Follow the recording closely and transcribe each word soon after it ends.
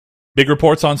Big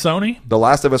reports on Sony. The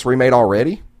Last of Us remade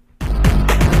already?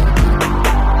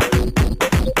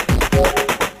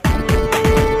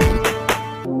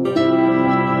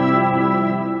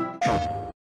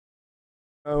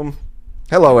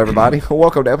 Hello, everybody.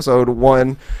 Welcome to episode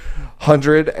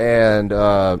 100 and,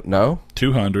 no?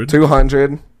 200.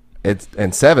 207.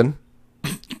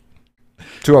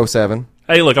 207.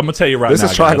 Hey, look, I'm going to tell you right now, This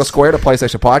is Triangle guys. Square, the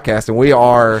PlayStation podcast, and we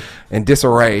are in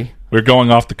disarray. We're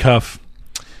going off the cuff.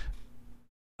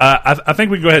 I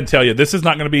think we can go ahead and tell you, this is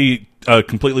not going to be a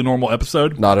completely normal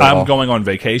episode. Not at all. I'm going on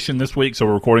vacation this week, so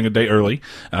we're recording a day early.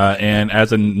 And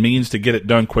as a means to get it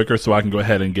done quicker so I can go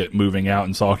ahead and get moving out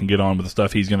and Saul can get on with the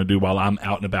stuff he's going to do while I'm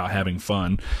out and about having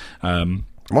fun. I'm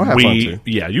going to have fun, too.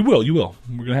 Yeah, you will.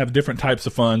 We're going to have different types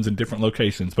of funs in different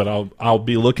locations, but I'll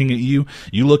be looking at you.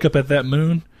 You look up at that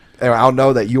moon. And I'll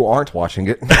know that you aren't watching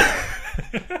it.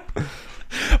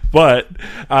 But,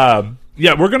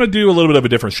 yeah, we're going to do a little bit of a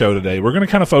different show today. We're going to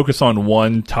kind of focus on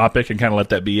one topic and kind of let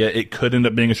that be it. It could end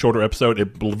up being a shorter episode. It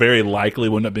very likely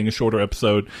will end up being a shorter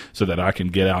episode so that I can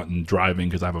get out and driving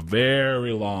because I have a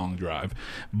very long drive.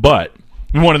 But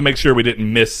we wanted to make sure we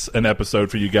didn't miss an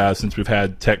episode for you guys since we've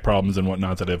had tech problems and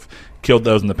whatnot that have killed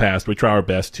those in the past. We try our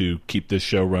best to keep this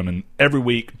show running every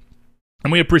week.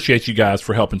 And we appreciate you guys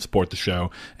for helping support the show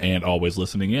and always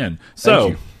listening in.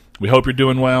 So we hope you're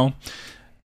doing well.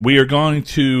 We are going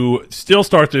to still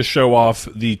start this show off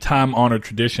the time-honored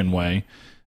tradition way.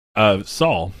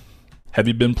 Saul, have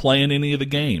you been playing any of the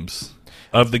games?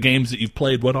 Of the games that you've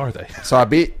played, what are they? So I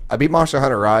beat Monster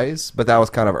Hunter Rise, but that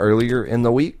was kind of earlier in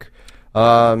the week.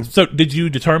 So did you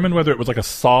determine whether it was like a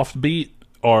soft beat?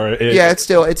 Yeah, it's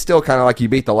still kind of like you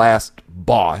beat the last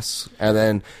boss, and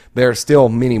then there's still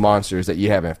mini monsters that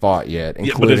you haven't fought yet.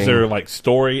 Including, but is there like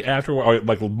story afterward, or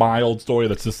like a mild story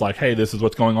that's just like, hey, this is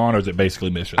what's going on, or is it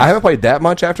basically missions? I haven't played that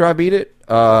much after I beat it.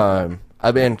 I've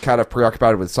been kind of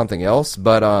preoccupied with something else,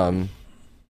 but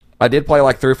I did play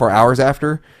like 3 or 4 hours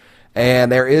after,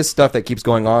 and there is stuff that keeps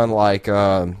going on, like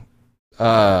you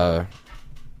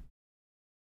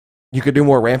could do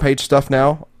more rampage stuff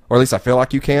now. Or at least I feel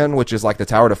like you can, which is like the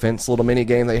tower defense little mini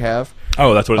game they have.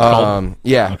 Oh, that's what it's called?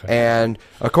 Yeah. Okay. And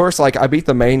of course, like I beat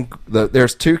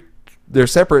there's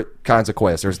separate kinds of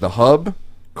quests. There's the hub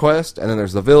quest and then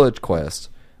there's the village quest.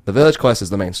 The village quest is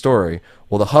the main story.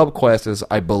 Well, the hub quest is,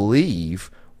 I believe,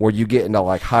 where you get into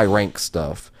like high rank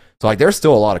stuff. So like there's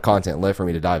still a lot of content left for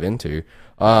me to dive into.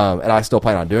 And I still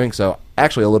plan on doing so,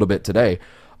 actually a little bit today.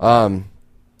 But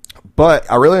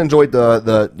I really enjoyed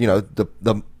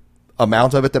the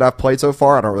amount of it that I've played so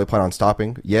far. I don't really plan on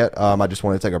stopping yet. I just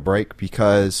wanted to take a break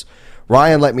because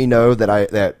Ryan let me know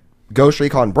that Ghost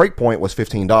Recon Breakpoint was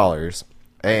 $15,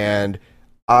 and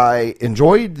I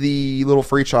enjoyed the little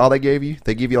free trial they gave you.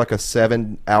 They give you like a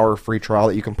 7-hour free trial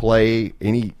that you can play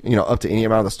up to any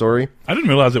amount of the story. I didn't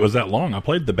realize it was that long. I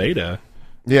played the beta.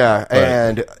 Yeah,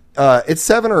 and it's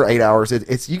 7 or 8 hours.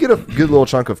 It's you get a good little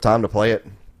chunk of time to play it.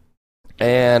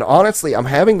 And honestly, I'm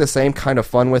having the same kind of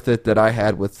fun with it that I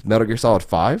had with Metal Gear Solid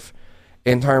 5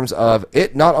 in terms of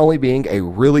it not only being a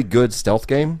really good stealth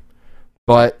game,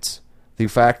 but the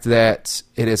fact that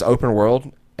it is open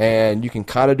world and you can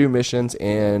kind of do missions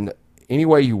in any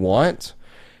way you want.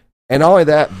 And not only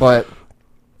that, but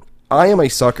I am a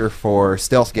sucker for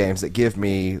stealth games that give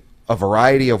me a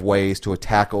variety of ways to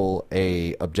tackle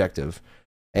a objective.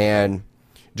 And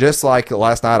just like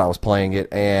last night I was playing it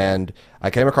and I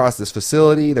came across this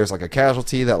facility. There's like a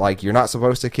casualty that like you're not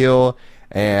supposed to kill,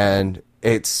 and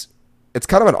it's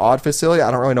kind of an odd facility.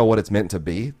 I don't really know what it's meant to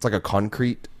be. It's like a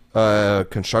concrete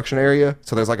construction area.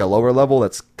 So there's like a lower level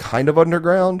that's kind of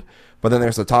underground, but then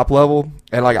there's the top level.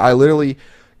 And like I literally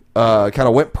kind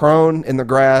of went prone in the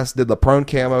grass, did the prone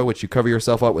camo, which you cover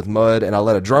yourself up with mud, and I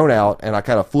let a drone out, and I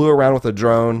kind of flew around with a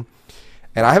drone.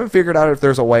 And I haven't figured out if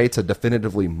there's a way to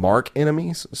definitively mark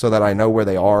enemies so that I know where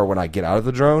they are when I get out of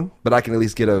the drone, but I can at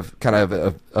least get a kind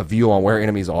of a view on where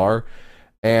enemies are.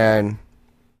 And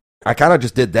I kind of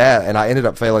just did that, and I ended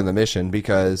up failing the mission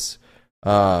because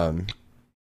I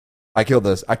killed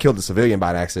the civilian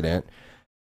by an accident.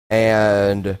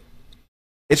 And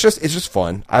it's just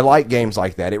fun. I like games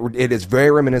like that. It is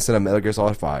very reminiscent of Metal Gear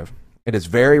Solid 5. It is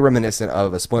very reminiscent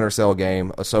of a Splinter Cell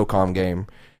game, a SOCOM game.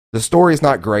 The story is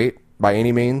not great by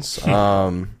any means.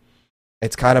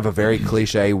 It's kind of a very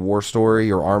cliche war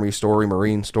story or army story,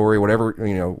 marine story, whatever,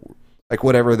 like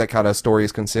whatever that kind of story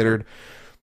is considered.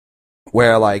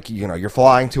 Where like, you're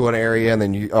flying to an area and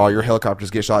then your helicopters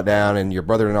get shot down and your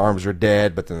brother-in-arms are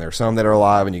dead, but then there's some that are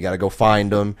alive and you got to go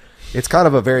find them. It's kind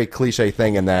of a very cliche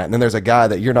thing in that. And then there's a guy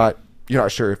that you're not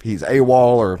sure if he's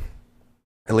AWOL or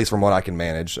at least from what I can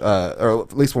manage, or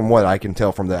at least from what I can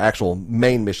tell from the actual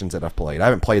main missions that I've played. I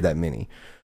haven't played that many.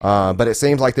 But it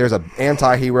seems like there's an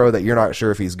anti-hero that you're not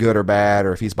sure if he's good or bad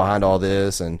or if he's behind all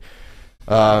this. And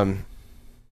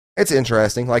it's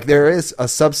interesting. Like, there is a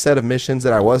subset of missions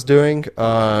that I was doing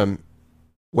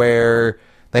where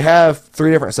they have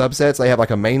 3 different subsets. They have like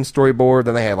a main storyboard,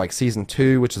 then they have like season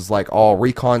 2, which is like all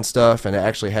recon stuff, and it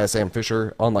actually has Sam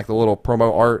Fisher on like the little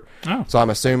promo art. Oh. So I'm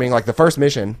assuming like the first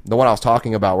mission, the one I was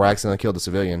talking about where I accidentally killed a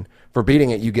civilian, for beating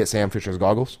it you get Sam Fisher's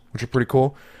goggles, which are pretty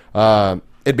cool.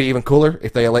 It'd be even cooler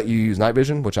if they let you use night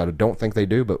vision, which I don't think they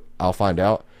do, but I'll find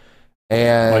out.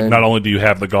 And like, not only do you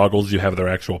have the goggles, you have their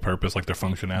actual purpose, like their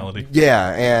functionality.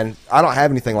 Yeah, and I don't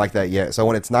have anything like that yet. So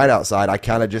when it's night outside, I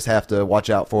kind of just have to watch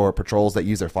out for patrols that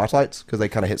use their flashlights because they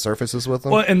kind of hit surfaces with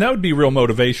them. Well, and that would be real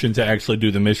motivation to actually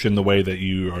do the mission the way that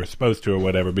you are supposed to or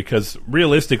whatever, because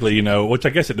realistically, you know, which I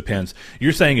guess it depends.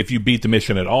 You're saying if you beat the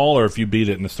mission at all or if you beat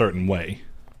it in a certain way?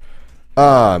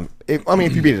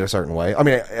 If you beat it a certain way,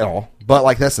 at all. But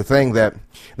like, that's the thing, that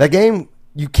game,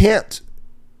 you can't.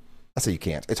 I say you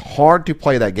can't. It's hard to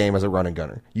play that game as a run and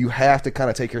gunner. You have to kind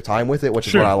of take your time with it, which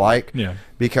is what I like. Yeah.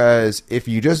 Because if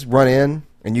you just run in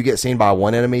and you get seen by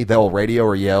one enemy, they'll radio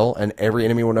or yell, and every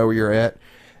enemy will know where you're at.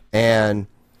 And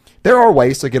there are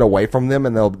ways to get away from them,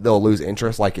 and they'll lose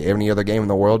interest like any other game in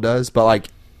the world does. But like,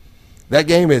 that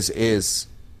game is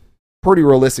pretty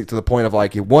realistic to the point of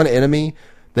like, if one enemy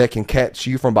that can catch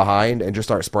you from behind and just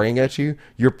start spraying at you,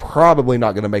 you're probably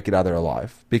not going to make it out of there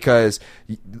alive. Because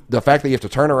the fact that you have to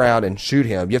turn around and shoot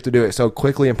him, you have to do it so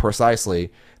quickly and precisely,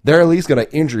 they're at least going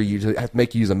to injure you to have to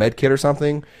make you use a med kit or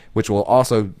something, which will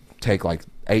also take like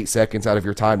 8 seconds out of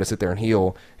your time to sit there and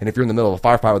heal. And if you're in the middle of a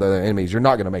firefight with other enemies, you're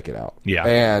not going to make it out. Yeah.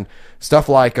 And stuff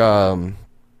like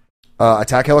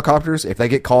attack helicopters, if they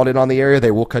get called in on the area,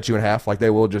 they will cut you in half. Like, they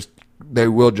will just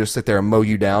sit there and mow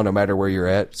you down no matter where you're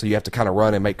at. So you have to kind of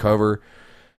run and make cover.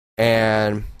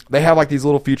 And they have like these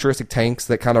little futuristic tanks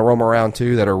that kind of roam around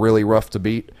too that are really rough to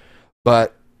beat.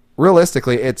 But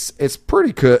realistically, it's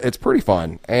pretty good. It's pretty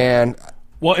fun. And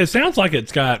well, it sounds like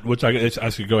it's got, which I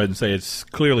should go ahead and say, it's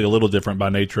clearly a little different by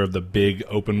nature of the big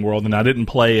open world. And I didn't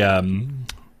play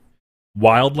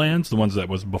Wildlands, the ones that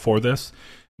was before this,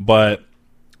 but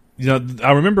you know,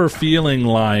 I remember feeling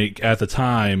like at the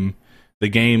time the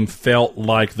game felt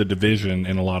like The Division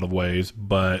in a lot of ways,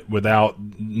 but without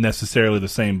necessarily the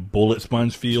same bullet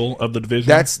sponge feel of The Division.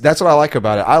 That's what I like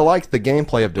about it. I liked the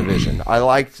gameplay of Division. I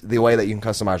liked the way that you can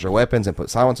customize your weapons and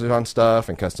put silencers on stuff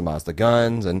and customize the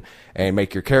guns and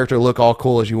make your character look all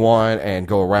cool as you want and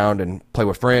go around and play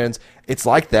with friends. It's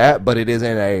like that, but it is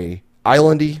in a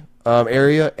islandy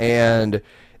area, and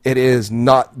it is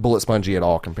not bullet spongy at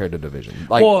all compared to Division.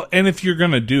 Like, well, and if you're going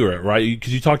to do it, right,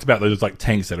 because you talked about those like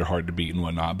tanks that are hard to beat and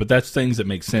whatnot, but that's things that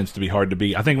make sense to be hard to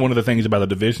beat. I think one of the things about the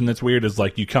Division that's weird is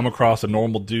like you come across a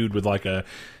normal dude with like a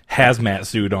hazmat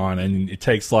suit on, and it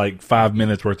takes like 5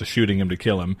 minutes worth of shooting him to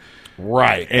kill him.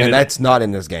 Right, and that's not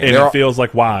in this game. And it feels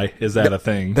like, why is that a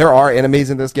thing? There are enemies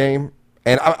in this game.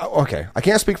 And I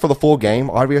can't speak for the full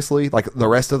game, obviously, like the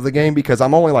rest of the game, because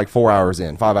I'm only like 5 hours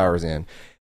in.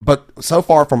 But so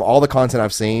far from all the content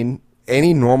I've seen,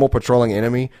 any normal patrolling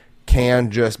enemy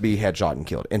can just be headshot and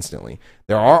killed instantly.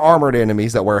 There are armored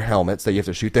enemies that wear helmets that you have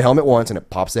to shoot the helmet once and it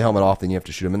pops the helmet off, then you have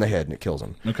to shoot them in the head and it kills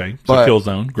them. Okay, so kill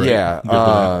zone, great. Yeah,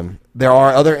 there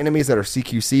are other enemies that are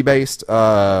CQC based,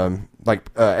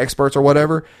 experts or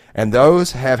whatever, and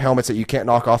those have helmets that you can't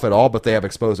knock off at all, but they have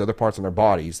exposed other parts on their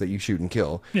bodies that you shoot and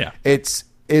kill. Yeah.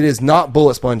 It is not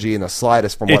bullet spongy in the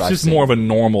slightest from what I've seen. It's just more of a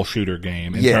normal shooter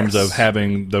game in terms of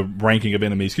having the ranking of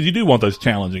enemies, because you do want those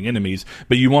challenging enemies,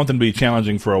 but you want them to be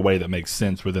challenging for a way that makes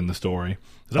sense within the story.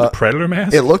 Is that a Predator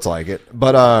mask? It looked like it,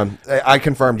 but I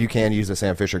confirmed you can use the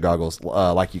Sam Fisher goggles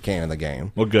like you can in the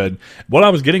game. Well, good. What I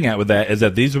was getting at with that is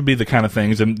that these would be the kind of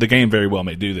things, and the game very well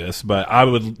may do this, but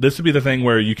this would be the thing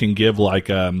where you can give like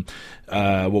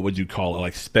what would you call it,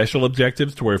 like special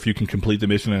objectives, to where if you can complete the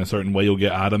mission in a certain way, you'll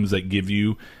get items that give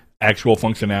you actual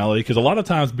functionality. Because a lot of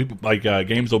times people like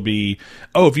games will be,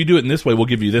 oh, if you do it in this way, we'll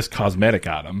give you this cosmetic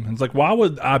item. And it's like, why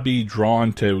would I be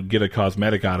drawn to get a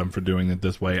cosmetic item for doing it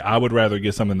this way? I would rather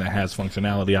get something that has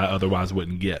functionality I otherwise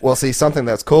wouldn't get. Well, see, something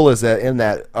that's cool is that in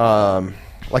that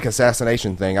like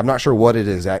assassination thing, I'm not sure what it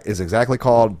is exactly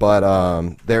called, but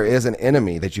there is an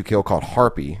enemy that you kill called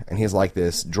Harpy, and he's like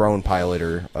this drone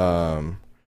piloter,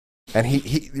 and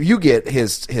you get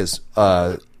his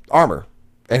armor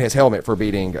and his helmet for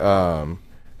beating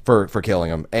for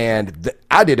killing him, and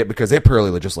I did it because it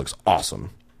purely just looks awesome.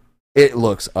 It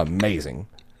looks amazing.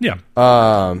 Yeah.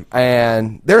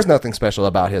 And there's nothing special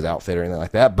about his outfit or anything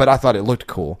like that, but I thought it looked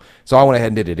cool, so I went ahead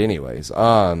and did it anyways.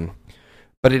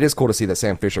 But it is cool to see that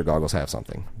Sam Fisher goggles have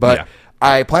something. But Yeah.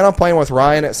 I plan on playing with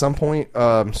Ryan at some point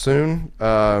soon.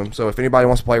 So if anybody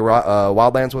wants to play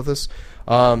Wildlands with us,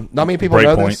 not many people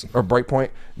know this. Or Breakpoint.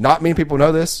 Not many people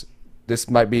know this. This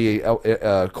might be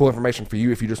cool information for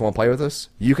you if you just want to play with us.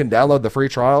 You can download the free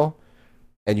trial,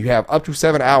 and you have up to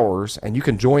 7 hours, and you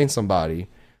can join somebody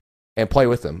and play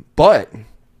with them. But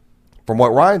from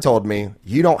what Ryan told me,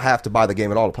 you don't have to buy the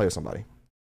game at all to play with somebody.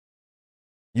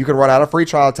 You can run out of free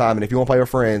trial time, and if you want to play with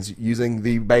friends using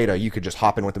the beta, you could just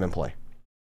hop in with them and play.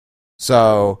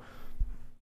 So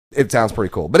it sounds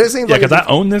pretty cool. But it seems like because I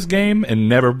own this game and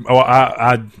never. Oh,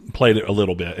 I played it a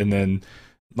little bit, and then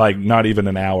like not even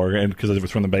an hour, and because it was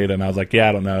from the beta, and I was like, yeah,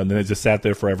 I don't know, and then it just sat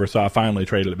there forever. So I finally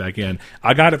traded it back in.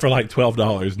 I got it for like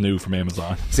 $12 new from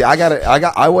Amazon. See, I got it.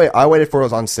 I waited for it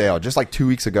was on sale just like 2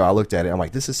 weeks ago. I looked at it. I'm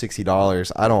like, this is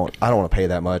 $60. I don't want to pay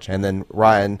that much. And then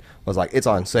Ryan was like, it's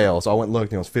on sale. So I went and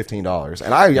looked, and it was $15.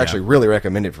 And I actually really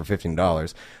recommend it for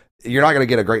 $15. You're not going to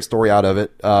get a great story out of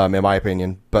it, in my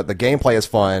opinion, but the gameplay is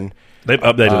fun. They've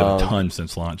updated it a ton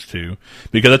since launch too,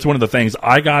 because that's one of the things.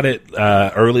 I got it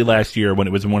early last year when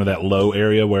it was in one of that low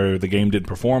area where the game didn't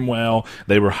perform well.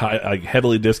 They were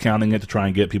heavily discounting it to try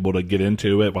and get people to get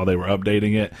into it while they were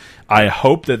updating it. I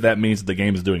hope that means that the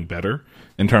game is doing better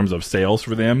in terms of sales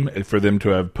for them to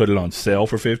have put it on sale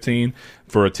for $15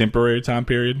 for a temporary time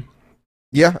period.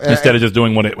 Yeah, instead of just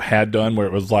doing what it had done, where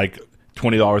it was like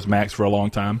 $20 max for a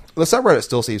long time. The subreddit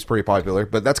still seems pretty popular,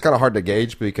 but that's kind of hard to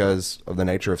gauge because of the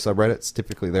nature of subreddits.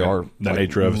 Typically, they are the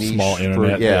nature of small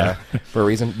internet. For a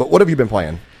reason. But what have you been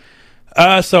playing?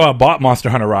 So I bought Monster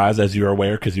Hunter Rise, as you're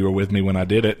aware, because you were with me when I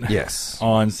did it. Yes.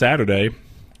 On Saturday,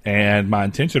 and my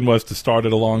intention was to start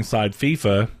it alongside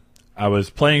FIFA. I was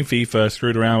playing FIFA,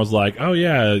 screwed around, was like, oh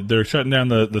yeah, they're shutting down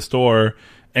the store.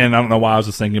 And I don't know why I was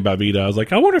just thinking about Vita. I was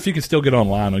like, I wonder if you can still get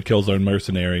online on Killzone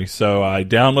Mercenary. So I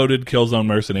downloaded Killzone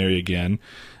Mercenary again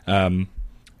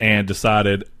and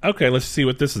decided, okay, let's see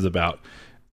what this is about.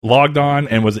 Logged on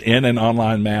and was in an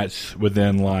online match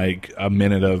within like a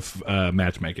minute of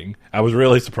matchmaking. I was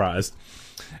really surprised.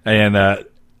 And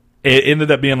it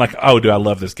ended up being like, oh, do I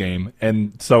love this game?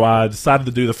 And so I decided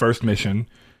to do the first mission.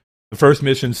 The first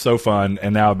mission's so fun,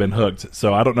 and now I've been hooked.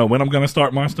 So I don't know when I'm going to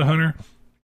start Monster Hunter.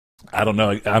 I don't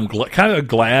know. I'm kind of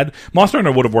glad. Monster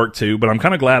Hunter would have worked too, but I'm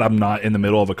kind of glad I'm not in the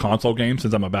middle of a console game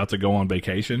since I'm about to go on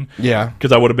vacation. Yeah.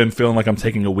 Because I would have been feeling like I'm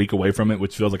taking a week away from it,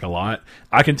 which feels like a lot.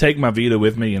 I can take my Vita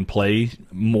with me and play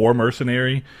more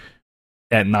Mercenary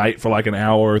at night for like an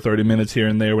hour or 30 minutes here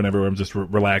and there whenever I'm just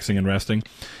relaxing and resting.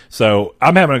 So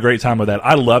I'm having a great time with that.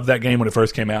 I loved that game when it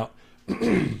first came out.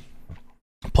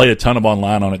 Played a ton of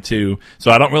online on it too.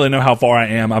 So I don't really know how far I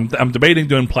am. I'm debating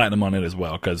doing platinum on it as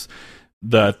well because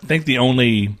I think the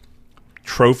only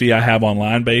trophy I have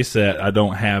online base that I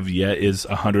don't have yet is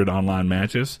 100 online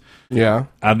matches. Yeah.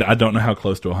 I don't know how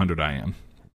close to 100 I am.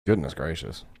 Goodness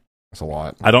gracious. That's a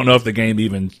lot. I don't know if the game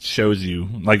even shows you,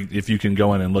 like, if you can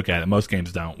go in and look at it. Most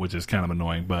games don't, which is kind of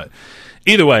annoying. But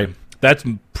either way, that's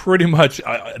pretty much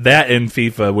that in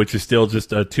FIFA, which is still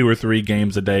just 2 or 3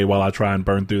 games a day while I try and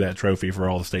burn through that trophy for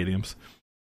all the stadiums.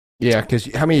 Yeah,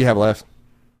 because how many do you have left?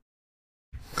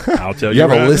 I'll tell you. You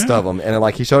have right a list now. of them, and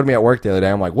like he showed me at work the other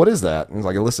day. I'm like, "What is that?" And it's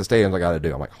like a list of stadiums I got to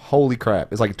do. I'm like, "Holy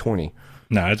crap!" It's like 20.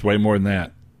 No, it's way more than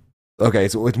that. Okay,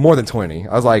 so it's more than 20.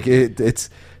 I was like, it's,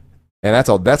 and that's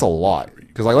a lot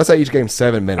because like let's say each game's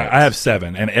 7 minutes. I have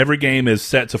 7, and every game is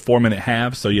set to 4-minute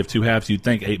halves. So you have 2 halves. You'd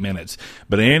think 8 minutes,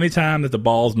 but any time that the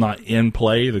ball's not in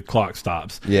play, the clock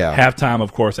stops. Yeah. Halftime,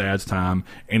 of course, adds time.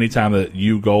 Anytime that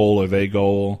you goal or they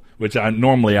goal, which I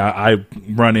normally I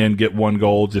run in, get 1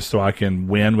 goal just so I can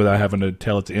win without having to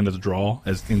tell it to end of the draw,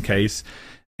 as in case.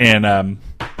 And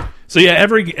so yeah,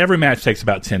 every match takes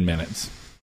about 10 minutes.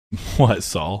 What,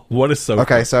 Saul? What is so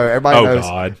okay? cool? So everybody knows.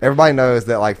 God. Everybody knows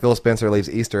that like Phil Spencer leaves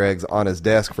Easter eggs on his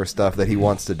desk for stuff that he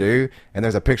wants to do, and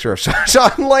there's a picture of Sean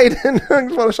Layden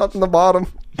photoshopped in the bottom.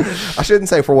 I shouldn't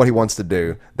say for what he wants to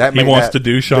do. That He wants to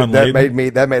do Sean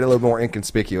Layden? That made it a little more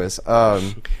inconspicuous.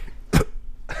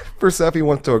 For stuff he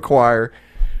wants to acquire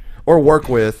or work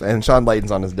with, and Sean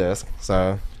Layden's on his desk.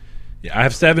 So Yeah, I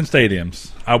have 7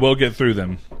 stadiums. I will get through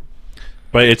them,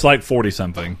 but it's like 40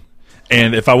 something.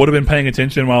 And if I would have been paying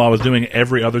attention while I was doing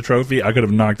every other trophy, I could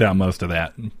have knocked out most of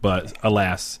that. But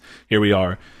alas, here we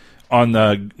are. On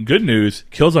the good news,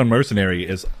 Killzone Mercenary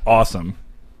is awesome.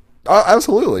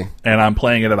 absolutely. And I'm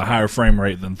playing it at a higher frame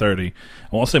rate than 30.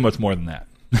 I won't say much more than that.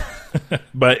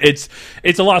 But it's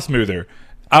a lot smoother.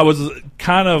 I was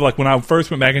kind of like, when I first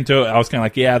went back into it, I was kind of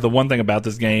like, yeah, the one thing about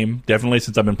this game, definitely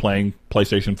since I've been playing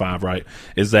PlayStation 5, right,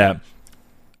 is that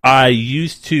I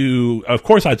used to, of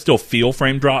course, I'd still feel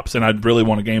frame drops, and I'd really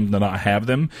want a game to not have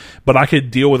them, but I could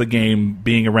deal with a game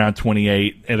being around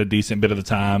 28 at a decent bit of the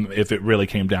time if it really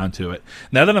came down to it.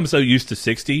 Now that I'm so used to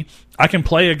 60, I can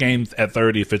play a game at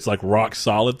 30 if it's like rock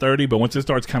solid 30, but once it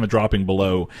starts kind of dropping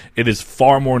below, it is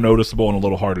far more noticeable and a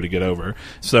little harder to get over.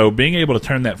 So being able to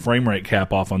turn that frame rate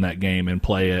cap off on that game and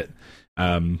play it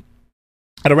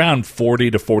at around 40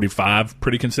 to 45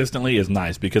 pretty consistently is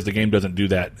nice, because the game doesn't do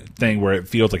that thing where it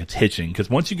feels like it's hitching.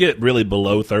 Because once you get really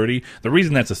below 30, the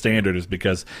reason that's a standard is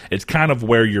because it's kind of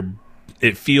where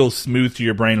it feels smooth to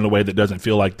your brain in a way that doesn't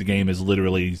feel like the game is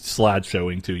literally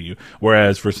slideshowing to you.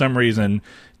 Whereas for some reason,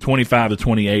 25 to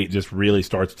 28 just really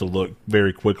starts to look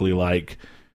very quickly like,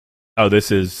 oh,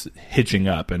 this is hitching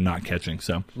up and not catching.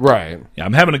 So right, yeah,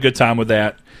 I'm having a good time with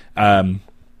that.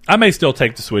 I may still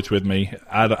take the Switch with me.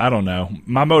 I don't know.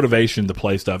 My motivation to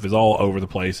play stuff is all over the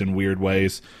place in weird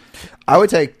ways. I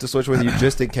would take the Switch with you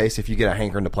just in case if you get a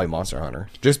hankering to play Monster Hunter.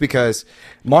 Just because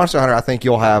Monster Hunter, I think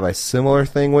you'll have a similar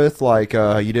thing with, like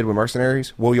you did with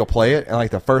Mercenaries. Well, you'll play it, and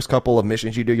like the first couple of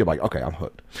missions you do, you're like, okay, I'm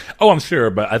hooked. Oh, I'm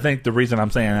sure, but I think the reason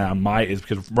I'm saying I might is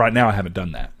because right now I haven't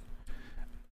done that.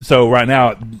 So right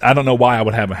now, I don't know why I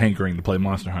would have a hankering to play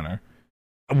Monster Hunter.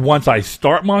 Once I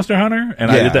start Monster Hunter and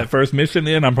I did that first mission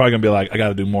in, I'm probably going to be like, I got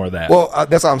to do more of that. Well,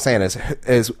 that's what I'm saying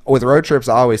is with road trips,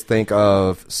 I always think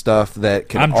of stuff that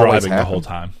can I'm always driving happen. the whole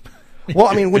time. Well,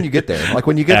 I mean, when you get there. Like,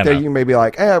 when you get there, you may be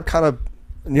like, I'm kind of...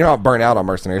 You're not burnt out on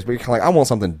Mercenaries, but you're kind of like, I want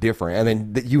something different.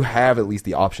 And then you have at least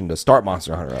the option to start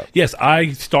Monster Hunter up. Yes,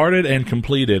 I started and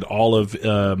completed all of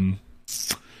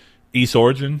East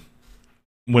Origin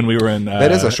when we were in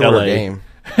that is a shorter LA. game.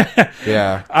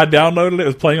 Yeah. I downloaded it. It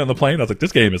was playing on the plane. I was like,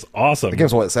 this game is awesome. The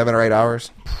game's, what, 7 or 8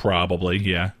 hours? Probably,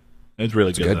 yeah. It's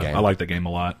really good, a good though. game. I like the game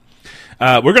a lot.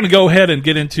 We're going to go ahead and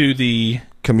get into the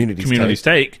Community's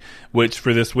Take, which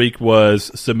for this week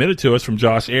was submitted to us from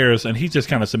Josh Ayers, and he just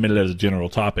kind of submitted it as a general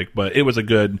topic, but it was a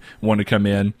good one to come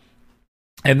in.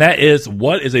 And that is,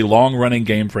 what is a long-running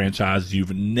game franchise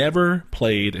you've never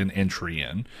played an entry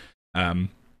in?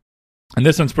 And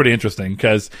this one's pretty interesting,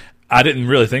 because I didn't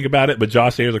really think about it, but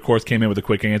Josh Ayers, of course, came in with a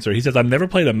quick answer. He says, I've never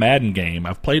played a Madden game.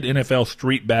 I've played NFL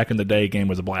Street back in the day. Game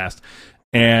was a blast.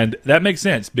 And that makes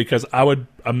sense, because I would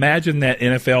imagine that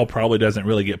NFL probably doesn't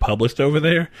really get published over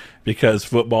there, because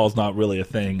football is not really a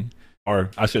thing. Or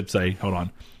I should say, hold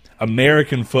on,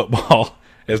 American football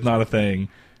is not a thing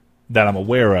that I'm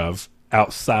aware of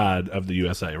outside of the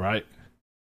USA, right?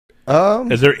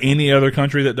 Is there any other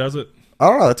country that does it? I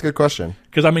don't know. That's a good question.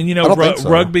 Because, I mean, you know,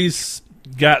 rugby's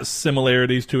got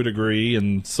similarities to a degree,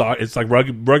 and it's like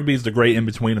rugby's the great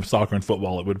in-between of soccer and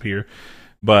football, it would appear.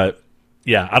 But,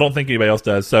 yeah, I don't think anybody else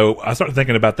does. So I started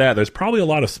thinking about that. There's probably a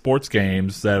lot of sports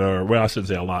games that are, well, I shouldn't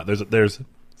say a lot. There's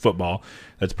football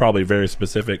that's probably very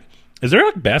specific. Is there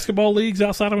like basketball leagues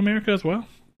outside of America as well?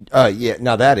 Yeah,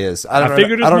 now that is. I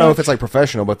don't know if it's like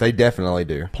professional, but they definitely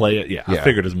do. Play it, yeah. I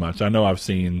figured as much. I know I've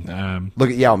seen... Look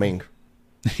at Yao Ming.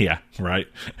 Yeah, right.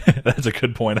 That's a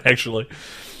good point, actually.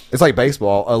 It's like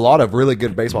baseball. A lot of really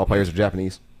good baseball players are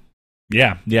Japanese.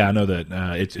 Yeah, I know that.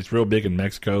 It's real big in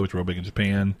Mexico. It's real big in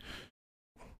Japan.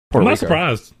 Puerto I'm not Rico.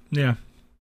 surprised. Yeah.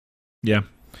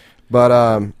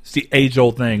 But it's the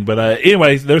age-old thing. But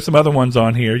anyways, there's some other ones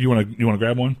on here. You want to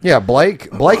grab one? yeah, Blake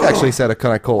actually said a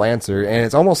kind of cool answer, and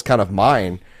it's almost kind of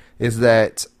mine. Is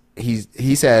that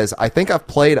he says, I think I've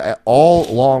played all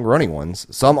long-running ones,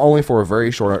 some only for a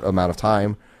very short amount of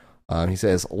time. He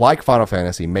says, like Final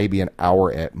Fantasy, maybe an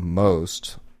hour at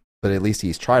most, but at least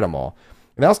he's tried them all.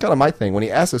 And that was kind of my thing. When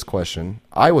he asked this question,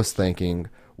 I was thinking,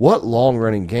 what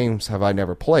long-running games have I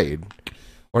never played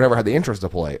or never had the interest to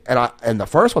play? And the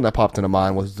first one that popped into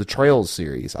mind was the Trails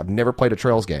series. I've never played a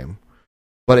Trails game.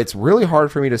 But it's really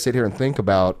hard for me to sit here and think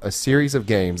about a series of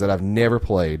games that I've never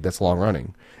played that's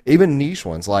long-running. Even niche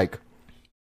ones like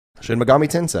Shin Megami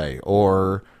Tensei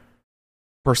or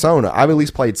Persona. I've at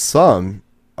least played some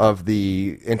of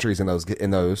the entries in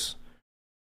those.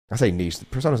 I say niche.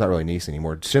 Persona's not really niche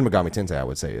anymore. Shin Megami Tensei, I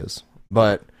would say, is.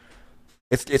 But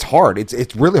it's hard.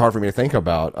 It's really hard for me to think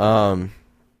about. I've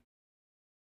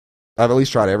at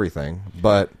least tried everything.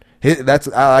 But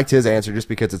I liked his answer just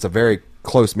because it's a very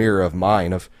close mirror of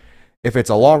mine. If it's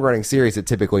a long-running series, it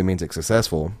typically means it's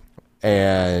successful.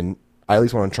 And I at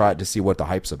least want to try it to see what the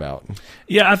hype's about.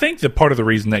 Yeah, I think that part of the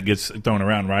reason that gets thrown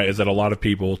around, right, is that a lot of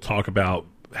people talk about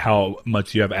how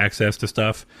much you have access to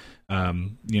stuff.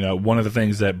 One of the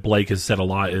things that Blake has said a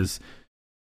lot is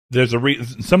there's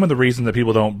some of the reason that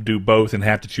people don't do both and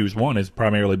have to choose one is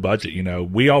primarily budget. You know,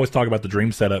 we always talk about the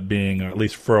dream setup being, or at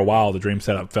least for a while, the dream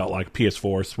setup felt like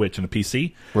PS4, Switch, and a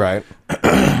PC. Right.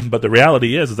 But the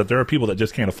reality is that there are people that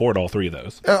just can't afford all three of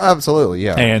those. Absolutely,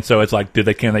 yeah. And so it's like,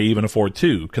 can they even afford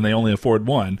two? Can they only afford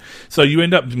one? So you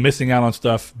end up missing out on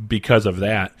stuff because of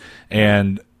that.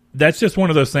 And that's just one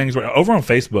of those things where over on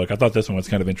Facebook, I thought this one was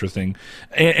kind of interesting.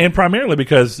 And primarily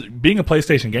because being a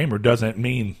PlayStation gamer doesn't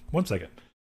mean, one second.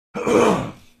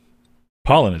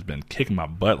 Pollen has been kicking my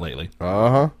butt lately.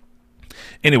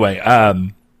 Anyway,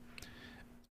 I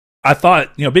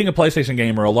thought, being a PlayStation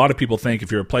gamer, a lot of people think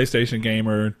if you're a PlayStation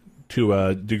gamer to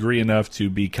a degree enough to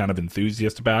be kind of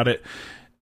enthusiast about it,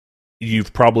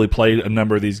 you've probably played a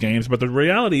number of these games. But the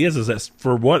reality is that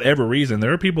for whatever reason,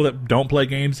 there are people that don't play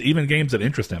games, even games that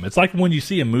interest them. It's like when you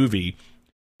see a movie,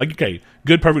 like, okay,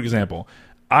 good, perfect example.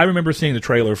 I remember seeing the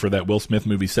trailer for that Will Smith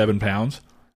movie, 7 Pounds.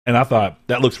 And I thought,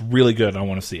 that looks really good. I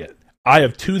want to see it. I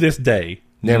have, to this day,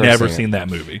 never seen that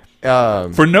movie.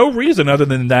 For no reason other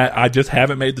than that, I just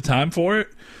haven't made the time for it.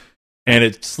 And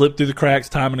it slipped through the cracks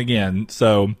time and again.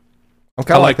 So,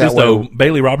 I like this, though.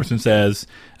 Bailey Robertson says,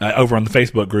 over on the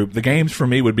Facebook group, the games for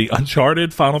me would be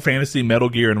Uncharted, Final Fantasy, Metal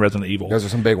Gear, and Resident Evil. Those are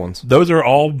some big ones. Those are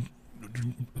all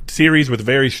series with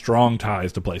very strong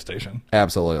ties to PlayStation.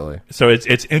 Absolutely. So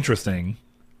it's interesting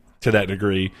to that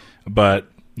degree. But,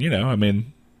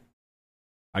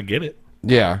 I get it.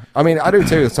 Yeah, I mean, I do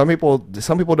too. Some people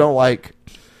don't like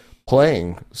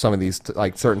playing some of these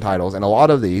like certain titles, and a lot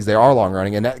of these they are long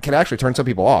running, and that can actually turn some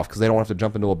people off because they don't have to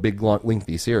jump into a big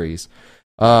lengthy series.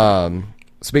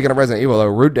 Speaking of Resident Evil, though,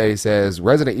 Rude Day says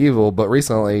Resident Evil, but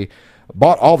recently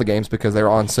bought all the games because they were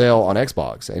on sale on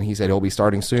Xbox, and he said he'll be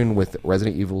starting soon with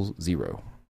Resident Evil 0.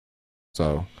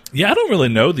 So yeah, I don't really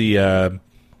know the.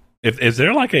 Is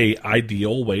there like a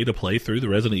ideal way to play through the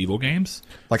Resident Evil games?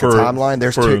 Like a timeline?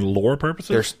 There's for two. Lore purposes?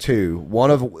 There's two.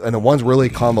 And the one's really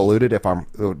convoluted.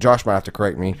 Josh might have to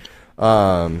correct me.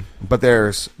 But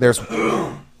there's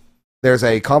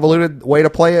a convoluted way to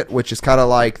play it, which is kind of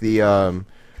like the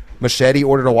Machete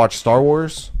order to watch Star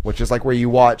Wars, which is like where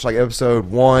you watch like episode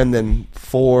 1, then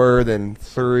 4, then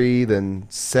 3, then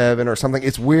 7 or something.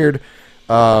 It's weird.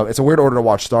 It's a weird order to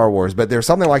watch Star Wars, but there's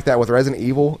something like that with Resident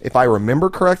Evil, if I remember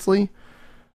correctly.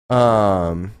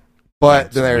 But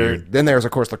then there's,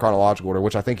 of course, the chronological order,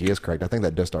 which I think he is correct. I think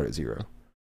that does start at 0.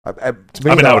 I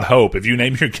would hope. If you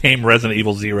name your game Resident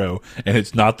Evil 0 and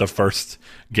it's not the first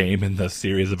game in the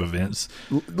series of events.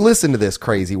 Listen to this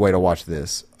crazy way to watch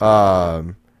this.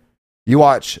 You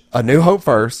watch A New Hope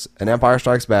first, and Empire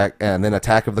Strikes Back, and then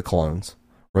Attack of the Clones,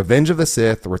 Revenge of the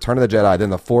Sith, Return of the Jedi, then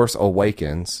The Force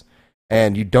Awakens.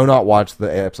 And you do not watch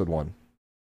the episode 1.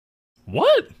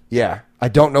 What? Yeah. I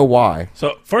don't know why.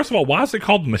 So, first of all, why is it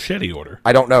called the Machete Order?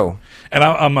 I don't know. And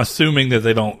I'm assuming that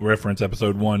they don't reference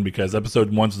episode 1 because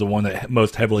episode 1's the one that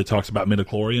most heavily talks about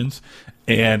midichlorians.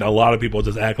 And a lot of people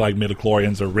just act like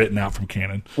midichlorians are written out from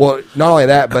canon. Well, not only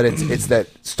that, but it's that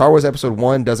Star Wars episode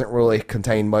 1 doesn't really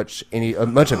contain much of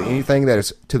anything that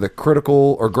is to the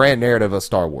critical or grand narrative of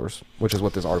Star Wars, which is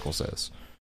what this article says.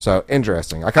 So,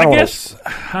 interesting. I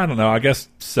don't know. I guess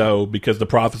so, because the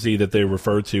prophecy that they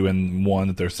refer to in 1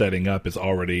 that they're setting up is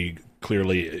already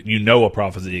clearly, a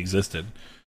prophecy existed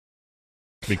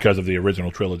because of the original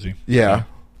trilogy. Yeah.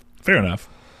 Fair enough.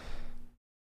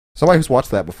 Somebody who's watched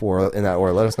that before in that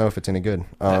order, let us know if it's any good.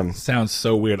 That sounds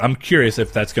so weird. I'm curious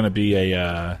if that's going to be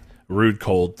a Rude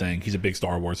Cold thing. He's a big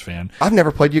Star Wars fan. I've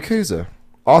never played Yakuza.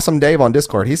 Awesome Dave on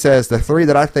Discord, he says the 3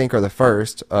 that I think are the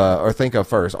first, or think of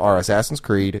first, are Assassin's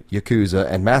Creed, Yakuza,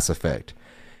 and Mass Effect.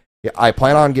 Yeah, I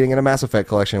plan on getting in a Mass Effect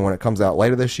collection when it comes out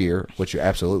later this year, which you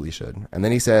absolutely should. And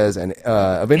then he says, and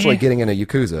eventually getting into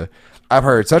Yakuza. I've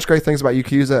heard such great things about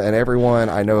Yakuza, and everyone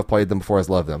I know have played them before has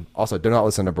loved them. Also, do not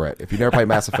listen to Brett. If you've never played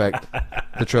Mass Effect,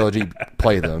 the trilogy,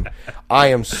 play them. I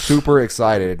am super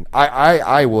excited.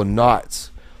 I will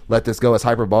not let this go as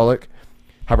hyperbolic.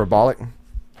 Hyperbolic?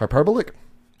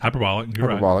 You're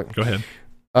right. Go ahead.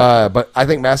 But I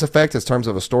think Mass Effect, in terms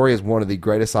of a story, is one of the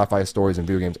greatest sci-fi stories in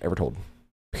video games ever told.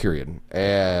 Period.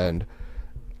 And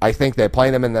I think that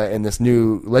playing them in this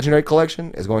new Legendary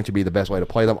Collection is going to be the best way to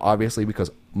play them, obviously, because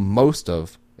most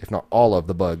of, if not all of,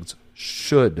 the bugs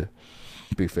should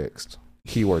be fixed.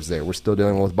 Keywords there. We're still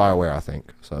dealing with BioWare, I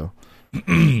think. So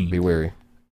be wary.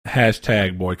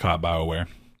 Hashtag boycott BioWare.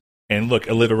 And look,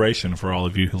 alliteration for all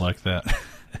of you who like that.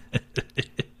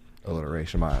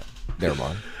 Alliteration, never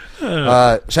mind.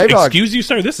 Shave Dog, excuse you,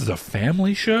 sir. This is a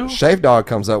family show. Shave Dog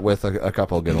comes up with a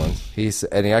couple of good ones. He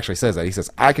actually says that. He says,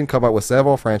 I can come up with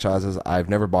several franchises I've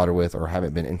never bothered with or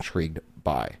haven't been intrigued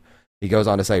by. He goes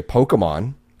on to say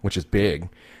Pokemon, which is big.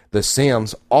 The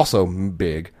Sims, also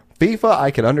big. FIFA, I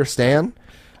can understand.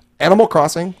 Animal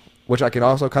Crossing, which I can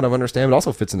also kind of understand, but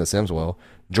also fits into Sims well.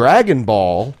 Dragon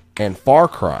Ball and Far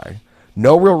Cry.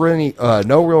 No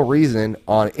real reason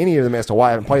on any of them as to why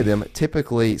I haven't played them.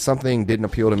 Typically, something didn't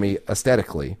appeal to me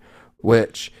aesthetically,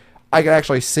 which I can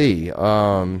actually see.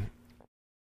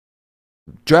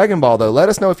 Dragon Ball, though, let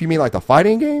us know if you mean like the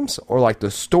fighting games or like the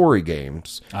story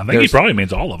games. I think he probably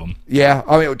means all of them. Yeah,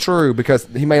 I mean, true, because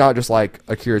he may not just like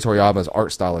Akira Toriyama's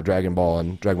art style of Dragon Ball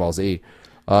and Dragon Ball Z.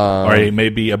 Or he may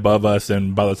be above us,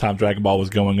 and by the time Dragon Ball was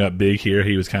going up big here,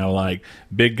 he was kind of like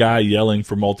big guy yelling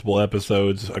for multiple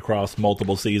episodes across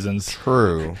multiple seasons.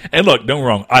 True. And look, don't get me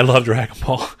wrong, I love Dragon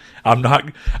Ball. I'm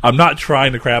not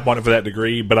trying to crap on it for that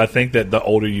degree, but I think that the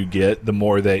older you get, the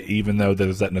more that even though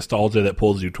there's that nostalgia that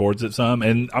pulls you towards it some,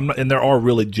 and there are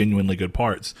really genuinely good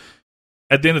parts.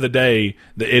 At the end of the day,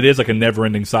 it is like a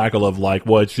never-ending cycle of like,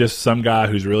 well, it's just some guy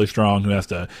who's really strong who has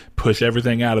to push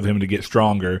everything out of him to get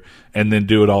stronger and then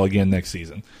do it all again next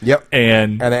season. Yep.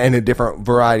 And in a different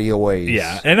variety of ways.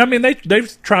 Yeah. And I mean,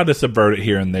 they've tried to subvert it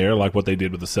here and there, like what they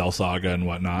did with the Cell Saga and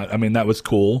whatnot. I mean, that was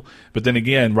cool. But then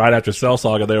again, right after Cell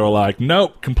Saga, they were like,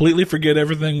 nope, completely forget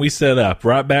everything we set up.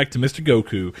 Right back to Mr.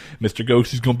 Goku. Mr.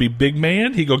 Goku's going to be big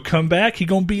man. He going to come back. He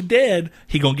going to be dead.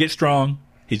 He going to get strong.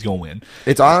 He's going to win.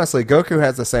 It's honestly, Goku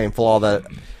has the same flaw that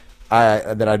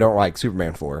I don't like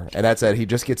Superman for, and that's that he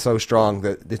just gets so strong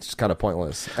that it's just kind of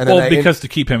pointless. And because to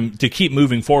keep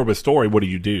moving forward with story, what do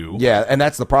you do? Yeah, and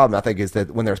that's the problem, I think, is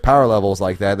that when there's power levels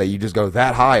like that you just go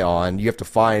that high on, you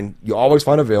always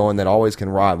find a villain that always can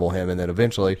rival him, and then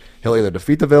eventually he'll either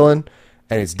defeat the villain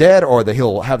and it's dead, or that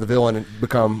he'll have the villain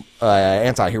become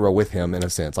anti-hero with him in a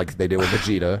sense, like they did with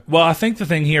Vegeta. Well, I think the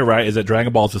thing here, right, is that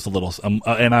Dragon Ball is just a little,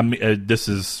 and this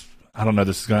is. I don't know.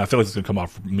 I feel like this is going to come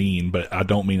off mean, but I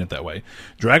don't mean it that way.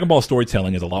 Dragon Ball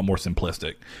storytelling is a lot more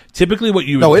simplistic. Typically, what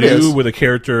you do with a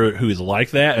character who is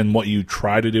like that, and what you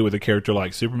try to do with a character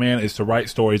like Superman, is to write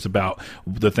stories about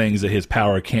the things that his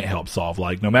power can't help solve.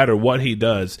 Like, no matter what he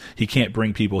does, he can't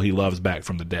bring people he loves back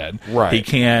from the dead. Right. He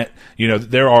can't.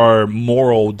 There are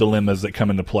moral dilemmas that come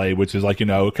into play, which is like,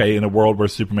 okay, in a world where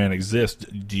Superman exists,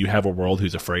 do you have a world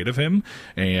who's afraid of him,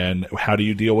 and how do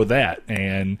you deal with that?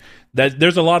 And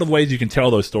there's a lot of ways you can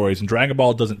tell those stories, and Dragon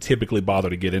Ball doesn't typically bother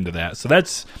to get into that. So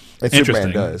that's interesting.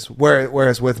 Superman does.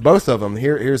 Whereas with both of them,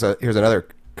 here's another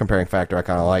comparing factor I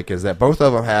kind of like, is that both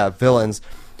of them have villains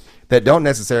that don't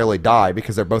necessarily die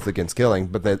because they're both against killing,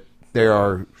 but that they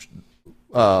are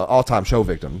all-time show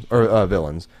victims or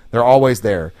villains. They're always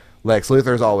there. Lex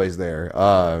Luthor's always there.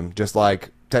 Just like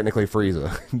technically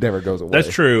Frieza never goes away.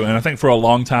 That's true, and I think for a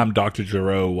long time, Dr.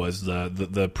 Gero was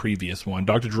the previous one.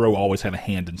 Dr. Gero always had a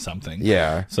hand in something.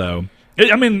 Yeah. So,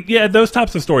 I mean, yeah, those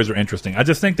types of stories are interesting. I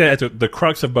just think that the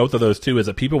crux of both of those two is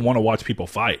that people want to watch people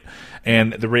fight.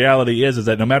 And the reality is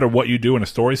that no matter what you do in a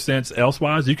story sense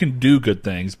elsewise, you can do good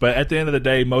things. But at the end of the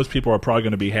day, most people are probably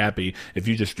going to be happy if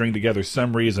you just string together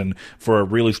some reason for a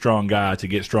really strong guy to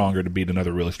get stronger to beat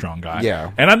another really strong guy.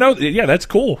 Yeah. And I know, yeah, that's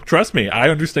cool. Trust me, I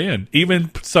understand.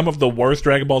 Even some of the worst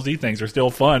Dragon Ball Z things are still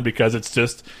fun because it's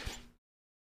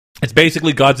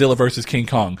basically Godzilla versus King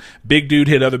Kong. Big dude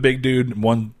hit other big dude,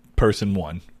 one person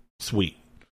won. Sweet.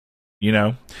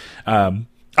 I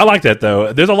like that,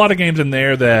 though. There's a lot of games in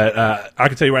there that I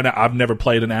can tell you right now, I've never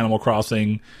played an Animal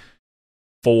Crossing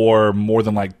for more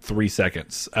than like 3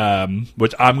 seconds,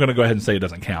 which I'm going to go ahead and say it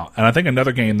doesn't count. And I think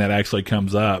another game that actually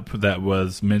comes up that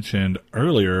was mentioned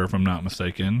earlier, if I'm not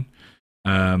mistaken,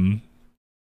 no,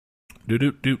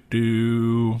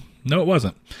 it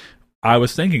wasn't. I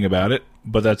was thinking about it,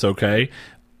 but that's okay.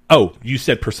 Oh, you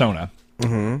said Persona.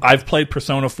 Mm-hmm. I've played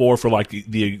Persona 4 for like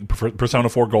the Persona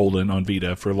 4 Golden on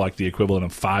Vita for like the equivalent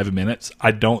of 5 minutes. I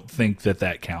don't think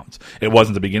that counts. It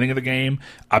wasn't the beginning of the game.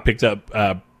 I picked up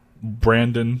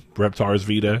Brandon Reptar's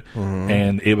Vita,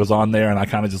 and it was on there, and I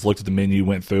kind of just looked at the menu,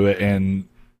 went through it, and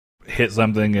hit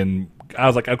something, and I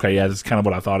was like, okay, yeah, this is kind of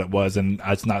what I thought it was, and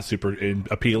it's not super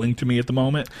appealing to me at the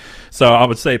moment. So I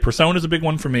would say Persona is a big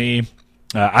one for me.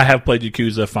 I have played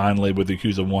Yakuza finally with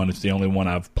Yakuza 1. It's the only one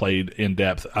I've played in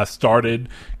depth. I started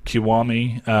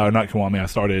I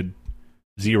started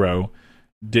 0.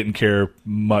 Didn't care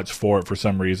much for it for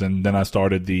some reason. Then I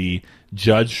started the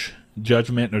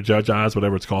Judgment or Judge Eyes,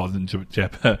 whatever it's called in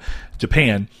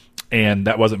Japan, and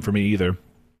that wasn't for me either.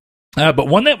 But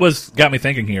one that got me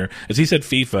thinking here is he said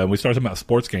FIFA, and we started talking about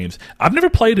sports games. I've never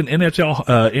played an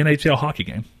NHL hockey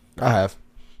game. I have.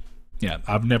 Yeah,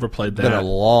 I've never played that. It's been a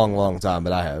long, long time,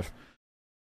 but I have.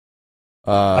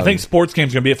 I think sports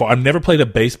games are going to be it for. I've never played a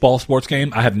baseball sports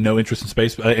game. I have no interest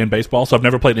in baseball, so I've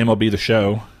never played MLB The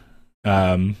Show.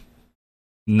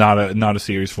 Not a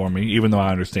series for me, even though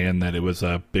I understand that it was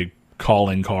a big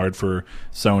calling card for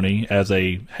Sony as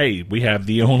hey, we have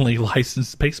the only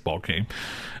licensed baseball game.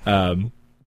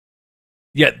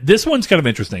 Yeah, this one's kind of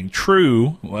interesting. True,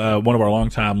 one of our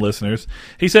longtime listeners,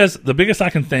 he says, the biggest I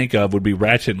can think of would be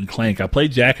Ratchet and Clank. I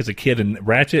played Jak as a kid, and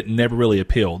Ratchet never really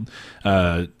appealed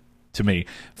to me.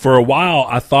 For a while,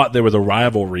 I thought there was a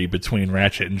rivalry between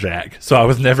Ratchet and Jak, so I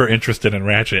was never interested in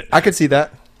Ratchet. I could see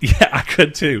that. Yeah, I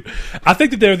could too. I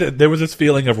think that there was this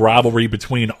feeling of rivalry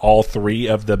between all three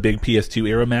of the big PS2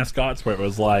 era mascots, where it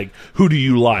was like, who do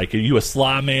you like? Are you a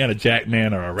Sly Man, a Jak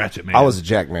Man, or a Ratchet Man? I was a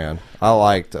Jak Man. I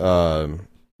liked Jak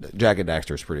and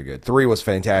Daxter is pretty good. 3 was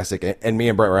fantastic, and me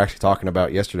and Brett were actually talking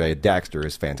about yesterday. Daxter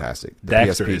is fantastic. The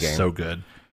Daxter PSP is game. so good.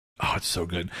 Oh, it's so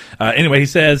good. Anyway, he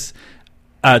says,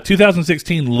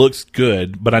 2016 looks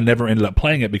good, but I never ended up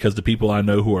playing it because the people I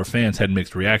know who are fans had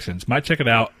mixed reactions. Might check it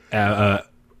out.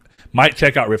 Might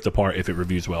check out Rift Apart if it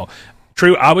reviews well.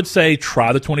 True, I would say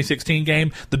try the 2016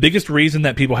 game. The biggest reason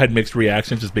that people had mixed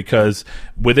reactions is because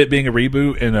with it being a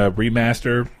reboot and a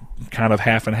remaster, kind of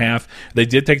half and half, they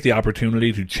did take the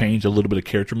opportunity to change a little bit of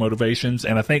character motivations,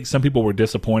 and I think some people were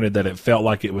disappointed that it felt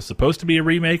like it was supposed to be a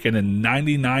remake, and in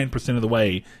 99% of the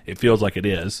way, it feels like it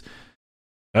is.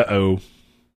 Uh-oh.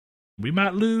 We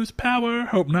might lose power.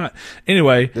 Hope not.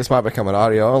 Anyway. This might become an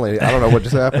audio only. I don't know what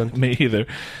just happened. Me either.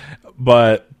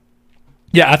 But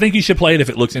yeah, I think you should play it if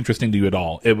it looks interesting to you at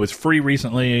all. It was free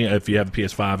recently. If you have a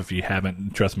PS5, if you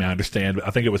haven't, trust me, I understand.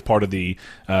 I think it was part of the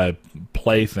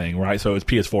Play thing, right? So it was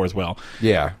PS4 as well.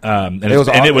 Yeah, and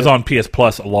it was on PS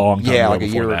Plus a long time ago. Like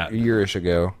before that. A year-ish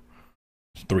ago.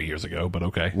 3 years ago, but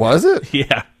okay. Was it?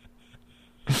 Yeah.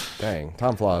 Dang,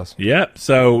 time flies. Yep.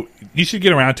 So you should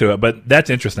get around to it, but that's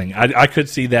interesting. I could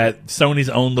see that Sony's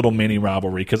own little mini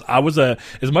rivalry, because I was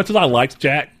as much as I liked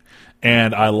Jak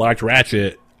and I liked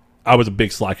Ratchet, I was a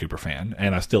big Sly Cooper fan,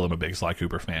 and I still am a big Sly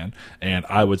Cooper fan. And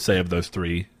I would say of those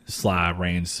three, Sly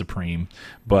reigns supreme.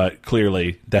 But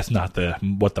clearly, that's not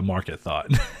what the market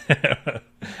thought.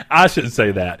 I shouldn't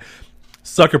say that.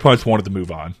 Sucker Punch wanted to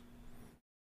move on.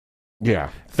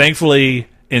 Yeah. Thankfully,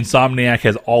 Insomniac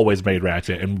has always made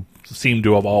Ratchet and seem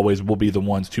to have always will be the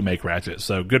ones to make Ratchet.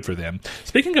 So good for them.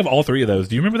 Speaking of all three of those,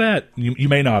 do you remember that? You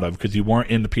may not have, because you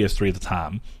weren't in the PS3 at the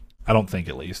time. I don't think,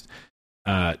 at least.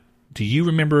 Do you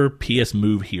remember PS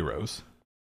Move Heroes?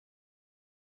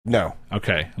 No.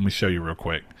 Okay, let me show you real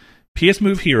quick. PS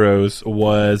Move Heroes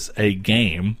was a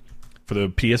game for the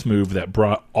PS Move that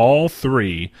brought all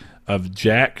three of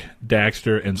Jak,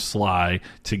 Daxter, and Sly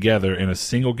together in a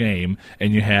single game,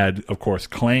 and you had, of course,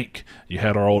 Clank, you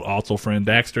had our old Otzel friend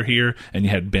Daxter here, and you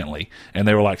had Bentley, and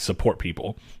they were like support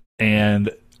people. And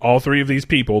all three of these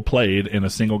people played in a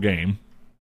single game,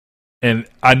 and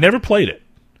I never played it.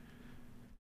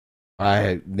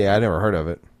 I never heard of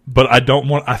it. But I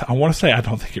want to say I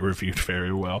don't think it reviewed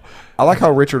very well. I like how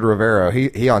Richard Rivero,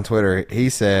 he on Twitter, he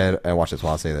said, and watch this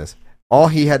while I say this, all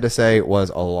he had to say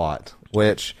was a lot,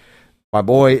 which, my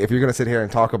boy, if you're going to sit here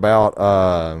and talk about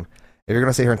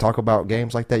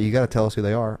games like that, you got to tell us who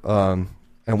they are,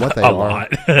 and what they are.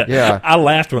 Lot. Yeah. I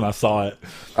laughed when I saw it.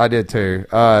 I did too.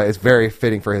 It's very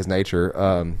fitting for his nature.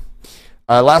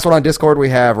 Last one on Discord, we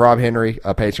have Rob Henry,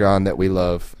 a Patreon that we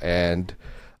love, and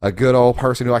a good old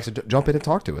person who likes to jump in and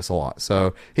talk to us a lot.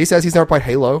 So he says he's never played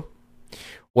Halo,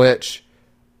 which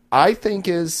I think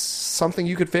is something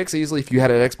you could fix easily if you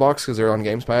had an Xbox, because they're on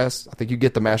Games Pass. I think you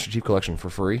get the Master Chief Collection for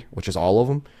free, which is all of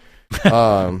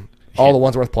them. All the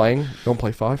ones worth playing. Don't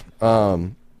play 5.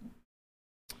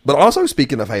 But also,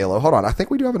 speaking of Halo, hold on. I think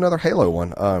we do have another Halo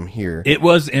one here. It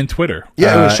was in Twitter.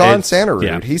 Yeah, it was Sean Santarud.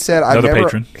 Yeah, he said,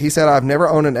 patron. He said, I've never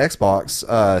owned an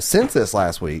Xbox since this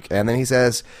last week. And then he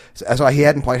says, that's why he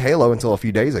hadn't played Halo until a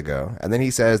few days ago. And then he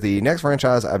says, the next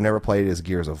franchise I've never played is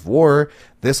Gears of War.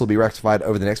 This will be rectified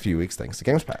over the next few weeks thanks to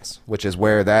Games Pass, which is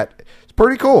where that...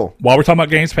 pretty cool. While we're talking about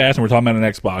Games Pass and we're talking about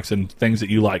an Xbox and things that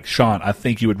you like, Sean, I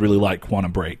think you would really like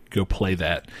Quantum Break. Go play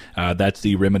that. That's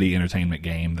the Remedy Entertainment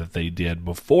game that they did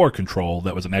before Control.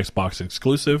 That was an Xbox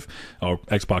exclusive or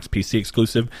Xbox PC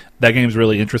exclusive. That game's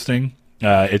really interesting.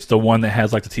 It's the one that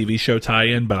has like the TV show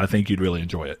tie-in, but I think you'd really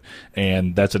enjoy it.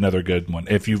 And that's another good one.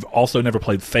 If you've also never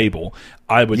played Fable,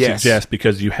 I would suggest,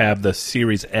 because you have the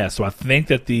Series S. So I think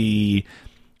that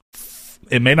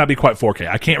it may not be quite 4K.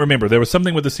 I can't remember. There was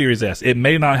something with the Series S. It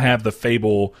may not have the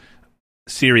Fable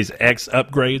Series X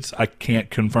upgrades. I can't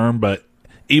confirm, but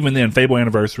even then, Fable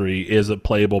Anniversary is a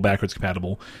playable, backwards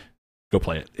compatible go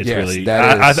play it. It's Yes, really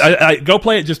that is- I go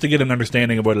play it just to get an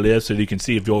understanding of what it is, so that you can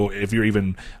see if you're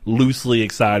even loosely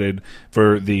excited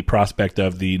for the prospect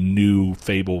of the new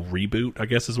Fable reboot, I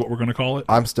guess is what we're going to call it.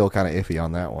 I'm still kind of iffy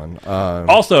on that one.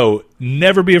 Also,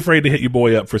 never be afraid to hit your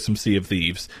boy up for some Sea of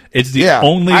Thieves. It's the Yeah,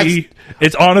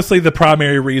 it's honestly the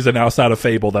primary reason outside of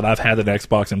Fable that I've had an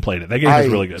Xbox and played it. That game is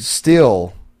really good.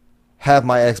 Still have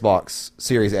my Xbox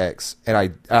Series X,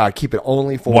 and I keep it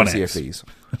only for One Sea of X. Thieves.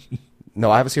 No,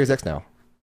 I have a Series X now.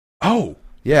 Oh,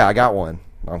 Yeah, I got one.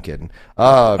 No, I'm kidding.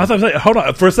 I thought, hold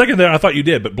on. For a second there, I thought you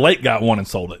did, but Blake got one and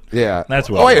sold it. Yeah, That's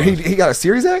what Oh it wait, was. he got a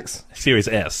Series X. Series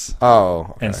S Oh,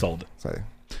 okay. and sold it. So,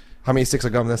 how many sticks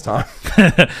of gum this time?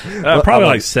 Probably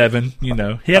like 7. You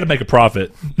know, he had to make a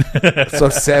profit. So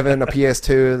 7, a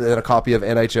PS2, and a copy of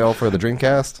NHL for the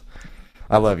Dreamcast.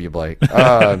 I love you, Blake.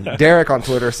 Derek on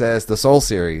Twitter says, the Soul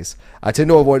series. I tend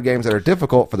to avoid games that are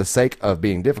difficult for the sake of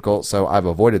being difficult, so I've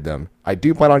avoided them. I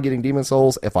do plan on getting Demon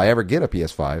Souls if I ever get a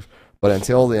PS5, but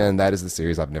until then, that is the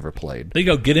series I've never played. There you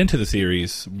go. Get into the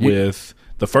series with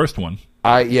the first one.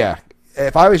 Yeah.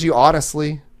 If I was you,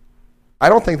 honestly, I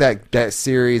don't think that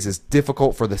series is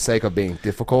difficult for the sake of being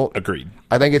difficult. Agreed.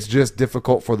 I think it's just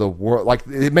difficult for the world. Like,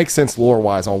 it makes sense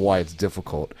lore-wise on why it's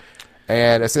difficult.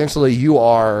 And essentially, you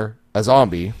are a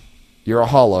zombie, you're a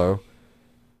hollow,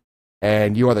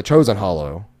 and you are the chosen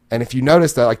hollow. And if you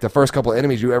notice that, like, the first couple of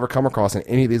enemies you ever come across in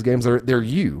any of these games, they're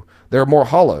you. They're more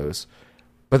hollows.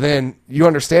 But then you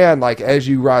understand, like, as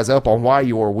you rise up on why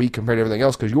you are weak compared to everything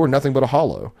else, because you are nothing but a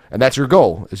hollow. And that's your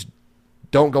goal, is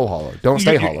don't go hollow. Don't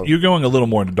stay hollow. You're going a little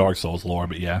more into Dark Souls lore,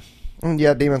 but yeah.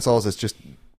 Yeah, Demon Souls is just,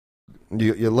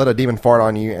 you let a demon fart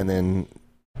on you, and then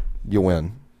you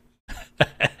win.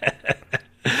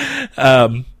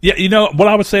 Yeah, you know what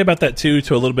I would say about that too,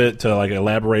 to a little bit to like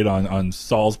elaborate on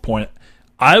Saul's point.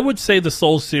 I would say the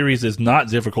Souls series is not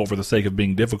difficult for the sake of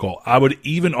being difficult. I would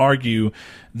even argue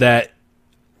that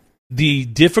the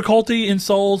difficulty in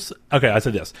Souls. Okay, I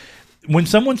said this. When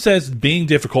someone says being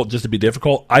difficult just to be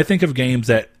difficult, I think of games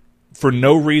that, for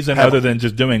no reason other than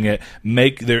just doing it,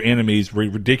 make their enemies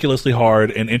ridiculously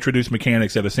hard and introduce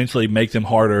mechanics that essentially make them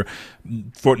harder,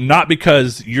 for not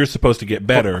because you're supposed to get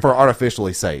better. For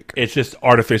artificially sake. It's just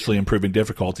artificially improving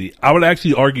difficulty. I would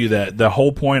actually argue that the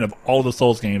whole point of all of the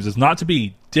Souls games is not to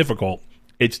be difficult.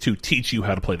 It's to teach you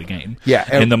how to play the game. Yeah.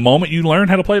 And the moment you learn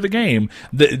how to play the game,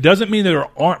 it doesn't mean there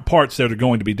aren't parts that are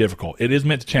going to be difficult. It is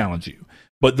meant to challenge you.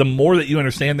 But the more that you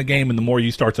understand the game and the more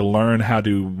you start to learn how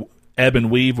to ebb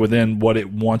and weave within what it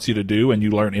wants you to do, and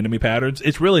you learn enemy patterns,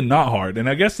 it's really not hard. And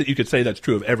I guess that you could say that's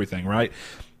true of everything, right?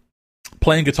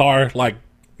 Playing guitar, like,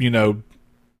 you know,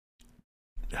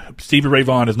 Stevie Ray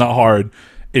Vaughan is not hard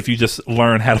if you just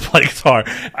learn how to play guitar.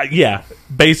 Yeah,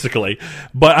 basically.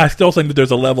 But I still think that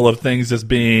there's a level of things that's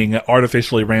being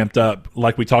artificially ramped up,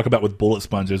 like we talk about with bullet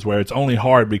sponges, where it's only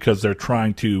hard because they're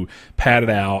trying to pad it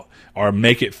out or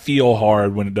make it feel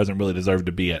hard when it doesn't really deserve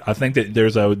to be it. I think that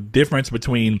there's a difference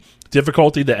between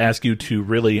difficulty that asks you to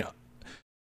really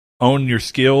own your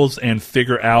skills and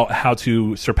figure out how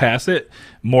to surpass it,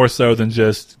 more so than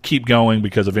just keep going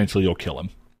because eventually you'll kill him.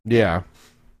 Yeah.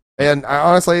 And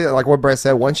honestly, like what Brett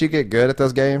said, once you get good at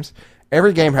those games,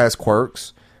 every game has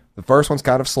quirks. The first one's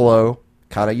kind of slow,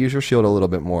 kind of use your shield a little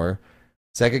bit more.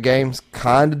 Second game's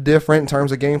kind of different in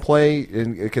terms of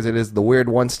gameplay because it is the weird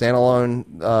one standalone,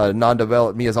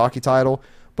 non-developed Miyazaki title.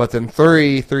 But then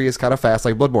three is kind of fast,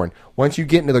 like Bloodborne. Once you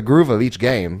get into the groove of each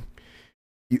game,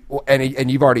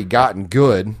 and you've already gotten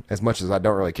good, as much as I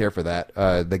don't really care for that,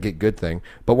 the get good thing.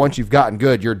 But once you've gotten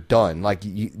good, you're done. Like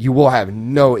you will have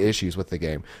no issues with the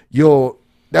game.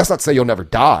 That's not to say you'll never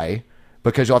die,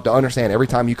 because you'll have to understand every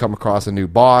time you come across a new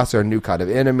boss or a new kind of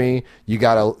enemy, you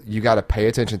gotta pay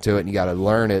attention to it and you gotta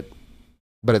learn it.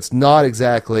 But it's not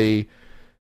exactly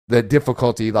the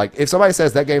difficulty. Like if somebody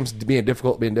says that game's being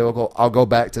difficult, I'll go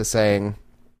back to saying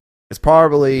it's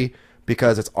probably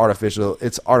because it's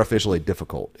artificially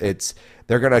difficult.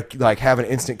 They're gonna like have an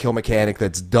instant kill mechanic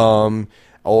that's dumb,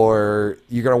 or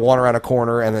you're gonna wander around a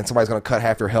corner and then somebody's gonna cut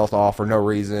half your health off for no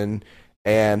reason.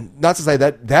 And not to say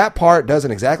that part doesn't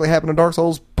exactly happen in Dark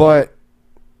Souls, but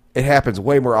it happens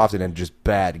way more often in just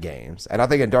bad games. And I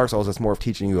think in Dark Souls, it's more of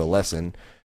teaching you a lesson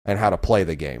and how to play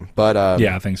the game. But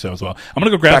yeah, I think so as well. I'm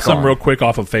going to go grab some real quick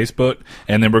off of Facebook,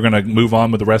 and then we're going to move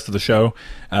on with the rest of the show,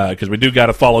 because we do got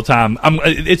to follow time.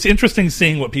 It's interesting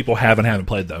seeing what people have and haven't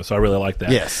played, though, so I really like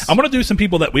that. Yes. I'm going to do some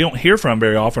people that we don't hear from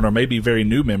very often, or maybe very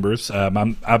new members.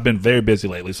 I've been very busy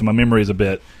lately, so my memory is a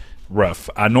bit rough.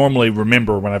 I normally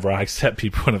remember whenever I accept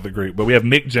people into the group, but we have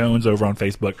Mick Jones over on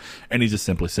Facebook, and he just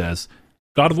simply says,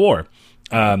 God of War.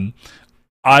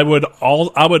 I would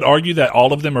argue that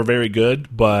all of them are very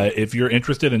good, but if you're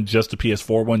interested in just the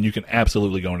PS4 one, you can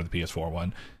absolutely go into the PS4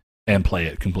 one and play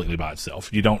it completely by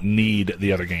itself. You don't need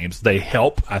the other games. They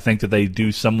help. I think that they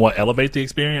do somewhat elevate the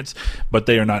experience, but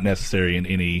they are not necessary in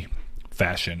any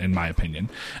fashion, in my opinion.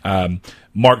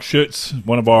 Mark Schutz,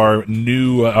 one of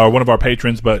our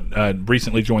patrons, but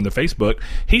recently joined the Facebook.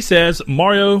 He says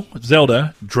Mario,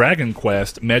 Zelda, Dragon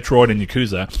Quest, Metroid, and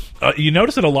Yakuza. You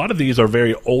notice that a lot of these are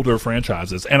very older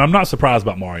franchises, and I'm not surprised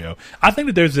about Mario. I think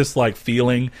that there's this like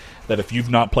feeling that if you've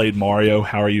not played Mario,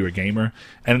 how are you a gamer?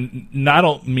 And I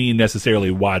don't mean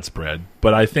necessarily widespread,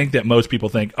 but I think that most people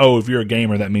think, oh, if you're a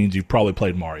gamer, that means you've probably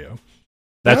played Mario.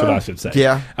 That's what I should say.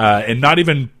 Yeah. And not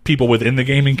even people within the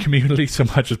gaming community so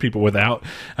much as people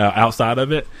outside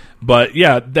of it. But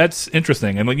yeah, that's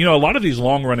interesting. And a lot of these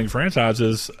long-running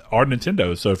franchises are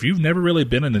Nintendo. So if you've never really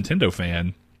been a Nintendo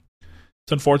fan,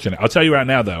 it's unfortunate. I'll tell you right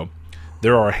now, though,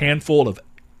 there are a handful of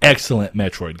excellent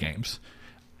Metroid games.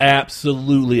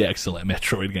 Absolutely excellent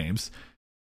Metroid games.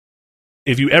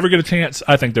 If you ever get a chance,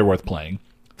 I think they're worth playing.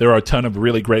 There are a ton of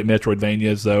really great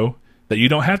Metroidvanias, though, that you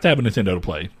don't have to have a Nintendo to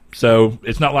play. So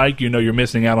it's not like you're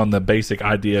missing out on the basic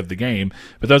idea of the game,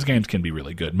 but those games can be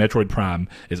really good. Metroid Prime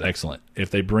is excellent. If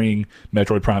they bring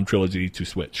Metroid Prime Trilogy to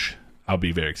Switch, I'll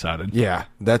be very excited. Yeah,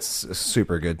 that's a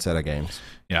super good set of games.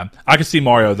 Yeah, I can see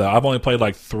Mario, though. I've only played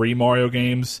like 3 Mario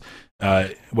games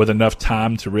with enough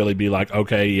time to really be like,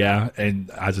 okay, yeah,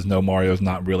 and I just know Mario's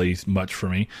not really much for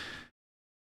me.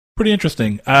 Pretty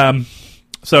interesting.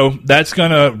 So that's going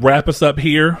to wrap us up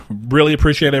here. Really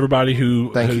appreciate everybody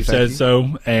who says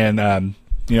so. And,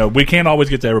 we can't always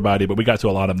get to everybody, but we got to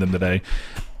a lot of them today.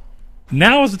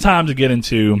 Now is the time to get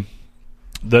into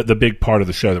the big part of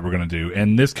the show that we're going to do.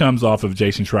 And this comes off of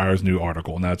Jason Schreier's new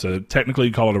article. Now, technically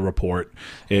you call it a report.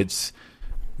 It's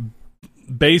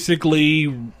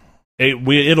basically,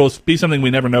 it'll be something we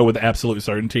never know with absolute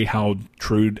certainty how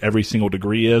true every single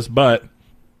degree is, but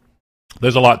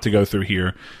there's a lot to go through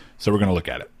here. So we're going to look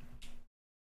at it.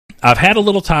 I've had a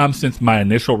little time since my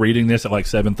initial reading this at like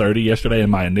 7:30 yesterday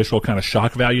and my initial kind of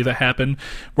shock value that happened,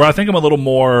 where I think I'm a little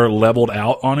more leveled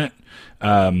out on it,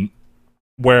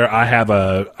 where I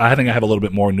think I have a little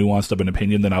bit more nuanced of an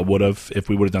opinion than I would have if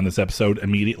we would have done this episode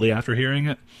immediately after hearing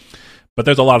it. But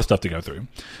there's a lot of stuff to go through.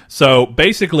 So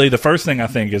basically, the first thing I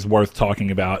think is worth talking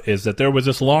about is that there was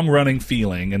this long-running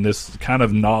feeling and this kind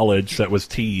of knowledge that was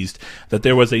teased that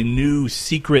there was a new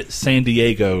secret San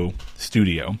Diego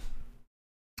studio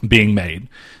being made.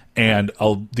 And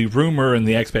the rumor and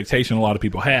the expectation a lot of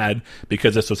people had,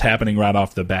 because this was happening right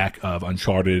off the back of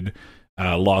Uncharted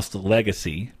Lost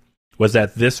Legacy, was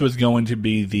that this was going to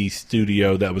be the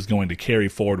studio that was going to carry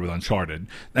forward with Uncharted.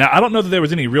 Now, I don't know that there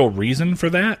was any real reason for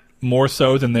that, more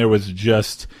so than there was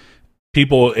just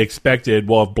people expected,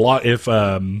 well,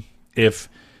 if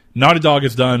Naughty Dog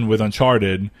is done with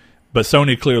Uncharted, but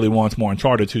Sony clearly wants more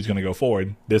Uncharted, who's going to go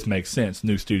forward, this makes sense,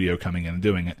 new studio coming in and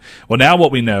doing it. Well, now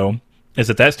what we know is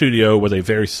that studio was a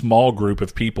very small group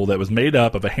of people that was made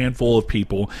up of a handful of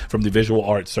people from the Visual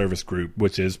Arts Service Group,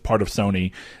 which is part of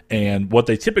Sony. And what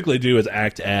they typically do is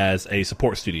act as a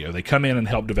support studio. They come in and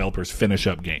help developers finish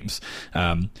up games.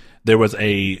 There was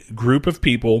a group of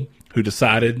people who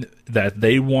decided that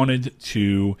they wanted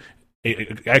to,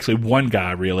 actually one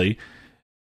guy really,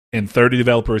 and 30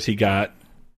 developers he got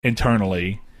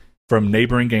internally from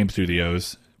neighboring game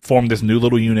studios, formed this new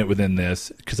little unit within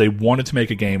this because they wanted to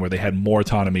make a game where they had more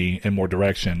autonomy and more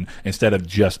direction instead of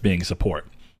just being support.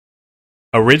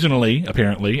 Originally,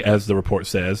 apparently, as the report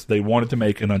says, they wanted to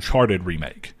make an Uncharted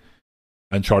remake,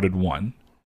 Uncharted 1.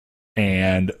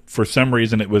 And for some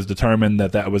reason, it was determined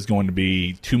that that was going to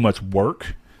be too much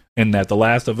work and that The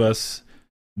Last of Us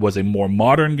was a more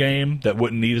modern game that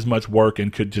wouldn't need as much work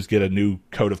and could just get a new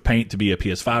coat of paint to be a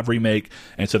PS5 remake.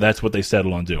 And so that's what they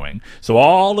settled on doing. So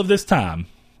all of this time,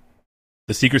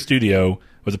 the secret studio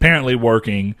was apparently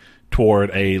working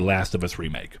toward a Last of Us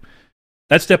remake.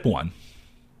 That's step one.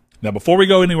 Now, before we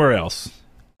go anywhere else,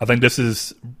 I think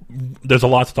there's a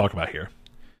lot to talk about here.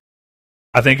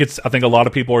 I think a lot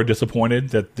of people are disappointed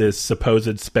that this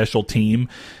supposed special team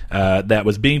that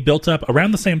was being built up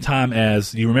around the same time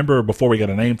as, you remember before we got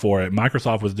a name for it,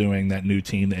 Microsoft was doing that new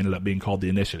team that ended up being called the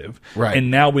Initiative. Right.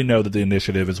 And now we know that the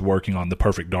Initiative is working on the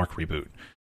Perfect Dark reboot.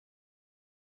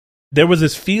 There was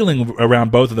this feeling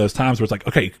around both of those times where it's like,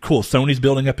 okay, cool, Sony's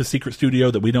building up a secret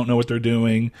studio that we don't know what they're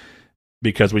doing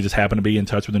because we just happen to be in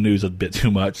touch with the news a bit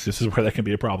too much. This is where that can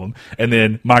be a problem. And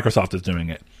then Microsoft is doing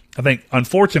it. I think,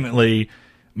 unfortunately,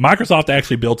 Microsoft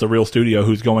actually built a real studio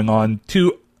who's going on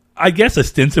to, I guess,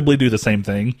 ostensibly do the same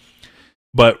thing.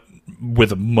 But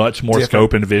with much more Different.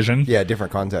 scope and vision. Yeah,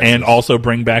 different context. And also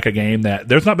bring back a game that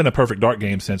there's not been a Perfect Dark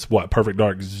game since what? Perfect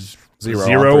Dark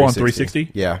Zero on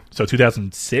 360? Yeah. So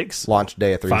 2006? Launch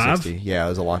day at 360. Yeah, it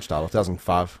was a launch title.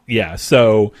 2005. Yeah.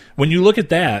 So when you look at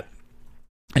that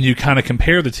and you kind of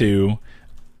compare the two,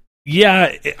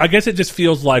 yeah, I guess it just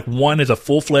feels like one is a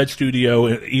full-fledged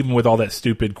studio, even with all that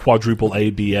stupid quadruple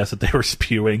A BS that they were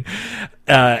spewing.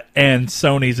 And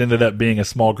Sony's ended up being a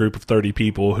small group of 30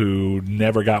 people who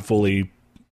never got fully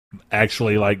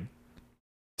actually like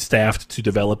staffed to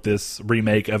develop this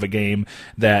remake of a game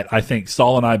that I think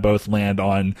Saul and I both land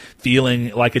on feeling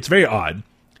like it's very odd.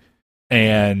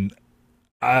 And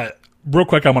real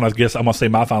quick, I'm gonna say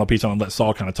my final piece on it and let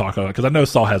Saul kind of talk about it, because I know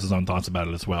Saul has his own thoughts about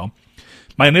it as well.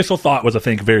 My initial thought was, I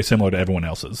think, very similar to everyone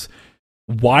else's.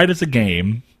 Why does a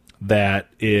game that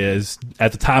is,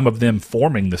 at the time of them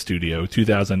forming the studio,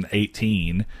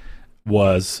 2018,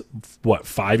 was,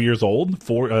 5 years old?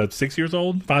 6 years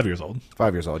old? 5 years old?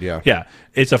 5 years old, yeah. Yeah.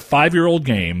 It's a 5-year-old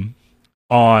game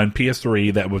on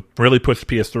PS3 that was really pushed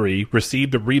PS3,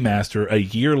 received a remaster a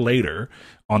year later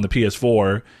on the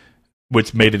PS4,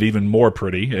 which made it even more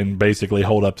pretty and basically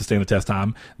hold up to stand the test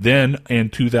time. Then in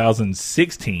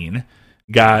 2016,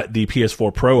 got the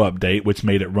PS4 Pro update, which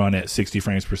made it run at 60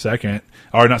 frames per second.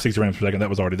 Or not 60 frames per second, that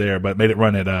was already there, but made it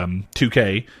run at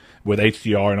 2K with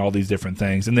HDR and all these different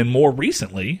things. And then more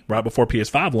recently, right before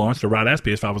PS5 launched, or right as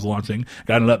PS5 was launching,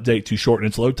 got an update to shorten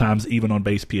its load times even on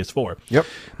base PS4. Yep.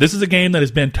 This is a game that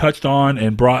has been touched on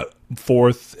and brought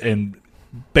forth and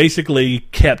basically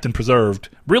kept and preserved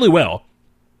really well.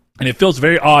 And it feels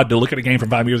very odd to look at a game from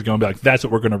 5 years ago and be like, that's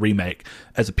what we're going to remake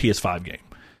as a PS5 game.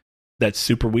 That's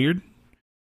super weird.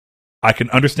 I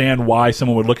can understand why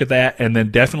someone would look at that, and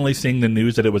then definitely seeing the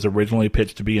news that it was originally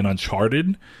pitched to be an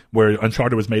Uncharted, where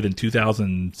Uncharted was made in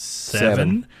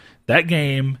 2007. That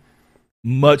game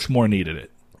much more needed it.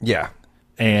 Yeah.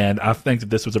 And I think that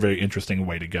this was a very interesting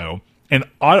way to go. And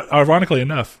ironically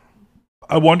enough,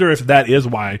 I wonder if that is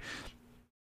why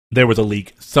there was a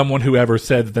leak. Someone who ever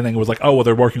said that the thing was like, oh, well,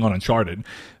 they're working on Uncharted.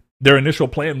 Their initial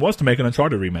plan was to make an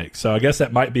Uncharted remake. So I guess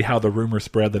that might be how the rumor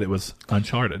spread that it was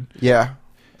Uncharted. Yeah,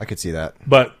 I could see that.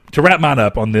 But to wrap mine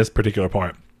up on this particular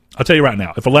part, I'll tell you right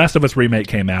now, if a Last of Us remake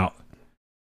came out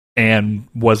and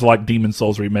was like Demon's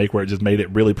Souls remake, where it just made it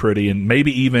really pretty and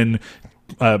maybe even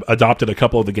adopted a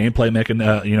couple of the gameplay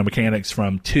mechanics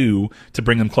from 2 to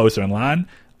bring them closer in line,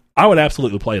 I would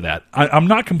absolutely play that. I'm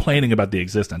not complaining about the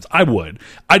existence. I would.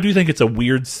 I do think it's a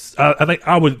weird... I think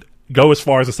I would go as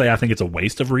far as to say I think it's a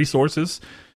waste of resources,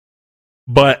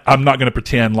 but I'm not going to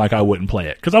pretend like I wouldn't play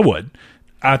it, because I would.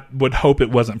 I would hope it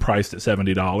wasn't priced at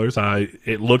 $70.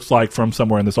 It looks like from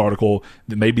somewhere in this article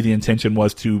that maybe the intention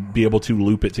was to be able to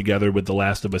loop it together with The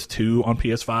Last of Us 2 on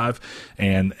PS5,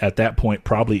 and at that point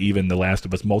probably even The Last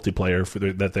of Us multiplayer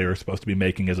that they were supposed to be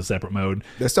making as a separate mode.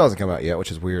 This still hasn't come out yet,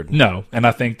 which is weird. No, and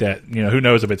I think that, who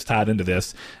knows if it's tied into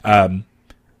this. I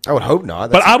would hope not.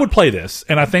 But I would play this,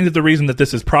 and I think that the reason that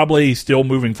this is probably still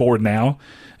moving forward now,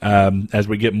 as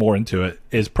we get more into it,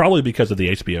 is probably because of the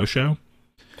HBO show.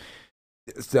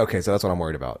 Okay, so that's what I'm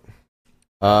worried about.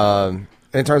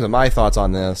 In terms of my thoughts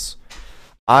on this,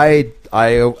 I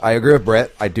agree with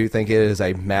Brett. I do think it is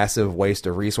a massive waste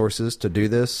of resources to do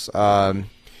this. I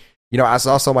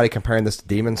saw somebody comparing this to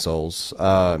Demon's Souls,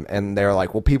 and they're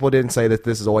like, well, people didn't say that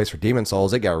this is a waste for Demon's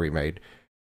Souls. It got remade.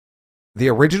 The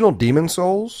original Demon's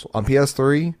Souls on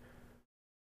PS3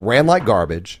 ran like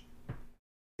garbage.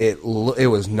 It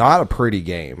was not a pretty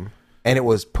game. And it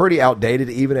was pretty outdated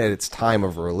even at its time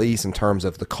of release in terms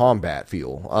of the combat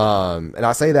feel. And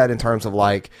I say that in terms of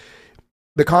like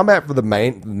the combat for the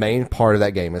main part of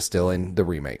that game is still in the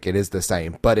remake. It is the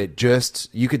same, but it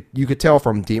just you could tell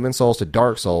from Demon's Souls to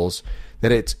Dark Souls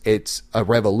that it's a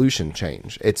revolution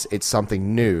change. It's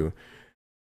something new.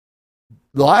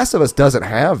 The Last of Us doesn't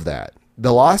have that.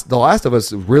 The Last of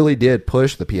Us really did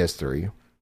push the PS3.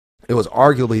 It was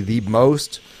arguably the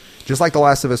most, just like The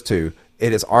Last of Us 2.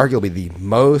 It is arguably the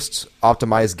most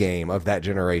optimized game of that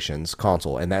generation's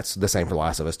console, and that's the same for The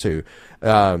Last of Us 2.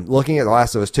 Looking at The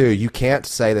Last of Us 2, you can't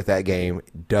say that game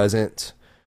doesn't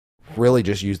really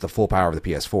just use the full power of the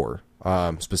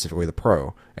PS4, specifically the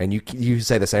Pro, and you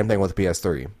say the same thing with the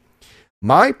PS3.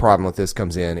 My problem with this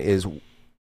comes in is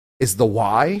the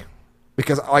why,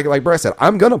 because like Brett said,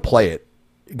 I'm going to play it.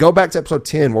 Go back to episode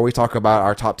 10 where we talk about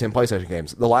our top 10 PlayStation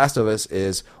games. The Last of Us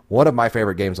is one of my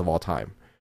favorite games of all time.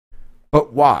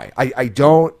 But why? I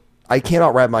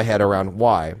cannot wrap my head around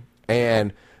why.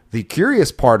 And the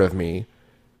curious part of me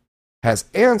has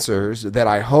answers that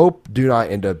I hope do not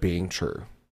end up being true.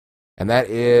 And that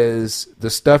is the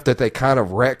stuff that they kind of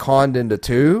retconned into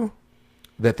 2,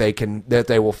 that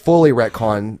they will fully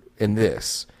retcon in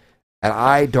this. And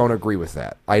I don't agree with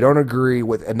that. I don't agree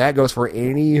with, and that goes for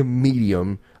any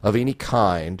medium of any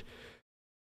kind.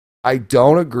 I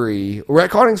don't agree.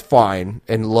 Retconning's fine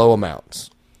in low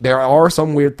amounts. There are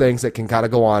some weird things that can kind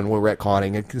of go on with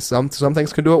retconning, and some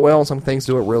things can do it well, and some things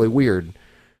do it really weird.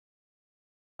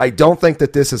 I don't think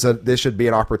that this should be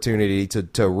an opportunity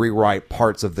to rewrite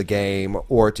parts of the game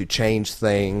or to change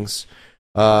things.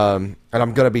 And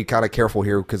I'm going to be kind of careful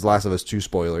here because Last of Us 2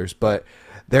 spoilers, but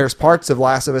there's parts of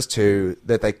Last of Us 2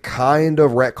 that they kind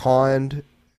of retconned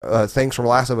things from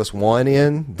Last of Us 1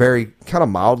 in, very kind of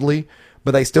mildly,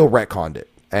 but they still retconned it.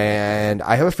 And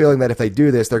I have a feeling that if they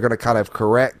do this, they're going to kind of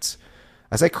correct.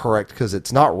 I say correct because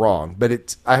it's not wrong,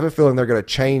 but I have a feeling they're going to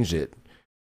change it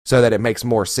so that it makes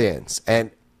more sense.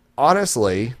 And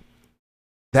honestly,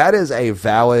 that is a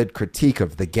valid critique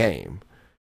of the game.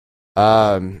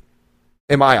 In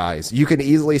my eyes, you can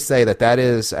easily say that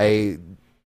is a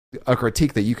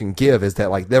critique that you can give, is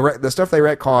that like the stuff they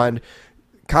retconned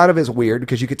kind of is weird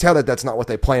because you could tell that that's not what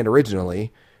they planned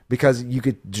originally because you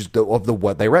could just of the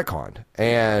what they retconned,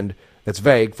 and it's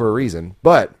vague for a reason.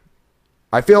 But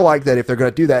I feel like that if they're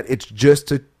going to do that, it's just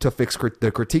to fix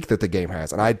the critique that the game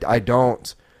has, and I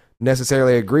don't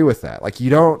necessarily agree with that. Like I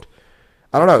don't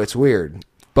know, it's weird,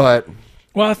 but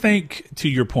well, I think to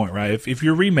your point, right? If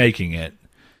you're remaking it.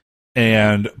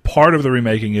 And part of the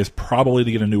remaking is probably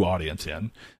to get a new audience in,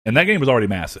 and that game was already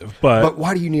massive. But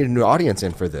why do you need a new audience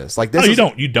in for this? Like this, you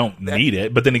don't need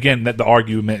it. But then again, the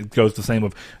argument goes the same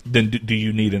of then do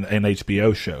you need an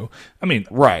HBO show? I mean,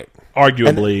 right?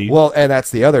 Arguably, and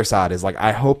that's the other side is like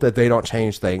I hope that they don't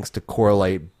change things to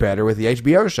correlate better with the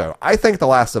HBO show. I think The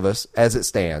Last of Us, as it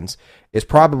stands, is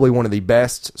probably one of the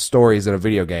best stories in a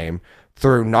video game.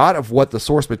 Through not of what the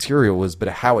source material is, but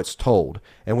how it's told.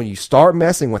 And when you start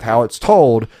messing with how it's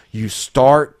told, you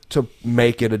start to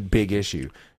make it a big issue.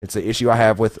 It's the issue I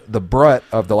have with the brunt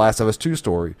of the Last of Us 2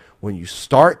 story. When you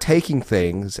start taking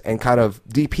things and kind of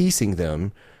de-piecing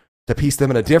them to piece them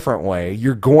in a different way,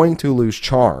 you're going to lose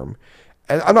charm.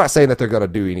 And I'm not saying that they're going to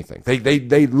do anything.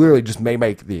 They literally just may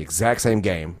make the exact same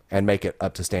game and make it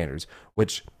up to standards,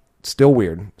 which still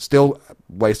weird. Still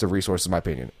waste of resources, in my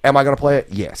opinion. Am I going to play it?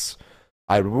 Yes.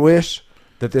 I wish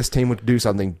that this team would do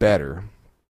something better,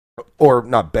 or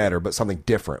not better, but something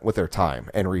different with their time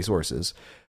and resources.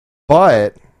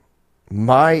 But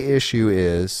my issue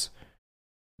is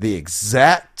the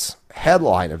exact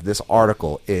headline of this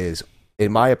article is,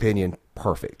 in my opinion,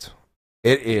 perfect.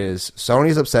 It is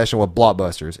Sony's obsession with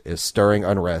blockbusters is stirring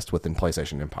unrest within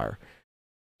PlayStation Empire.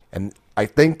 And I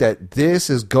think that this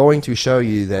is going to show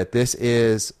you that this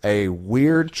is a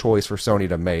weird choice for Sony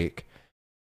to make.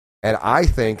 And I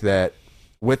think that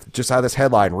with just how this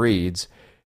headline reads,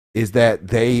 is that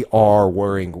they are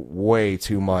worrying way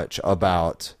too much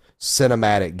about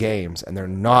cinematic games, and they're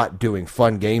not doing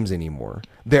fun games anymore.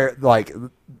 They're like,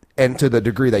 and to the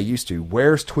degree they used to,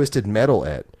 where's Twisted Metal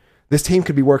at? This team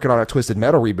could be working on a Twisted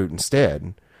Metal reboot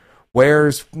instead.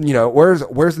 Where's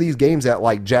these games at,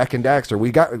 like Jak and Daxter? We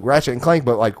got Ratchet and Clank,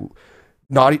 but like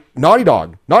Naughty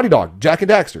Dog, Jak and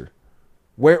Daxter.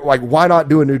 Why not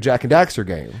do a new Jak and Daxter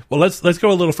game? Well, let's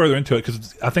go a little further into it,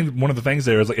 because I think one of the things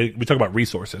there is, like, we talk about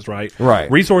resources, right? Right.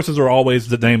 Resources are always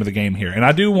the name of the game here, and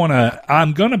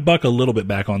I'm gonna buck a little bit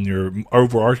back on your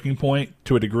overarching point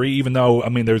to a degree, even though, I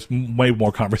mean, there's way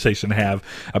more conversation to have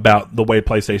about the way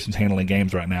PlayStation's handling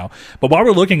games right now. But while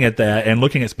we're looking at that and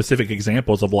looking at specific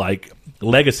examples of like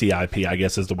legacy IP, I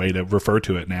guess is the way to refer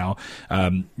to it now,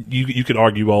 you could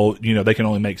argue, well, they can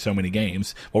only make so many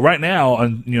games. Well, right now,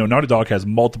 Naughty Dog has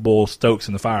multiple stokes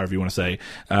in the fire, if you want to say.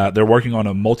 They're working on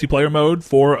a multiplayer mode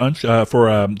for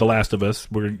The Last of Us.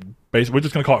 We're just going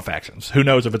to call it Factions. Who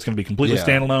knows if it's going to be completely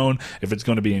standalone, if it's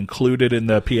going to be included in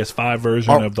the PS5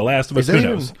 version of The Last of Us. Who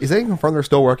knows? Is it even confirmed they're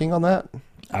still working on that?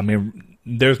 I mean,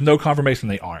 there's no confirmation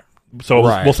they aren't. So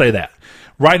we'll say that.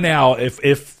 Right now, if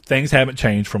things haven't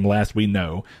changed from last we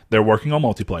know, they're working on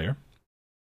multiplayer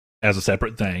as a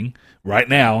separate thing. Right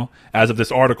now, as of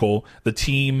this article, the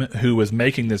team who was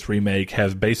making this remake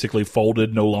has basically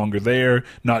folded, no longer there,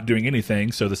 not doing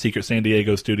anything. So the Secret San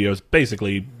Diego studio is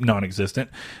basically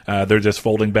non-existent. They're just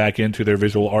folding back into their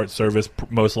visual art service,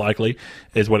 most likely,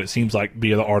 is what it seems like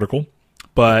via the article.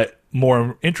 But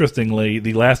more interestingly,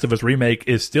 the Last of Us remake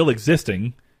is still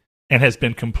existing and has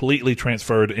been completely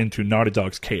transferred into Naughty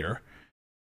Dog's care.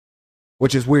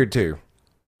 Which is weird, too.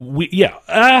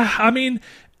 I mean,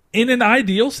 in an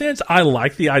ideal sense, I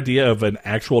like the idea of an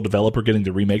actual developer getting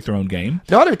to remake their own game.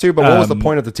 No, I do too, but what was the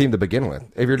point of the team to begin with?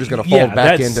 If you're just going to fold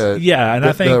back into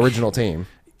I think the original team.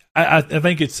 I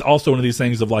think it's also one of these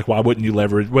things of like, why wouldn't you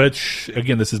leverage, which,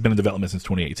 again, this has been in development since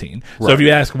 2018. So if you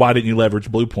ask, why didn't you leverage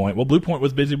Bluepoint? Well, Bluepoint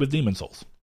was busy with Demon Souls,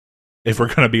 if we're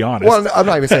going to be honest. Well, I'm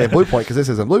not even saying Bluepoint because this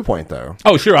isn't Bluepoint, though.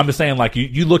 Oh, sure. I'm just saying, like,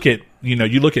 you look at,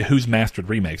 who's mastered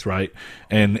remakes, right?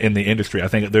 And in the industry, I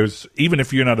think there's, even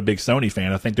if you're not a big Sony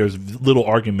fan, I think there's little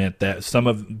argument that some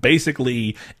of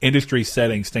basically industry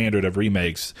setting standard of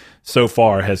remakes so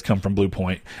far has come from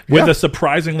Bluepoint, with a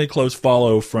surprisingly close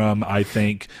follow from, I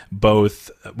think,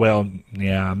 both, well,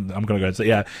 yeah, I'm going to go ahead and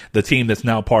say, the team that's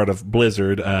now part of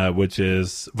Blizzard, which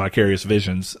is Vicarious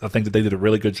Visions. I think that they did a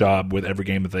really good job with every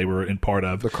game that they were in part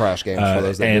of. The Crash games, for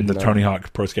those that and the didn't know. Tony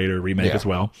Hawk Pro Skater remake as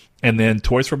well. And then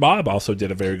Toys for Bob also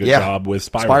did a very good job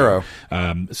with Spyro.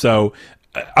 So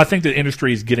I think the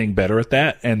industry is getting better at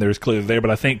that, and there's clearly there.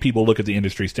 But I think people look at the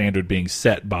industry standard being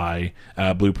set by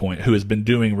Bluepoint, who has been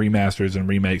doing remasters and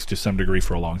remakes to some degree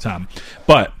for a long time.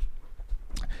 But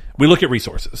we look at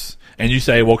resources, and you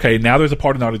say, well, okay, now there's a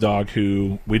part of Naughty Dog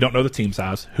who we don't know the team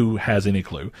size, who has any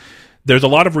clue. There's a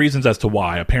lot of reasons as to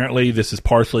why. Apparently, this is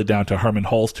partially down to Herman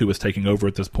Hulst, who is taking over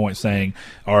at this point,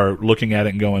 or looking at it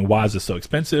and going, why is this so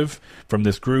expensive from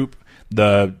this group?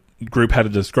 The group had to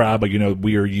describe,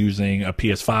 we are using a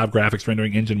PS5 graphics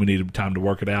rendering engine. We need time to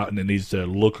work it out, and it needs to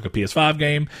look like a PS5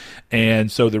 game.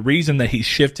 And so the reason that he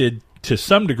shifted to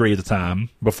some degree at the time,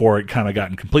 before it kind of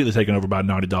gotten completely taken over by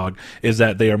Naughty Dog, is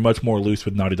that they are much more loose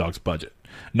with Naughty Dog's budget.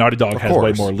 Naughty Dog has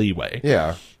way more leeway.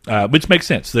 Yeah. Which makes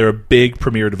sense. They're a big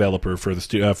premier developer for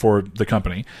the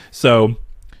company. So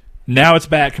now it's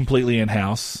back completely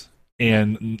in-house,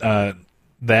 and I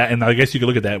guess you could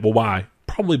look at that. Well, why?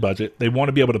 Probably budget. They want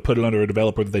to be able to put it under a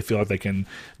developer that they feel like they can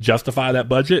justify that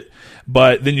budget.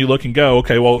 But then you look and go,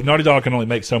 okay, well, Naughty Dog can only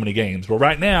make so many games. Well,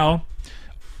 right now,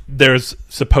 there's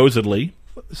supposedly,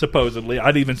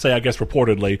 I'd even say, I guess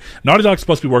reportedly, Naughty Dog's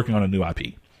supposed to be working on a new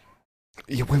IP.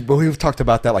 Yeah, we've talked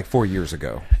about that like 4 years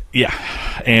ago. Yeah,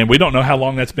 and we don't know how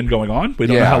long that's been going on. We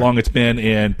don't know how long it's been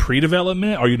in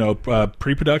pre-development or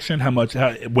pre-production.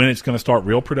 When it's going to start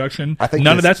real production. I think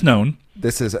none of that's known.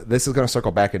 This is going to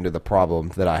circle back into the problem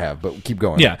that I have, but keep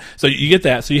going. Yeah, so you get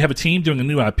that. So you have a team doing a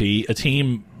new IP, a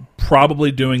team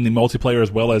probably doing the multiplayer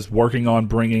as well as working on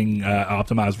bringing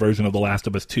optimized version of The Last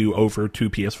of Us 2 over to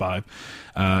PS5,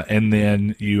 and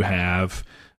then you have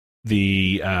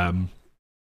the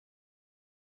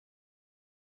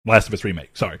Last of Us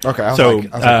remake. Sorry. Okay. So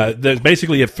there's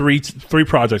basically you have three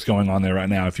projects going on there right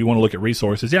now. If you want to look at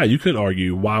resources, you could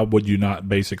argue, why would you not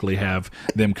basically have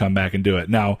them come back and do it?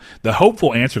 Now, the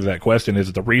hopeful answer to that question is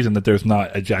that the reason that there's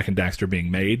not a Jak and Daxter being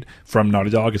made from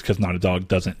Naughty Dog is because Naughty Dog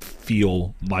doesn't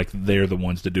feel like they're the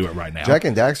ones to do it right now. Jak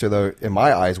and Daxter, though, in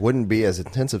my eyes, wouldn't be as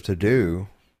intensive to do.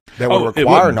 That would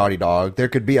require Naughty Dog. There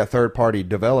could be a third-party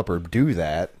developer do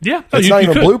that. Yeah. It's not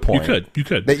even Bluepoint. You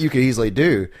could. That you could easily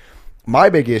do.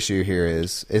 My big issue here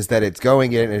is that it's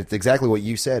going in, and it's exactly what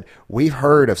you said. We've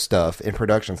heard of stuff in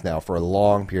productions now for a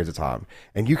long period of time,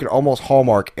 and you can almost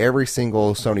hallmark every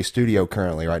single Sony studio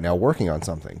currently right now working on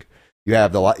something. You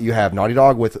have Naughty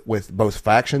Dog with both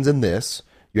factions in this.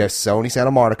 You have Sony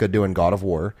Santa Monica doing God of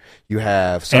War. You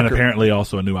have and apparently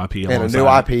also a new IP and a new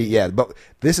IP. Yeah, but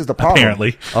this is the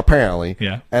problem. Apparently,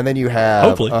 yeah. And then you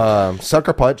have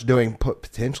Sucker Punch doing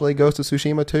potentially Ghost of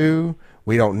Tsushima 2.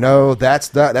 We don't know. That's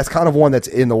kind of one that's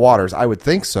in the waters. I would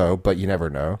think so, but you never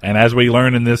know. And as we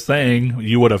learn in this thing,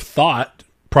 you would have thought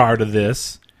prior to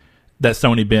this that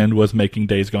Sony Bend was making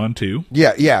Days Gone 2.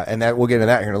 Yeah, and that we'll get into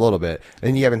that here in a little bit.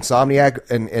 And you have Insomniac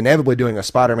and inevitably doing a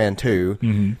Spider-Man 2.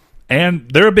 Mm-hmm.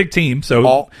 And they're a big team,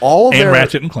 so all of their,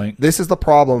 Ratchet and Clank. This is the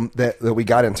problem that we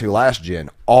got into last gen.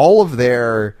 All of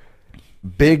their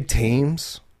big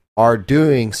teams are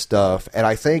doing stuff, and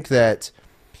I think that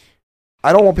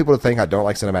I don't want people to think I don't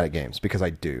like cinematic games, because I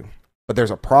do. But there's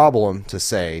a problem to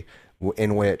say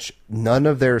in which none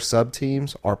of their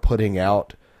sub-teams are putting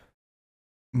out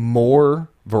more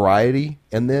variety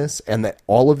in this, and that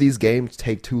all of these games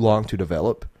take too long to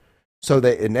develop. So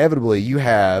that inevitably you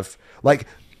have, like,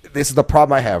 this is the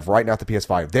problem I have right now at the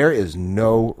PS5. There is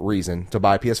no reason to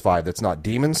buy a PS5 that's not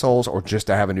Demon's Souls or just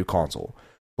to have a new console.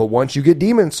 But once you get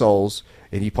Demon's Souls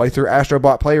and you play through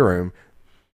Astrobot Playroom,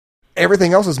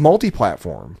 everything else is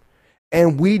multi-platform.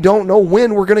 And we don't know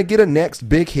when we're going to get a next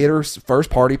big hitter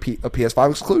first-party PS5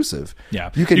 exclusive.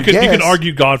 Yeah, you can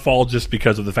argue Godfall just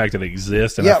because of the fact that it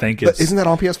exists, and I think it's... Isn't that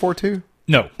on PS4 too?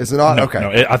 No. Is it not? No, okay.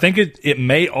 No. I think it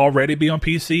may already be on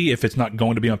PC if it's not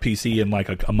going to be on PC in like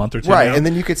a month or two. Right, now. And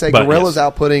then you could say Guerrilla's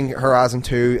outputting Horizon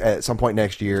 2 at some point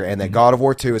next year, and that God of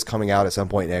War 2 is coming out at some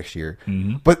point next year.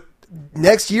 Mm-hmm. But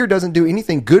next year doesn't do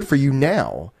anything good for you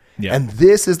now. Yeah. And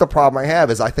this is the problem I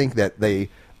have, is I think that they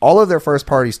all of their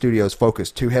first-party studios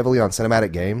focus too heavily on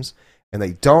cinematic games, and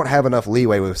they don't have enough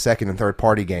leeway with second and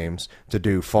third-party games to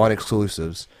do fun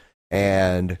exclusives.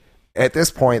 And at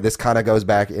this point, this kind of goes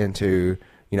back into,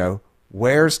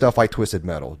 where's stuff like Twisted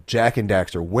Metal, Jak and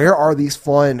Daxter? Where are these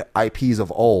fun IPs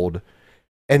of old?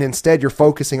 And instead, you're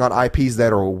focusing on IPs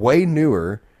that are way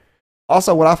newer.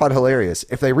 Also, what I find hilarious,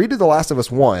 if they redo The Last of Us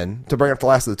 1 to bring up The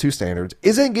Last of Us 2 standards,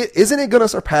 isn't it going to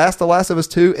surpass The Last of Us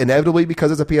 2 inevitably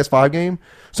because it's a PS5 game?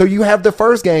 So you have the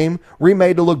first game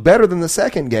remade to look better than the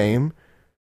second game.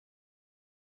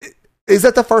 Is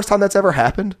that the first time that's ever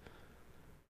happened?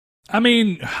 I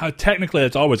mean, technically,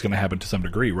 it's always going to happen to some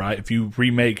degree, right? If you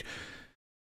remake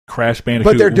Crash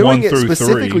Bandicoot 1 through 3. But they're doing it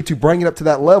specifically to bring it up to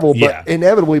that level, but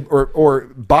inevitably, or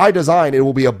by design, it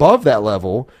will be above that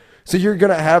level. So you're going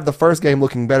to have the first game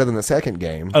looking better than the second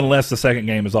game. Unless the second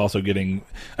game is also getting...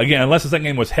 Again, unless the second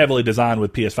game was heavily designed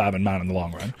with PS5 in mind in the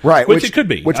long run. Right. Which it could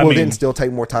be. Which will then still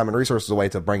take more time and resources away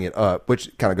to bring it up,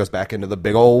 which kind of goes back into the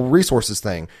big old resources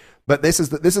thing. But this is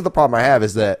the problem I have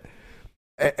is that...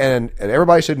 And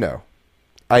everybody should know,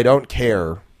 I don't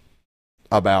care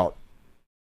about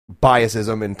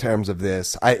biasism in terms of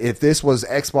this. If this was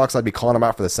Xbox, I'd be calling them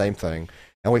out for the same thing.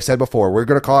 And we've said before, we're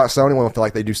going to call out Sony when we feel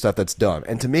like they do stuff that's dumb.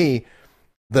 And to me,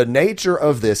 the nature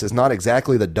of this is not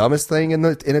exactly the dumbest thing in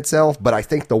itself, but I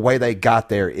think the way they got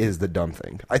there is the dumb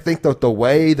thing. I think that the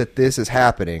way that this is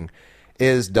happening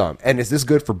is dumb. And is this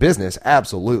good for business?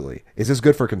 Absolutely. Is this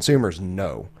good for consumers?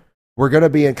 No. We're going to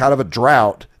be in kind of a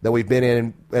drought that we've been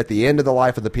in at the end of the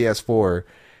life of the PS4.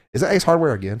 Is that Ace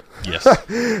Hardware again? Yes.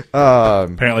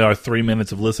 Apparently our 3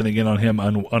 minutes of listening in on him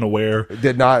unaware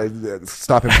did not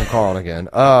stop him from calling again.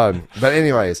 But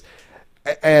anyways,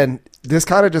 and this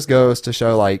kind of just goes to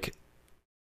show, like,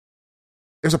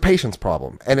 there's a patience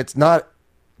problem. And it's not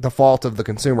the fault of the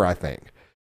consumer, I think.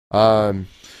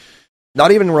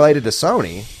 Not even related to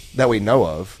Sony that we know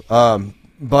of.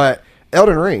 But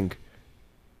Elden Ring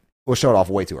was showed off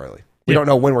way too early. We don't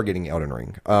know when we're getting Elden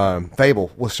Ring.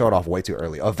 Fable was showed off way too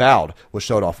early. Avowed was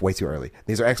showed off way too early.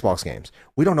 These are Xbox games.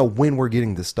 We don't know when we're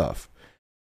getting this stuff.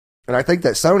 And I think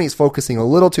that Sony's focusing a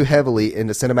little too heavily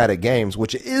into cinematic games,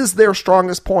 which is their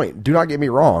strongest point. Do not get me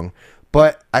wrong.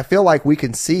 But I feel like we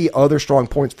can see other strong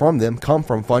points from them come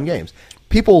from fun games.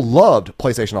 People loved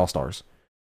PlayStation All-Stars.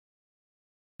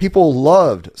 People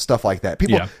loved stuff like that.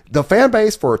 The fan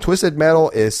base for Twisted Metal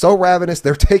is so ravenous,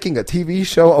 they're taking a TV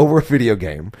show over a video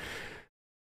game.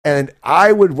 And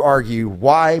I would argue,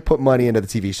 why put money into the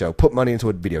TV show? Put money into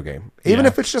a video game. Even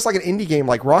if it's just like an indie game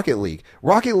like Rocket League.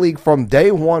 Rocket League from day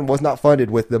one was not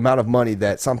funded with the amount of money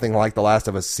that something like The Last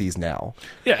of Us sees now.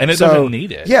 Yeah, and it doesn't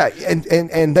need it. Yeah,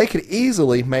 and they could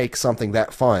easily make something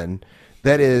that fun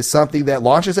that is something that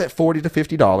launches at $40 to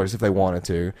 $50 if they wanted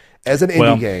to, as an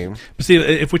indie game. But see,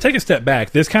 if we take a step back,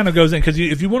 this kind of goes in, because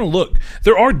if you want to look,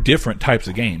 there are different types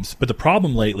of games, but the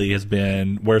problem lately has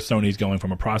been where Sony's going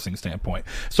from a processing standpoint.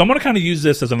 So I'm going to kind of use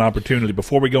this as an opportunity,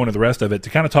 before we go into the rest of it, to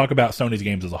kind of talk about Sony's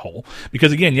games as a whole.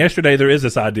 Because again, yesterday there is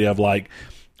this idea of, like,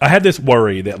 I had this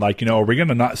worry that, like, are we going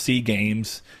to not see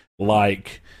games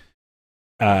like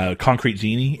Concrete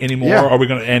Genie anymore? Yeah. Are we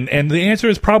going to? And the answer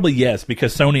is probably yes,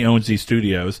 because Sony owns these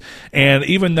studios. And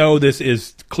even though this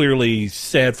is clearly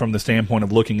said from the standpoint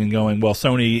of looking and going, well,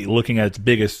 Sony, looking at its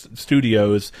biggest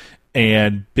studios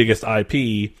and biggest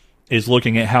IP, is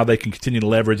looking at how they can continue to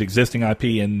leverage existing IP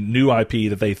and new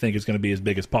IP that they think is going to be as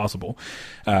big as possible.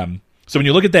 So when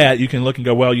you look at that, you can look and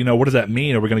go, well, what does that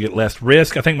mean? Are we going to get less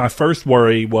risk? I think my first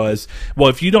worry was, well,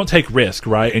 if you don't take risk,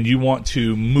 right, and you want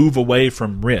to move away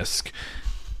from risk,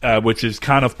 which is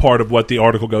kind of part of what the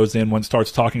article goes in when it starts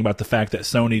talking about the fact that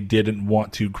Sony didn't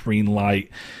want to greenlight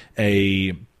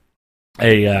a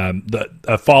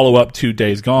follow-up to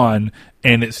Days Gone,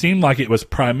 and it seemed like it was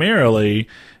primarily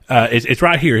it's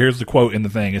right here. Here's the quote in the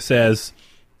thing. It says,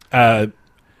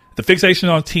 the fixation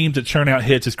on teams that churn out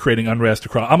hits is creating unrest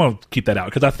across. I'm going to keep that out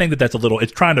because I think that that's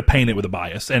it's trying to paint it with a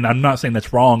bias. And I'm not saying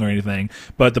that's wrong or anything,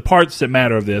 but the parts that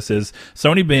matter of this is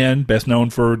Sony Ben, best known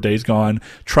for Days Gone,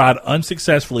 tried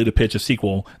unsuccessfully to pitch a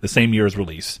sequel the same year as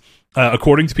release.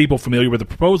 According to people familiar with the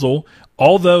proposal,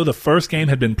 although the first game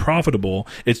had been profitable,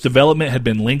 its development had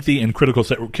been lengthy and critical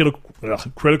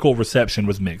reception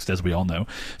was mixed, as we all know.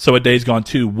 So A Days Gone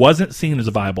 2 wasn't seen as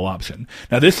a viable option.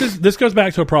 Now, this goes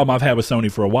back to a problem I've had with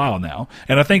Sony for a while now,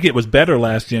 and I think it was better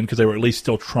last gen because they were at least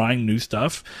still trying new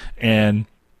stuff. And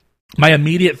my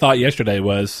immediate thought yesterday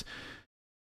was,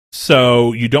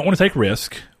 so you don't want to take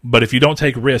risk, but if you don't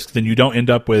take risk, then you don't end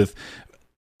up with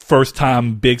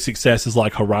first-time big successes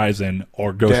like Horizon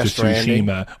or Ghost of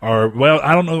Tsushima, or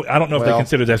I don't know if they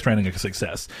consider Death Stranding a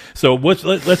success. So let's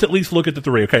at least look at the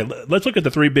three. Okay, let's look at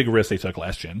the three big risks they took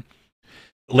last gen.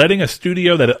 letting a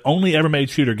studio that had only ever made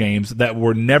shooter games that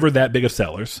were never that big of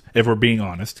sellers, if we're being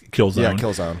honest, Killzone. Yeah,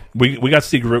 Killzone. We got to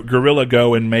see Guerrilla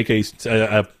go and make a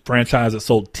franchise that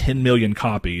sold 10 million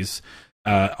copies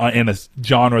in a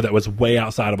genre that was way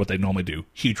outside of what they normally do.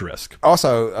 Huge risk.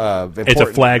 Also, it's a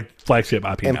flagship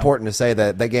IP. Important to say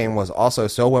that game was also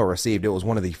so well received. It was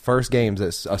one of the first games that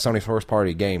a Sony first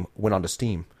party game went onto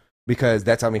Steam. Because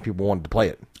that's how many people wanted to play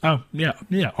it. Oh, yeah.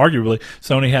 Arguably,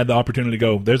 Sony had the opportunity to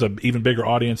go, there's an even bigger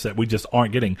audience that we just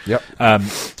aren't getting. Yep.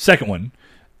 Second one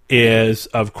is,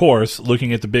 of course,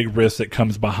 looking at the big risk that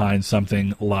comes behind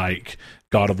something like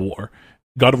God of War.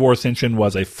 God of War Ascension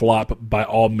was a flop by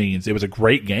all means. It was a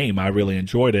great game. I really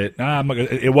enjoyed it.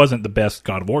 It wasn't the best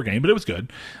God of War game, but it was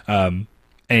good.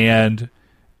 And...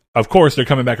 of course, they're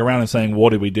coming back around and saying, what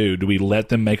do we do? Do we let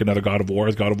them make another God of War?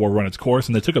 Has God of War run its course?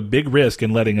 And they took a big risk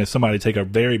in letting somebody take a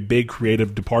very big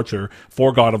creative departure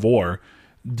for God of War,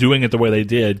 doing it the way they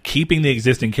did, keeping the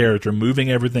existing character, moving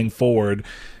everything forward,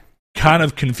 kind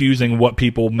of confusing what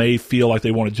people may feel like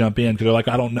they want to jump in because they're like,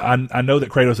 I know that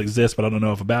Kratos exists, but I don't know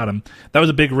enough about him. That was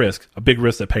a big risk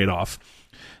that paid off.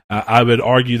 I would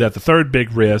argue that the third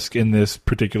big risk in this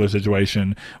particular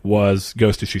situation was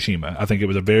Ghost of Tsushima. I think it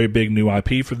was a very big new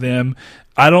IP for them.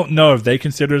 I don't know if they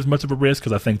consider it as much of a risk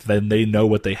because I think that they know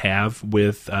what they have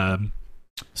with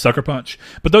Sucker Punch.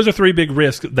 But those are three big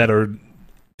risks that are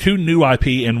two new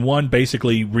IP and one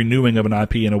basically renewing of an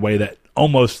IP in a way that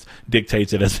almost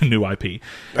dictates it as a new IP.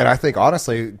 And I think,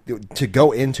 honestly, to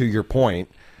go into your point,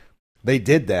 they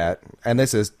did that, and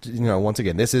this is, once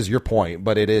again, this is your point,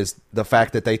 but it is the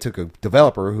fact that they took a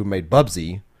developer who made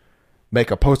Bubsy make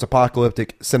a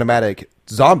post-apocalyptic cinematic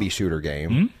zombie shooter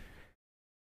game,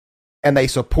 and they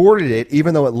supported it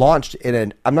even though it launched in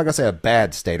an, I'm not going to say a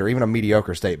bad state or even a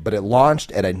mediocre state, but it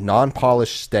launched at a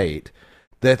non-polished state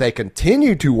that they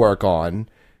continued to work on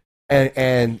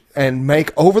and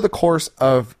make over the course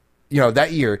of,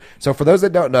 that year. So for those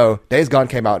that don't know, Days Gone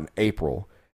came out in April.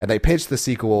 And they pitched the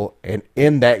sequel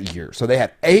in that year. So they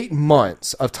had 8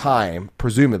 months of time,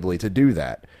 presumably, to do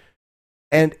that.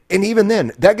 And even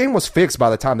then, that game was fixed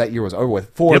by the time that year was over with,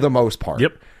 for the most part.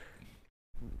 Yep.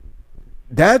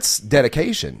 That's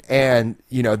dedication. And,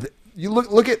 you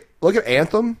look at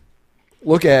Anthem.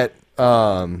 Look at,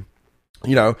 other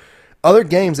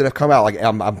games that have come out. Like,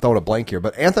 I'm throwing a blank here.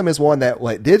 But Anthem is one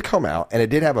that did come out, and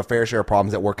it did have a fair share of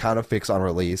problems that were kind of fixed on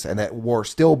release, and that were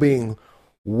still being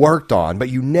worked on, but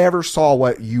you never saw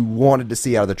what you wanted to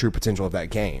see out of the true potential of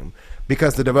that game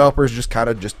because the developers just kind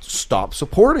of stopped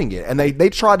supporting it. And they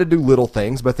tried to do little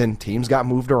things, but then teams got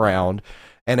moved around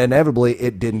and inevitably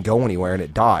it didn't go anywhere and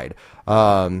it died.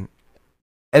 And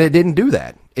it didn't do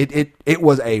that. It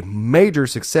was a major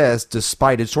success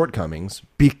despite its shortcomings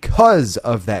because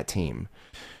of that team.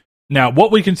 Now,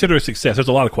 what we consider a success, there's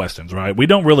a lot of questions, right? We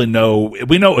don't really know.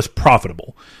 We know it was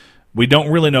profitable. We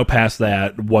don't really know past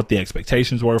that what the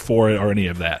expectations were for it or any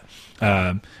of that.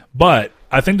 But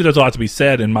I think that there's a lot to be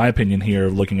said, in my opinion, here,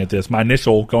 looking at this. My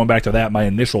initial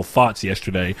thoughts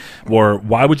yesterday were,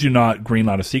 why would you not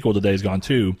greenlight a sequel to Days Gone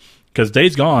 2? Because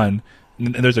Days Gone,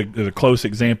 and there's a close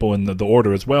example in the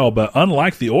Order as well, but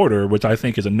unlike The Order, which I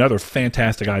think is another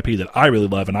fantastic IP that I really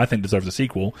love and I think deserves a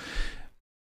sequel,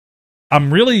 I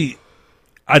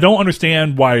don't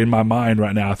understand why in my mind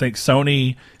right now I think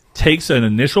Sony takes an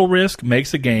initial risk,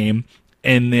 makes a game,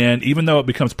 and then even though it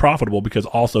becomes profitable, because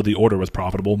also The Order was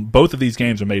profitable, both of these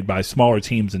games are made by smaller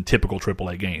teams than typical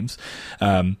AAA games.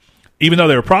 Even though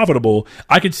they were profitable,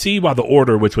 I could see why The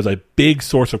Order, which was a big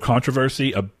source of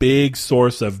controversy, a big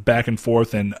source of back and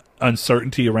forth and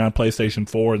uncertainty around PlayStation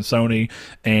 4 and Sony,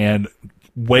 and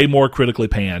way more critically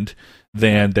panned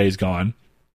than Days Gone,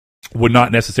 would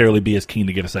not necessarily be as keen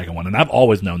to get a second one. And I've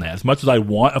always known that. As much as I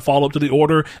want a follow-up to The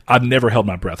Order, I've never held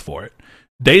my breath for it.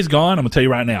 Days Gone, I'm going to tell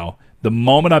you right now, the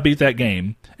moment I beat that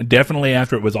game, and definitely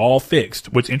after it was all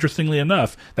fixed, which interestingly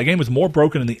enough, that game was more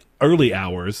broken in the early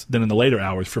hours than in the later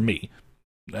hours for me.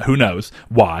 Who knows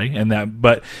why?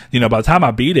 But by the time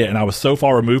I beat it and I was so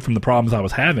far removed from the problems I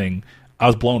was having, I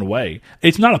was blown away.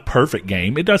 It's not a perfect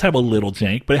game. It does have a little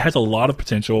jank, but it has a lot of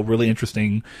potential, really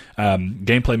interesting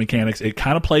gameplay mechanics. It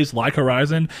kind of plays like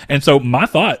Horizon. And so my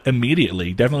thought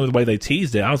immediately, definitely the way they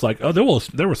teased it, I was like, oh, there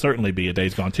will certainly be a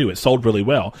Days Gone 2. It sold really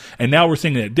well. And now we're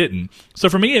seeing that it didn't. So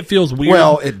for me, it feels weird.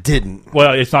 Well, it didn't.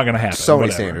 Well, it's not going to happen.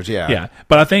 Sony standards, yeah. Yeah.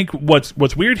 But I think what's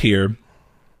weird here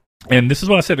and this is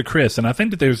what I said to Chris, and I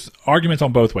think that there's arguments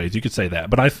on both ways. You could say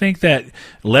that. But I think that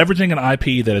leveraging an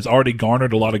IP that has already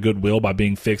garnered a lot of goodwill by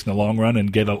being fixed in the long run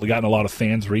and gotten a lot of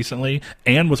fans recently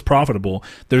and was profitable,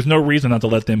 there's no reason not to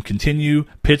let them continue,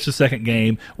 pitch the second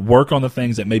game, work on the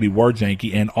things that maybe were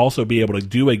janky, and also be able to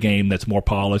do a game that's more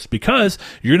polished because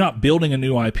you're not building a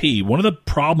new IP. One of the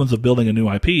problems of building a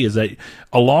new IP is that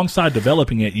alongside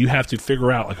developing it, you have to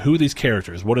figure out like who are these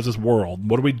characters? What is this world?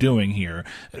 What are we doing here?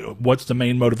 What's the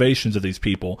main motivation of these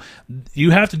people?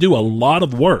 You have to do a lot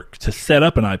of work to set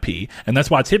up an IP, and that's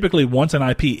why typically once an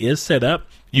IP is set up,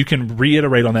 you can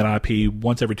reiterate on that IP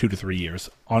once every 2 to 3 years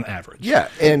on average. Yeah,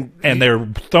 and they're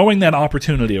throwing that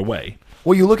opportunity away.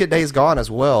 Well, you look at Days Gone as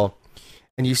well,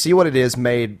 and you see what it is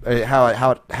made, how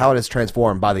it is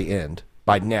transformed by the end,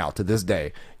 by now to this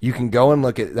day. You can go and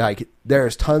look at, like,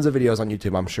 there's tons of videos on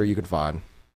YouTube I'm sure you can find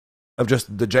of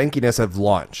just the jankiness of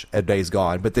launch at Days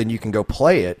Gone, but then you can go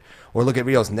play it or look at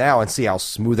videos now and see how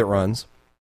smooth it runs,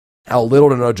 how little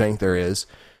to no jank there is.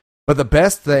 But the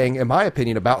best thing, in my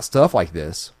opinion, about stuff like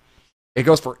this, it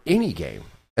goes for any game,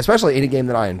 especially any game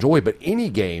that I enjoy, but any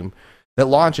game that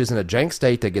launches in a jank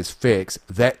state that gets fixed,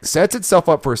 that sets itself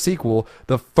up for a sequel,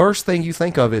 the first thing you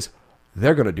think of is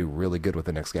they're going to do really good with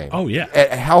the next game. Oh, yeah.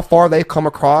 At how far they've come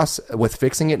across with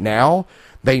fixing it now,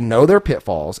 they know their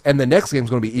pitfalls, and the next game is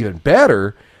going to be even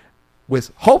better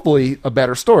with hopefully a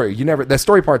better story. The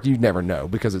story part you never know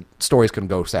because stories can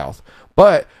go south.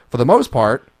 But for the most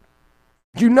part,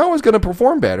 you know it's going to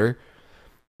perform better.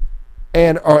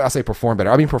 Or I say perform better.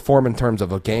 I mean perform in terms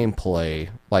of a gameplay,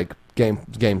 like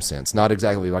game sense, not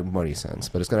exactly like money sense,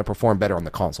 but it's going to perform better on the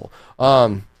console.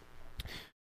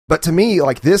 But to me,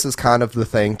 like, this is kind of the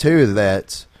thing too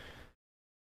that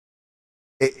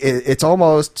it's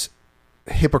almost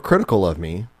hypocritical of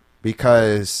me,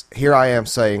 because here I am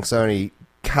saying Sony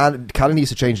kind of needs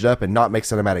to change it up and not make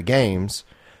cinematic games,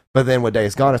 but then with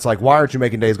Days Gone, it's like, why aren't you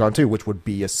making Days Gone 2, which would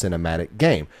be a cinematic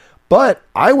game? But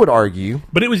I would argue,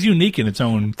 but it was unique in its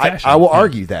own fashion. I will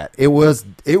argue that it was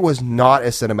not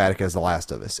as cinematic as The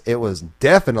Last of Us. It was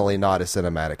definitely not as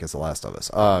cinematic as The Last of Us.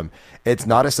 It's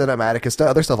not as cinematic as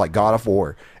other stuff like God of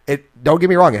War. Don't get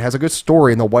me wrong, it has a good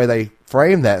story, and the way they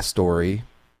frame that story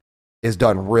is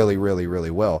done really, really, really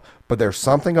well. But there's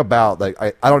something about, like,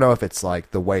 I don't know if it's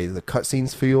like the way the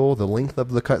cutscenes feel, the length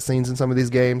of the cutscenes in some of these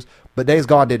games, but Days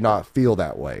Gone did not feel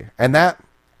that way, and that,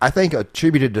 I think,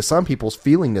 attributed to some people's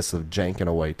feelingness of jank in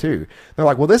a way too. They're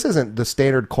like, well, this isn't the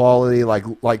standard quality like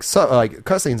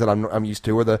cutscenes that I'm used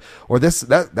to, that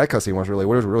cutscene was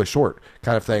really short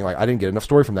kind of thing. Like, I didn't get enough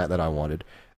story from that I wanted,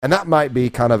 and that might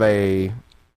be kind of a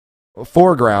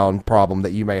foreground problem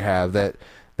that you may have that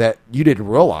you didn't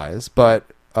realize, but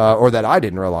or that I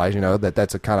didn't realize. You know,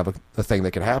 that's a kind of a thing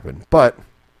that can happen, but.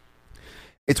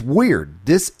 It's weird.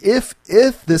 If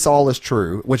this all is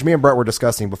true, which me and Brett were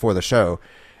discussing before the show,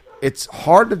 it's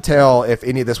hard to tell if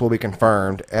any of this will be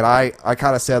confirmed. And I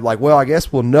kind of said, like, well, I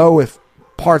guess we'll know if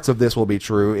parts of this will be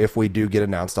true if we do get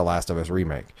announced a Last of Us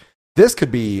remake. This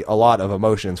could be a lot of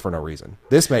emotions for no reason.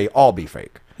 This may all be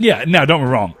fake. Yeah, now don't get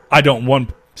me wrong. I don't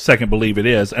 1 second believe it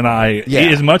is, and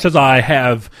as much as I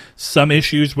have some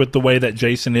issues with the way that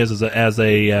Jason is as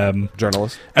a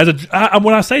journalist,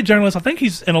 when I say journalist, I think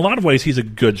he's, in a lot of ways, he's a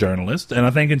good journalist, and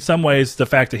I think in some ways the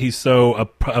fact that he's so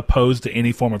opposed to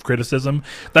any form of criticism,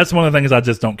 that's one of the things I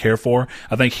just don't care for.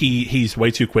 I think he's way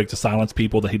too quick to silence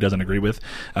people that he doesn't agree with.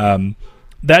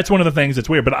 That's one of the things that's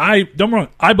weird, but don't get me wrong,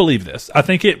 I believe this. I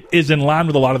think it is in line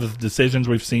with a lot of the decisions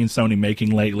we've seen Sony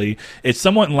making lately. It's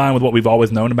somewhat in line with what we've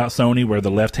always known about Sony, where the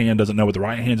left hand doesn't know what the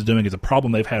right hand is doing. It's a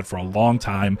problem they've had for a long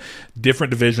time. Different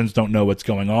divisions don't know what's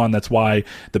going on. That's why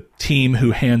the team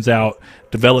who hands out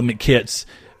development kits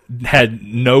had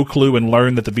no clue and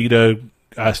learned that the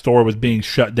Vita store was being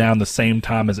shut down the same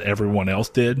time as everyone else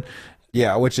did.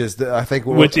 Yeah, which is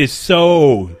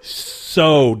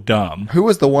so dumb. Who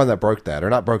was the one that broke that, or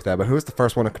not broke that, but who was the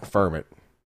first one to confirm it?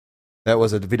 That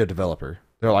was a Vita developer.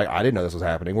 They're like, I didn't know this was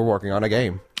happening. We're working on a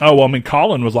game. Oh, well, I mean,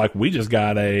 Colin was like, we just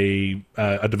got a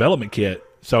development kit.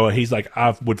 So he's like,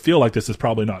 I would feel like this is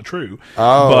probably not true.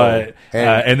 Oh, but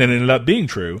and then it ended up being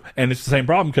true. And it's the same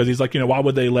problem because he's like, why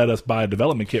would they let us buy a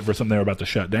development kit for something they're about to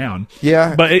shut down?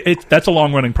 Yeah. But that's a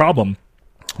long-running problem.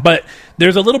 But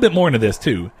there's a little bit more into this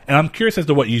too, and I'm curious as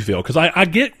to what you feel, because I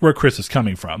get where Chris is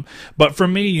coming from. But for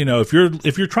me, if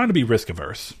you're trying to be risk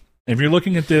averse, if you're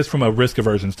looking at this from a risk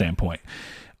aversion standpoint,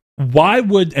 why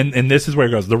would and this is where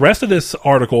it goes. The rest of this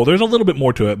article, there's a little bit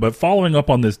more to it, but following up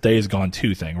on this Days Gone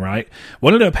 2 thing, right?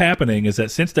 What ended up happening is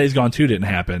that since Days Gone 2 didn't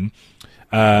happen,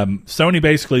 Sony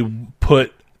basically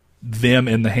put them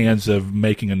in the hands of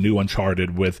making a new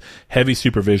Uncharted with heavy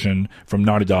supervision from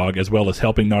Naughty Dog, as well as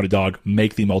helping Naughty Dog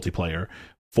make the multiplayer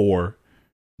for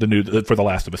The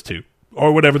Last of Us 2,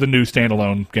 or whatever the new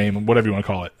standalone game, whatever you want to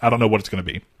call it. I don't know what it's going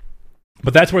to be.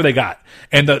 But that's where they got.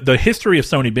 And the history of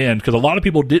Sony Bend, because a lot of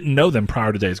people didn't know them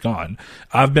prior to Days Gone.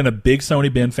 I've been a big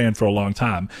Sony Bend fan for a long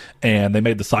time. And they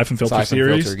made the Siphon Filter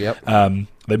series. Filter, yep.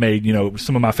 They made,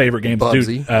 some of my favorite games.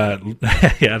 Bubsy.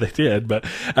 Yeah, they did. But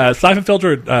Siphon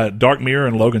Filter, Dark Mirror,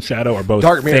 and Logan Shadow are both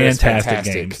fantastic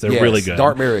games. They're really good.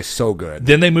 Dark Mirror is so good.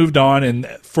 Then they moved on, and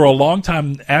for a long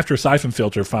time after Siphon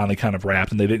Filter finally kind of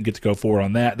wrapped and they didn't get to go forward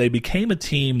on that, they became a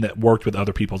team that worked with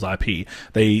other people's IP.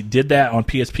 They did that on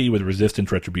PSP with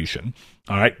Resistance Retribution.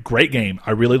 All right, great game.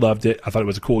 I really loved it. I thought it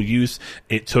was a cool use.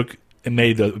 It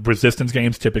made the Resistance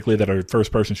games, typically that are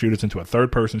first-person shooters, into a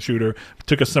third-person shooter,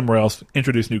 took us somewhere else,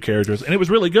 introduced new characters, and it was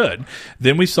really good.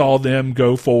 Then we saw them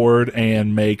go forward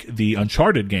and make the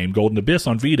Uncharted game, Golden Abyss,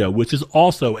 on Vita, which is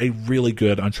also a really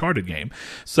good Uncharted game.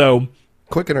 So,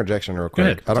 quick interjection real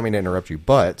quick. I don't mean to interrupt you,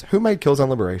 but who made Killzone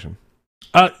Liberation?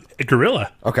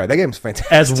 Guerrilla. Okay, that game's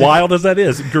fantastic. As wild as that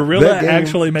is, Guerrilla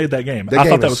actually made that game. I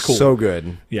thought that was cool. So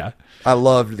good. Yeah. I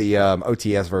loved the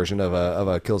OTS version of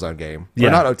a Killzone game. Yeah.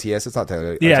 Or not OTS. It's not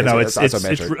technically. Yeah, OTS, no, it's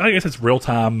isometric. I guess it's real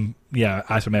time. Yeah,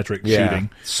 isometric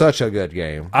shooting. Such a good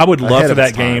game. I would love for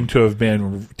that game to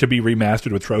be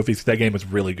remastered with trophies. That game was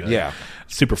really good. Yeah,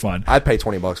 super fun. I'd pay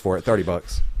 $20 for it.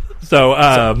 $30. So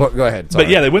go ahead. Sorry.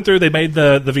 But yeah, they went through. They made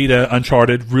the Vita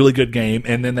Uncharted, really good game,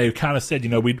 and then they kind of said,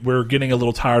 we're getting a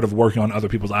little tired of working on other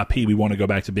people's IP. We want to go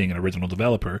back to being an original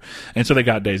developer, and so they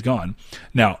got Days Gone.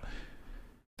 Now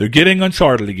they're getting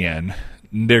Uncharted again.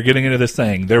 They're getting into this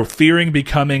thing. They're fearing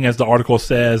becoming, as the article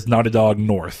says, Naughty Dog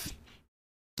North.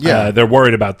 Yeah, they're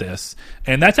worried about this,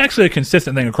 and that's actually a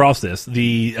consistent thing across this.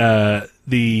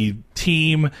 The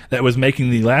team that was making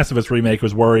the Last of Us remake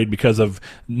was worried because of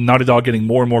Naughty Dog getting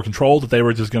more and more control that they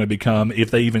were just going to become, if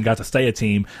they even got to stay a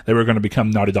team, they were going to become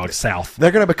Naughty Dog South.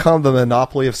 They're going to become the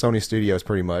monopoly of Sony Studios,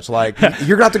 pretty much. Like,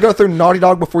 you're going to have to go through Naughty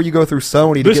Dog before you go through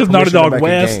Sony. This is Naughty Dog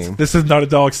West. This is Naughty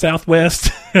Dog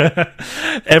Southwest.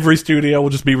 Every studio will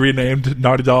just be renamed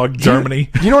Naughty Dog Germany.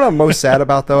 You know what I'm most sad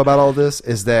about, though, about all this?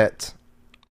 Is that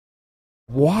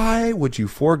why would you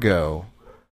forego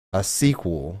a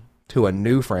sequel to a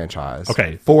new franchise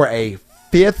for a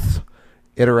fifth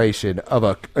iteration of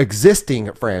a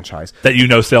existing franchise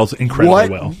that sells incredibly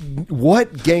well?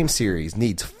 What game series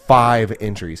needs 5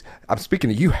 entries? I'm speaking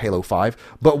to you, Halo 5,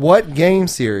 but what game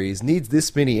series needs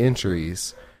this many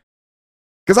entries?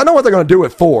 Because I know what they're going to do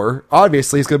with 4.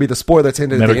 Obviously, it's going to be the spoiler that's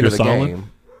ended at the end of the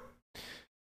game.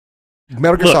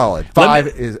 Metal Gear Solid 5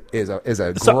 is a great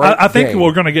I think game.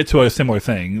 we're going to get to a similar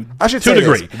thing. I should to say a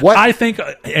degree. This. What I think,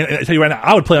 and I tell you right now,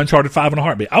 I would play Uncharted 5 in a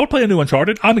heartbeat. I would play a new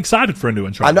Uncharted. I'm excited for a new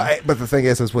Uncharted. I know, but the thing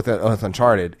is with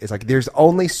Uncharted, it's like there's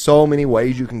only so many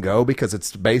ways you can go because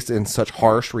it's based in such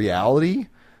harsh reality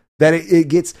that it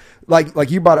gets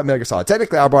like you brought up Metal Gear Solid.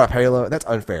 Technically, I brought up Halo. That's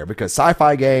unfair because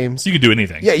sci-fi games, you can do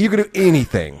anything. Yeah, you can do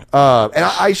anything. And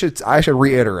I should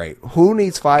reiterate: who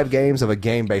needs 5 games of a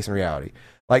game based in reality?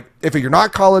 Like, if you're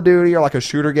not Call of Duty or like a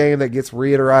shooter game that gets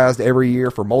reiterized every year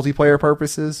for multiplayer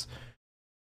purposes,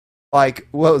 like,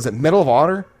 what was it, Medal of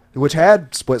Honor, which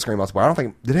had split screen multiplayer. I don't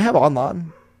think, did it have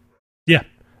online? Yeah.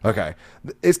 Okay.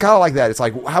 It's kind of like that. It's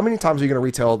like, how many times are you going to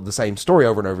retell the same story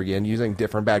over and over again using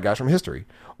different bad guys from history?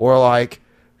 Or like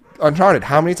Uncharted,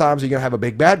 how many times are you going to have a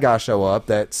big bad guy show up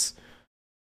that's...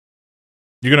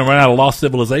 You're going to run out of lost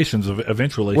civilizations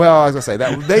eventually. Well, I was going to say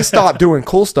that they stopped doing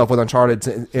cool stuff with Uncharted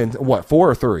in what,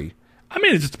 4 or 3? I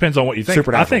mean, it just depends on what you think.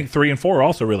 I think 3 and 4 are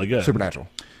also really good. Supernatural.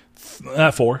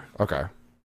 4. Okay.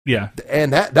 Yeah.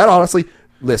 And that honestly,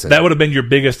 listen. That would have been your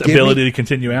biggest ability to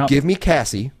continue out. Give me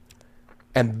Cassie,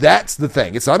 and that's the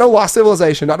thing. It's not no lost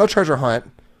civilization, not no treasure hunt.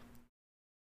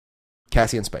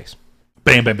 Cassie in space.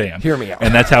 Bam, bam, bam. Hear me out.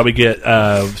 And that's how we get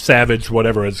Savage,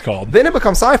 whatever it's called. Then it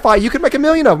becomes sci-fi. You can make 1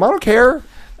 million of them. I don't care.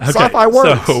 Okay, sci-fi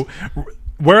works. So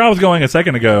where I was going a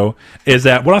second ago is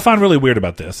that what I find really weird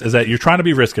about this is that you're trying to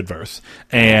be risk adverse.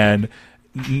 And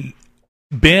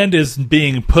Bend is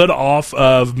being put off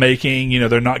of making,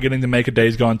 they're not getting to make a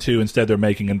Days Gone 2. Instead, they're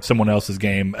making someone else's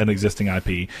game, an existing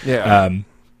IP. Yeah.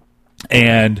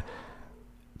 And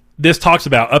this talks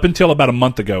about, up until about a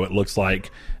month ago, it looks like,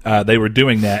 they were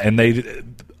doing that.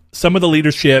 And some of the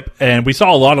leadership, and we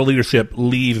saw a lot of leadership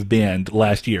leave Bend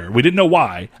last year. We didn't know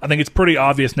why. I think it's pretty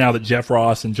obvious now that Jeff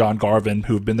Ross and John Garvin,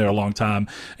 who've been there a long time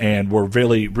and were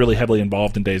really, really heavily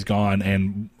involved in Days Gone,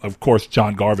 and of course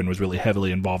John Garvin was really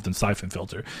heavily involved in Siphon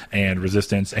Filter and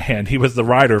Resistance, and he was the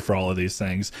writer for all of these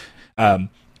things.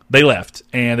 They left,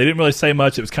 and they didn't really say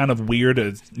much. It was kind of weird,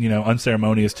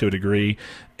 unceremonious to a degree.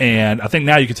 And I think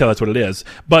now you can tell that's what it is.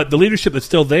 But the leadership that's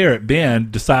still there at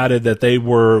Bend decided that they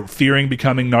were fearing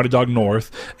becoming Naughty Dog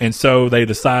North, and so they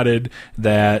decided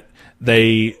that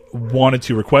they wanted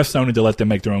to request Sony to let them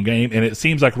make their own game. And it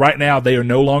seems like right now they are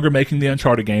no longer making the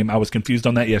Uncharted game. I was confused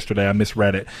on that yesterday. I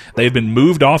misread it. They've been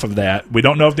moved off of that. We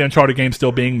don't know if the Uncharted game's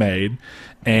still being made,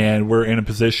 and we're in a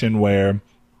position where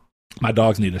my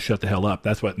dogs need to shut the hell up.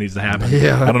 That's what needs to happen.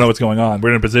 Yeah. I don't know what's going on.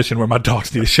 We're in a position where my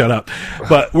dogs need to shut up.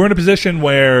 But we're in a position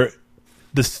where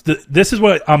this is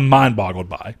what I'm mind-boggled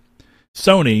by.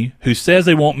 Sony, who says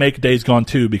they won't make Days Gone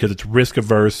 2 because it's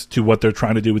risk-averse to what they're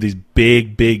trying to do with these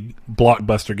big, big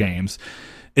blockbuster games,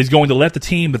 is going to let the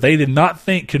team that they did not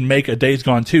think could make a Days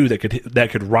Gone 2 that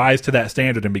could rise to that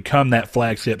standard and become that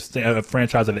flagship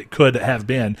franchise that it could have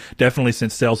been, definitely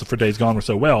since sales for Days Gone were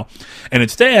so well. And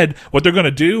instead, what they're going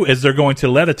to do is they're going to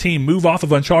let a team move off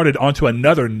of Uncharted onto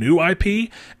another new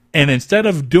IP, and instead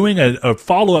of doing a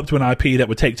follow-up to an IP that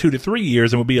would take 2 to 3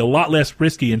 years and would be a lot less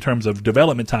risky in terms of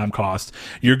development time costs,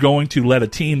 you're going to let a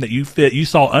team that you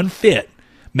saw unfit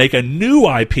make a new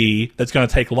IP that's going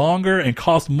to take longer and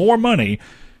cost more money.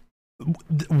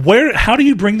 How do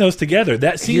you bring those together?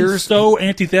 That seems so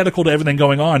antithetical to everything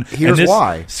going on. Here's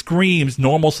why. Screams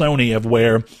normal Sony of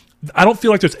where I don't feel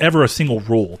like there's ever a single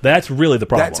rule. That's really the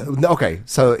problem. Okay,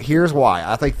 so here's why.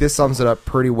 I think this sums it up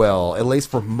pretty well, at least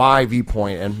from my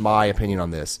viewpoint and my opinion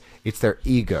on this. It's their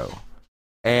ego.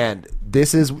 And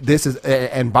this is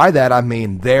and by that I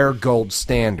mean their gold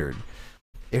standard.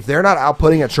 If they're not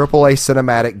outputting a AAA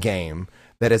cinematic game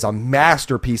that is a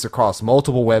masterpiece across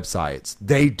multiple websites,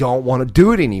 they don't want to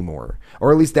do it anymore.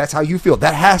 Or at least that's how you feel.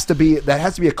 That has to be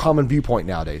a common viewpoint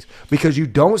nowadays, because you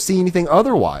don't see anything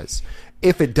otherwise.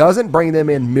 If it doesn't bring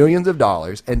them in millions of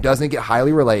dollars and doesn't get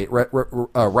highly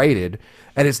rated,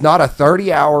 and it's not a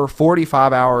 30-hour,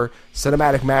 45-hour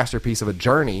cinematic masterpiece of a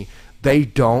journey, they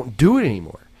don't do it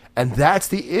anymore. And that's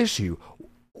the issue.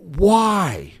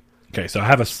 Why? Okay, so I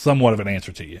have somewhat of an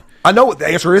answer to you. I know the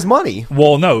answer is money.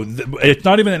 Well, no, it's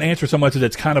not even an answer so much as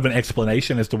it's kind of an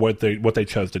explanation as to what they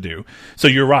chose to do. So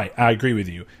you're right. I agree with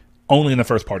you. Only in the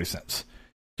first party sense.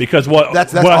 Because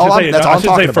I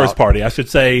should say first party. I should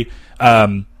say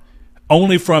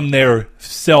only from their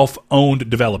self-owned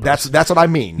developers. That's what I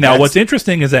mean. Now, what's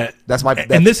interesting is that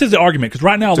and this is the argument, because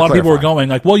right now a lot of people are going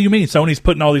like, well, you mean Sony's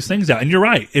putting all these things out? And you're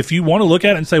right. If you want to look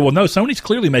at it and say, well, no, Sony's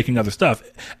clearly making other stuff.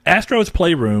 Astro's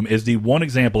Playroom is the one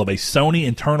example of a Sony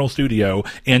internal studio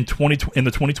in the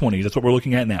 2020s. That's what we're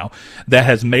looking at now. That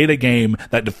has made a game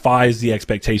that defies the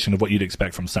expectation of what you'd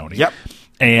expect from Sony. Yep.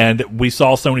 And we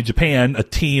saw Sony Japan, a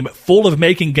team full of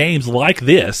making games like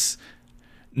this.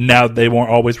 Now, they weren't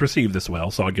always received this well,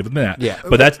 so I'll give them that. Yeah.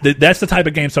 But that's the type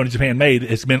of game Sony Japan made.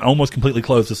 It's been almost completely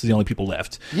closed. This is the only people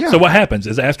left. Yeah. So what happens?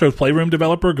 Is Astro's Playroom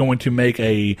developer going to make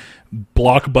a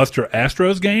blockbuster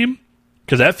Astros game?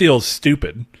 Because that feels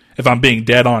stupid, if I'm being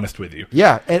dead honest with you.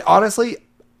 Yeah, and honestly,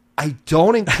 I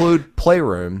don't include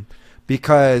Playroom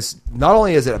because not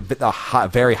only is it a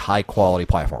very high-quality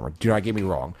platformer, do not get me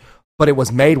wrong, but it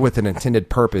was made with an intended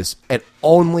purpose, and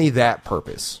only that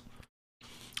purpose.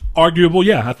 Arguable,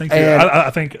 yeah. I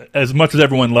think as much as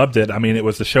everyone loved it, I mean, it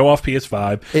was to show off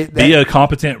PS5, be a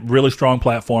competent, really strong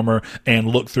platformer, and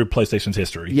look through PlayStation's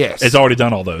history. Yes. It's already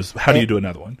done all those. How do you do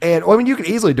another one? And I mean, you could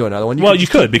easily do another one. You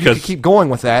could keep going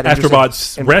with that.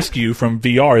 Astrobot's Rescue from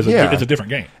VR is a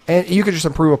different game. And you could just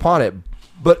improve upon it.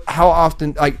 But how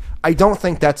often, I don't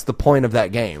think that's the point of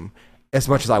that game as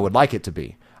much as I would like it to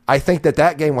be. I think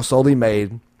that game was solely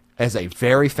made as a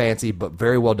very fancy but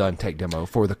very well done tech demo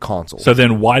for the console. So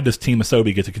then why does Team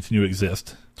Asobi get to continue to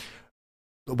exist?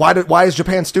 Why does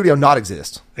Japan Studio not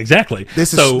exist? Exactly.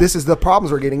 This is the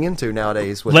problems we're getting into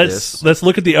nowadays with this. Let's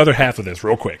look at the other half of this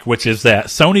real quick, which is that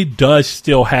Sony does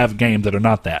still have games that are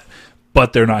not that,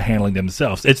 but they're not handling them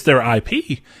themselves. It's their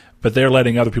IP, but they're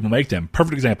letting other people make them.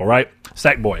 Perfect example, right?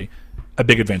 Sackboy, A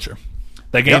Big Adventure.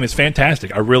 That game is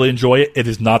fantastic. I really enjoy it. It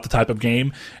is not the type of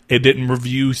game. It didn't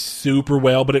review super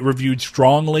well, but it reviewed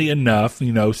strongly enough,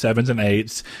 7s and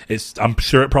 8s. I'm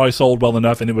sure it probably sold well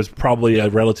enough, and it was probably a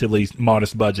relatively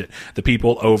modest budget. The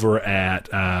people over at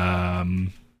Sumo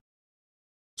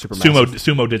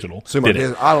Digital did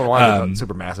it. I don't know why it was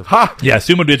Supermassive. Ha! Yeah,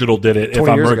 Sumo Digital did it.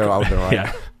 20 years ago, I would have been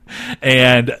right. Yeah.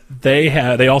 And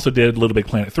they also did Little Big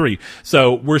Planet 3.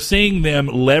 So we're seeing them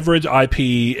leverage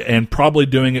IP and probably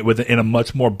doing it in a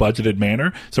much more budgeted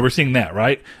manner. So we're seeing that,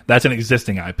 right? That's an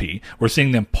existing IP. We're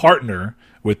seeing them partner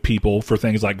with people for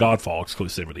things like Godfall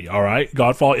exclusivity. All right,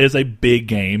 Godfall is a big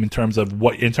game in terms of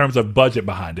budget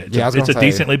behind it. Yeah, it's a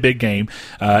decently big game,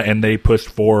 and they pushed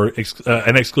for an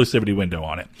exclusivity window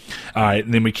on it. All right,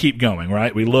 and then we keep going.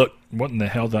 Right, we look. What in the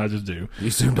hell did I just do? You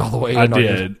zoomed all the way in. I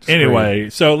did. Anyway,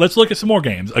 so let's look at some more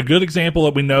games. A good example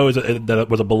that we know is that it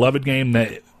was a beloved game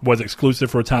that was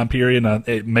exclusive for a time period, and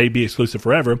it may be exclusive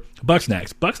forever.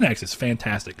 Bugsnax. Bugsnax is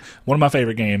fantastic. One of my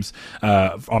favorite games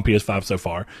on PS5 so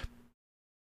far.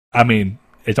 I mean,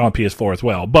 it's on PS4 as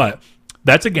well, but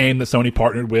that's a game that Sony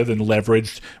partnered with and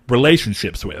leveraged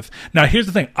relationships with. Now, here's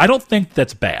the thing. I don't think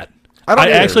that's bad.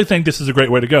 I actually think this is a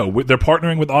great way to go. They're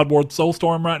partnering with Oddworld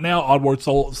Soulstorm right now. Oddworld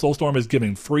Soulstorm is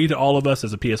giving free to all of us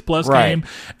as a PS Plus game,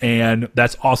 and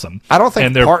that's awesome. I don't think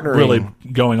and they're partnering really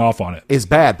going off on it. Is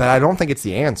bad, but I don't think it's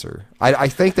the answer. I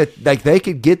think that like they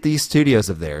could get these studios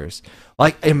of theirs.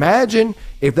 Like, imagine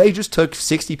if they just took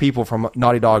 60 people from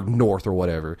Naughty Dog North or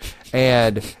whatever,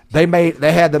 and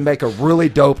they had them make a really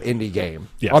dope indie game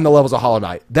on the levels of Hollow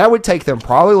Knight. That would take them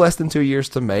probably less than 2 years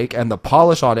to make, and the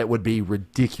polish on it would be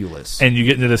ridiculous. And you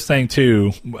get into this thing,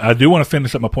 too. I do want to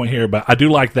finish up my point here, but I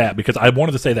do like that because I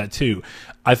wanted to say that, too.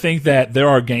 I think that there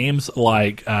are games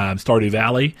like Stardew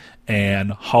Valley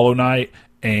and Hollow Knight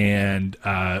and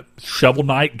Shovel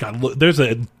Knight. God, look, there's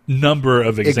a number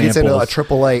of examples into a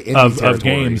AAA indie of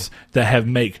games that have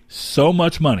make so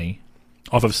much money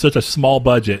off of such a small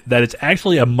budget that it's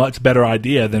actually a much better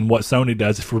idea than what Sony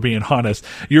does, if we're being honest.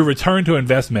 Your return to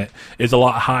investment is a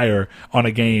lot higher on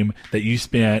a game that you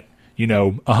spent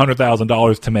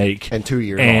 $100,000 to make in 2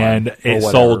 years and it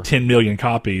sold 10 million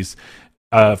copies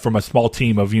from a small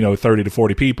team of 30 to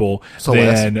 40 people.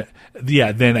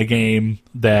 Then a game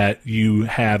that you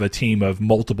have a team of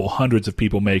multiple hundreds of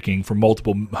people making for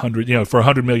multiple hundred, for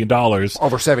 $100 million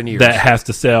over 7 years that has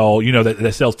to sell,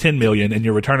 that sells 10 million, and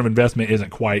your return of investment isn't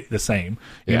quite the same.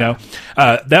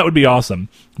 That would be awesome.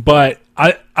 But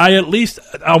I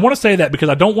want to say that because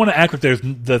I don't want to act like there's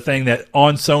the thing that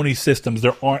on Sony systems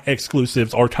there aren't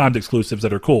exclusives or timed exclusives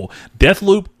that are cool.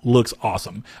 Deathloop looks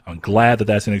awesome. I'm glad that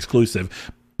that's an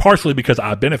exclusive. Partially because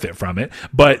I benefit from it,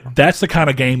 but that's the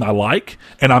kind of game I like,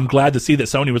 and I'm glad to see that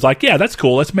Sony was like, yeah, that's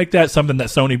cool. Let's make that something that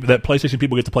PlayStation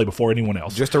people get to play before anyone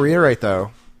else. Just to reiterate, though,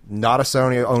 not a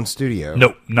Sony-owned studio.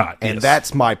 Nope, not. And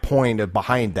that's my point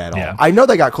behind that all. I know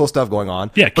they got cool stuff going on.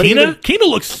 Yeah, Kena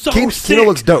looks so sick. Kena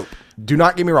looks dope. Do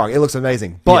not get me wrong. It looks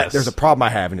amazing. But there's a problem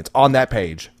I have, and it's on that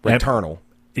page. Returnal.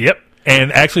 Yep.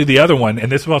 And actually the other one,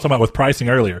 and this is what I was talking about with pricing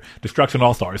earlier, Destruction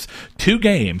All-Stars. 2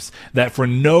 games that for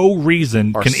no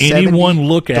reason can anyone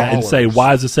look at and say,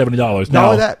 why is this $70? Not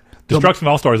only that, Destruction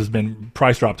All-Stars has been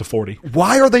price dropped to $40.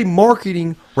 Why are they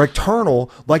marketing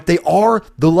Returnal like they are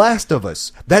The Last of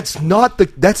Us? That's not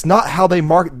how they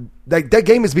market. That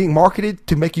game is being marketed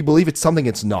to make you believe it's something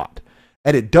it's not.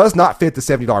 And it does not fit the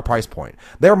 $70 price point.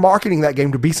 They're marketing that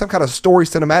game to be some kind of story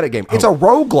cinematic game. It's a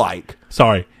roguelike.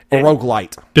 Sorry. A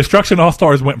roguelite. Destruction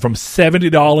All-Stars went from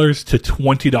 $70 to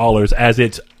 $20 as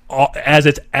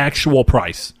its actual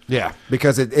price. Yeah,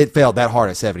 because it failed that hard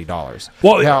at $70.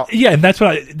 Well, now, and that's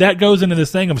that goes into this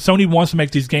thing of Sony wants to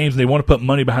make these games, they want to put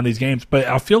money behind these games, but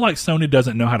I feel like Sony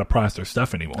doesn't know how to price their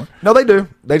stuff anymore. No, they do.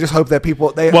 They just hope that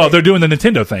people... They're doing the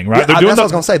Nintendo thing, right? Yeah, that's what I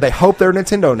was going to say. They hope they're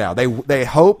Nintendo now. They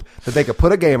hope that they could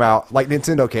put a game out like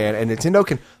Nintendo can, and Nintendo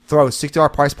can throw a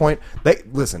 $60 price point.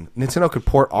 Nintendo could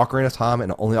port Ocarina of Time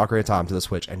and only Ocarina of Time to the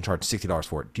Switch and charge $60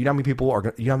 for it. Do you know how many people are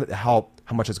going to... You know how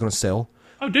much it's going to sell?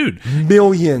 Oh, dude.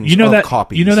 Millions of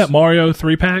copies. You know that Mario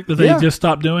 3-pack that they just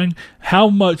stopped doing? How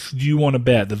much do you want to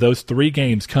bet that those 3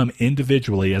 games come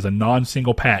individually as a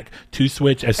non-single pack to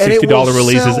Switch as $60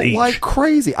 releases each? Like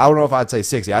crazy. I don't know if I'd say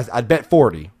 60. I'd bet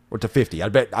 40 or to 50. These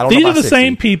are the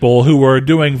same people who were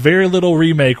doing very little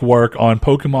remake work on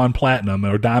Pokemon Platinum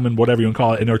or Diamond, whatever you want to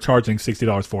call it, and they're charging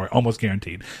 $60 for it, almost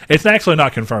guaranteed. It's actually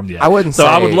not confirmed yet. I would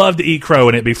love to eat crow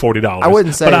and it be $40. I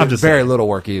wouldn't say it's very little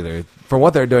work either. For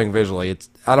what they're doing visually,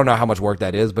 I don't know how much work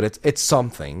that is, but it's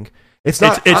something. It's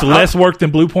less work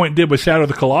than Blue Point did with Shadow of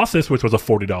the Colossus, which was a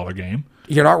 $40 game.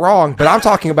 You're not wrong, but I'm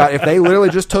talking about if they literally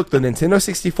just took the Nintendo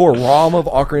 64 ROM of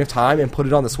Ocarina of Time and put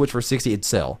it on the Switch for $60, it'd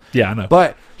sell. Yeah, I know.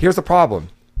 But here's the problem.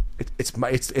 It's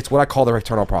what I call the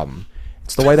Returnal problem.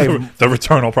 It's the way they the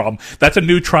Returnal problem. That's a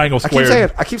new triangle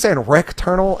square. I keep saying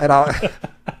Recturnal, and I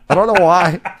don't know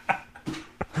why.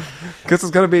 Because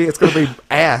it's gonna be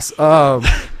ass.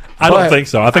 I don't think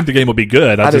so. I think the game will be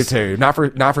good. I do too. Not for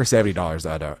 $70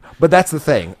 though, I don't. But that's the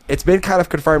thing. It's been kind of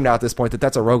confirmed now at this point that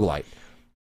that's a roguelite.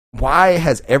 Why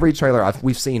has every trailer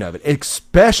we've seen of it,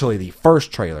 especially the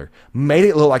first trailer, made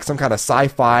it look like some kind of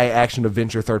sci-fi action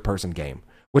adventure third-person game?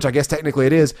 Which I guess technically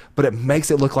it is, but it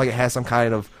makes it look like it has some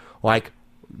kind of like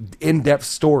in-depth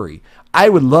story. I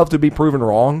would love to be proven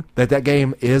wrong that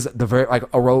game is the very like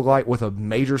a roguelike with a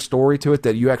major story to it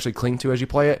that you actually cling to as you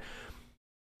play it.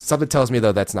 Something tells me,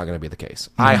 though, that's not going to be the case.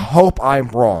 I hope I'm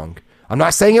wrong. I'm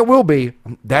not saying it will be.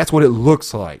 That's what it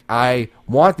looks like. I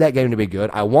want that game to be good.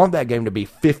 I want that game to be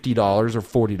 $50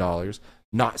 or $40,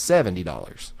 not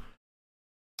 $70.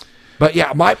 But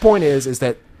yeah, my point is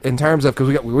that in terms of, because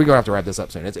we're going to have to wrap this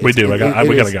up soon. We got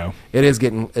to go. It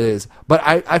is. But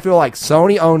I feel like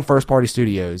Sony-owned first-party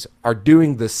studios are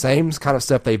doing the same kind of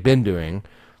stuff they've been doing,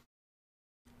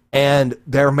 and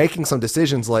they're making some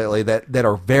decisions lately that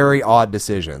are very odd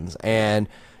decisions. And,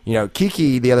 you know,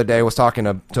 Kiki the other day was talking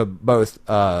to both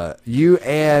you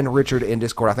and Richard in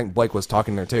Discord. I think Blake was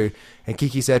talking there too. And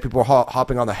Kiki said people are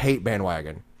hopping on the hate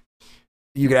bandwagon.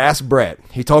 You could ask Brett.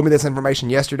 He told me this information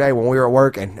yesterday when we were at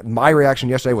work, and my reaction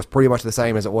yesterday was pretty much the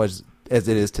same as it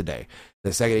is today.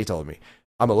 The second he told me,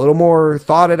 I'm a little more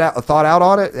thought out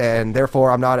on it, and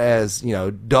therefore I'm not as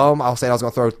dumb. I'll say I was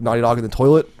going to throw Naughty Dog in the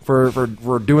toilet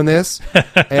for doing this,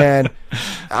 and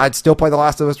I'd still play The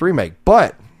Last of Us remake.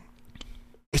 But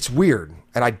it's weird,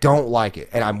 and I don't like it,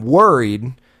 and I'm worried.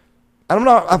 And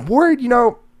I'm worried.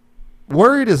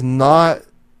 Worried is not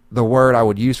the word I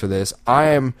would use for this. I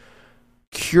am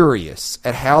curious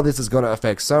at how this is going to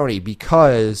affect Sony,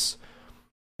 because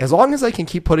as long as they can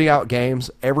keep putting out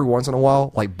games every once in a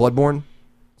while, like Bloodborne,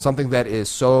 something that is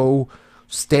so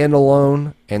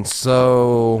standalone and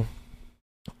so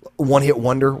one-hit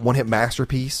wonder, one-hit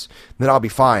masterpiece, then I'll be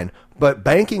fine. But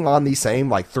banking on these same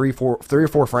like three or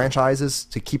four franchises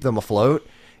to keep them afloat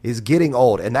is getting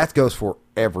old, and that goes for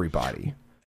everybody.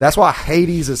 That's why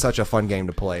Hades is such a fun game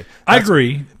to play. I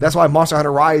agree. That's why Monster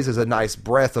Hunter Rise is a nice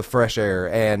breath of fresh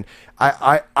air. And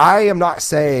I am not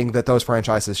saying that those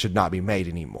franchises should not be made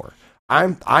anymore.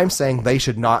 I'm saying they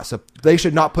should not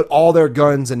put all their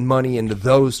guns and money into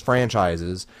those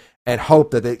franchises and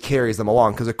hope that it carries them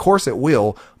along, because of course it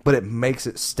will, but it makes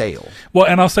it stale. Well,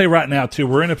 and I'll say right now too,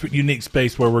 we're in a unique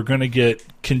space where we're going to get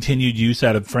continued use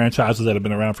out of franchises that have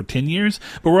been around for 10 years,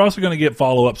 but we're also going to get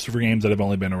follow-ups for games that have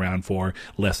only been around for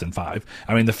less than 5.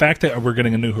 I mean, the fact that we're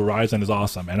getting a new Horizon is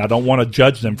awesome, and I don't want to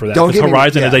judge them for that, because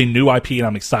Horizon is a new IP, and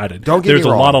I'm excited. There's a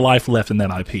lot of life left in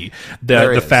that IP.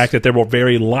 The fact that there will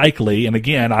very likely, and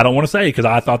again, I don't want to say, because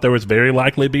I thought there was very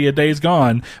likely be a Days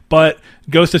Gone, but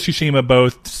Ghost of Tsushima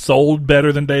both sold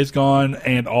better than Days Gone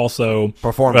and also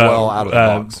performed well out of the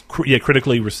box.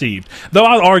 Critically received. Though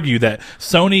I'll argue that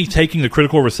Sony taking the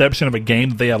critical reception of a game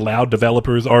that they allowed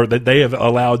developers, or that they have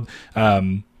allowed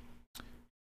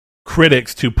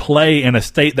critics to play in a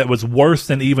state that was worse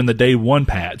than even the day one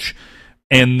patch,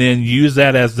 and then use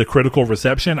that as the critical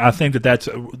reception, I think that's...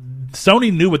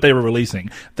 Sony knew what they were releasing.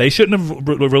 They shouldn't have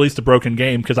released a broken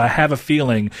game, because I have a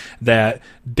feeling that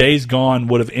Days Gone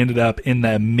would have ended up in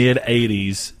the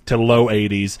mid-80s to low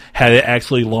 80s had it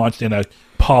actually launched in a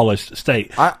polished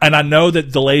state. And I know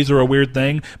that delays are a weird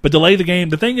thing, but delay the game.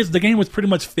 The thing is, the game was pretty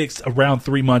much fixed around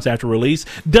 3 months after release.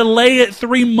 Delay it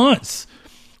 3 months.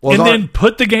 Well, and then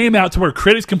put the game out to where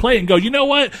critics can play it and go, you know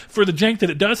what? For the jank that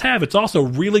it does have, it's also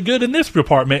really good in this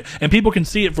department, and people can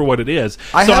see it for what it is.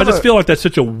 I just feel like that's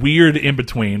such a weird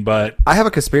in-between, but... I have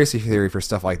a conspiracy theory for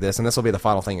stuff like this, and this will be the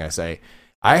final thing I say.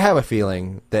 I have a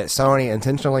feeling that Sony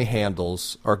intentionally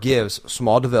handles or gives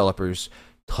small developers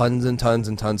tons and tons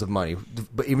and tons of money,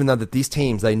 but even though that these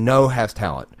teams, they know have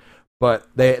talent, but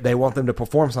they want them to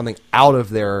perform something out of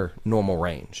their normal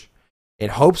range in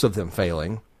hopes of them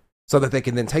failing, so that they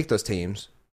can then take those teams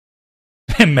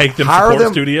and make them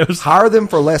support studios. Hire them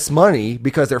for less money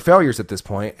because they're failures at this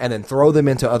point, and then throw them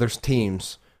into other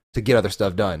teams to get other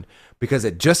stuff done. Because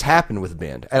it just happened with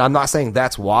Bend. And I'm not saying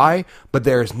that's why, but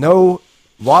there's no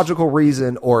logical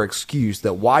reason or excuse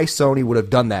that why Sony would have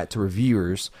done that to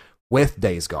reviewers with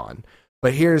Days Gone.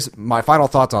 But here's my final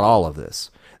thoughts on all of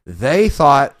this. They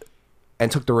thought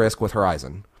and took the risk with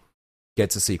Horizon.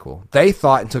 Gets a sequel. They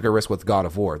thought and took a risk with God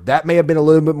of War. That may have been a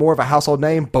little bit more of a household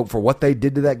name, but for what they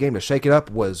did to that game to shake it up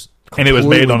was completely different. And it was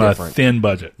made on different. A thin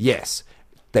budget. Yes.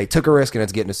 They took a risk, and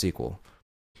it's getting a sequel.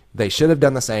 They should have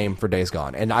done the same for Days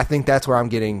Gone. And I think that's where I'm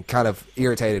getting kind of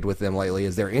irritated with them lately,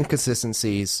 is their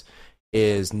inconsistencies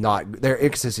are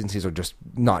just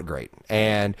not great.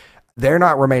 And they're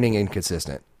not remaining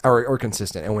inconsistent. Or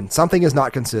consistent. And when something is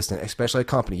not consistent, especially a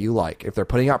company you like, if they're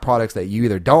putting out products that you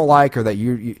either don't like or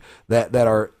that that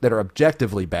are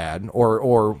objectively bad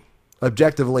or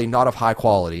objectively not of high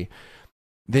quality,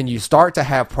 then you start to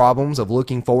have problems of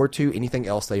looking forward to anything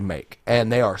else they make.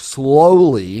 And they are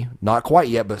slowly, not quite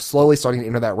yet, but slowly starting to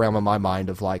enter that realm in my mind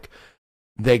of like,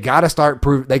 they got to start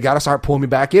pulling me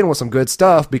back in with some good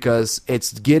stuff, because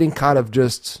it's getting kind of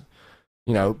just,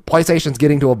 PlayStation's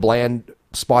getting to a bland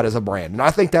spot as a brand. And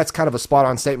I think that's kind of a spot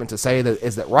on statement to say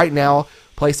that right now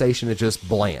PlayStation is just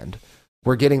bland.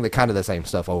 We're getting the same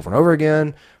stuff over and over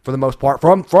again for the most part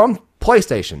from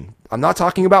PlayStation. I'm not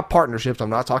talking about partnerships. I'm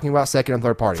not talking about second and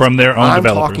third parties. From their own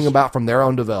developers. I'm talking about from their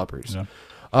own developers. Yeah.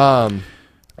 And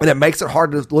it makes it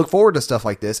hard to look forward to stuff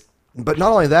like this. But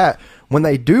not only that, when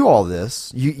they do all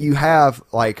this, you have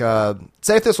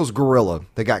say if this was Guerrilla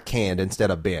that got canned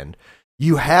instead of Bend,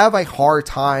 you have a hard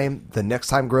time the next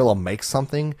time Guerrilla makes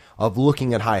something of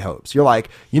looking at high hopes. You're like,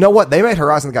 you know what? They made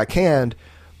Horizon that got canned,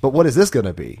 but what is this going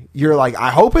to be? You're like,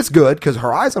 I hope it's good because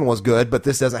Horizon was good, but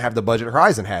this doesn't have the budget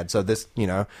Horizon had. So this,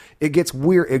 it gets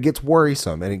weird, it gets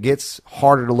worrisome, and it gets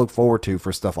harder to look forward to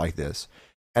for stuff like this.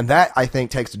 And that, I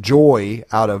think, takes joy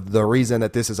out of the reason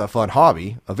that this is a fun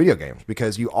hobby of video games,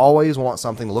 because you always want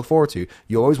something to look forward to.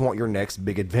 You always want your next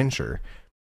big adventure.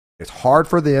 It's hard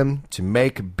for them to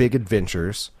make big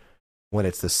adventures when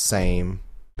it's the same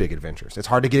big adventures. It's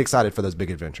hard to get excited for those big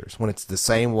adventures when it's the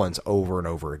same ones over and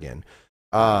over again.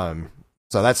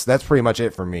 So that's pretty much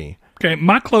it for me. Okay,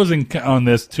 my closing on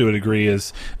this to a degree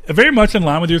is very much in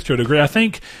line with yours to a degree. I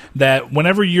think that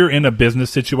whenever you're in a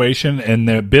business situation and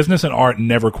the business and art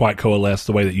never quite coalesce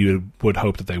the way that you would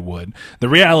hope that they would, the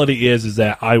reality is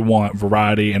that I want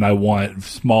variety and I want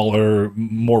smaller,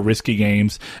 more risky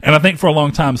games. And I think for a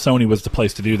long time, Sony was the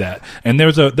place to do that. And there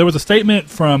was a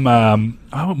statement from,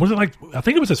 was it like, I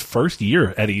think it was his first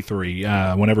year at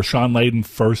E3, whenever Sean Layden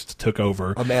first took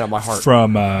over. A man of my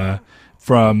heart.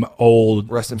 From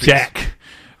old Jack,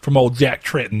 from old Jack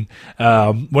Tritton.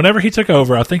 Whenever he took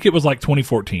over, I think it was like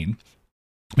 2014,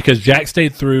 because Jack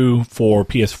stayed through for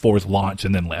PS4's launch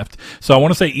and then left. So I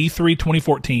want to say E3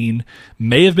 2014,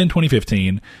 may have been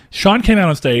 2015. Sean came out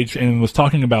on stage and was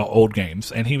talking about old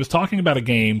games, and he was talking about a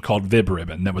game called Vib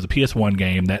Ribbon that was a PS1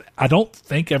 game that I don't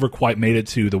think ever quite made it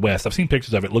to the West. I've seen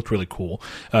pictures of it. It looked really cool.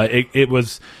 It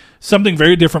was something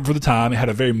very different for the time. It had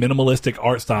a very minimalistic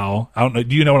art style. I don't know.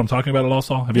 Do you know what I'm talking about at all,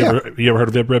 Saul? Have you ever heard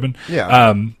of Vib Ribbon?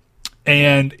 Yeah.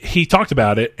 And he talked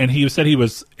about it, and he said he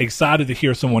was excited to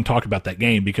hear someone talk about that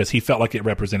game because he felt like it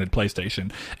represented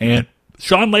PlayStation. And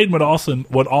Sean Layden would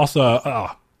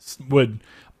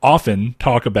often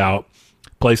talk about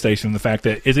PlayStation, the fact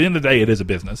that at the end of the day, it is a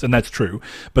business, and that's true.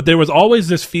 But there was always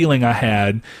this feeling I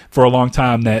had for a long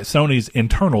time that Sony's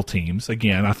internal teams,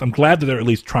 again, I'm glad that they're at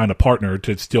least trying to partner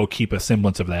to still keep a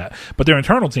semblance of that. But their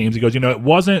internal teams, he goes, it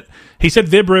wasn't, he said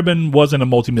Vib Ribbon wasn't a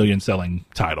multi-million selling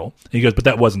title. He goes, but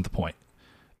that wasn't the point.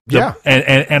 Yeah.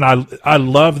 And I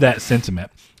love that sentiment.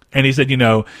 And he said,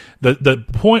 the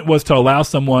point was to allow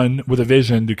someone with a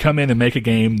vision to come in and make a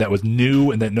game that was new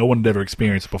and that no one had ever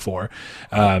experienced before.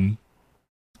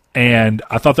 And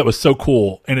I thought that was so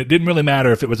cool. And it didn't really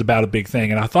matter if it was about a big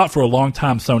thing. And I thought for a long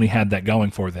time Sony had that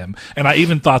going for them. And I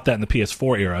even thought that in the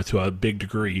PS4 era to a big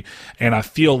degree. And I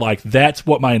feel like that's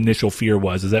what my initial fear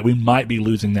was, is that we might be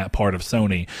losing that part of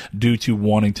Sony due to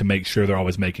wanting to make sure they're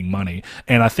always making money.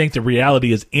 And I think the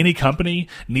reality is any company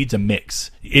needs a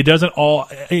mix. It doesn't all,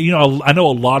 I know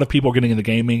a lot of people are getting into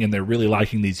gaming and they're really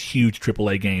liking these huge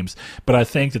AAA games. But I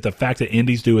think that the fact that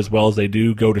indies do as well as they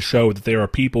do go to show that there are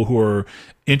people who are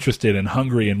interested and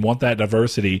hungry and want that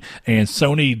diversity, and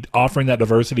Sony offering that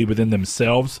diversity within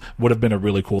themselves would have been a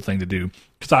really cool thing to do.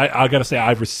 Because I gotta say,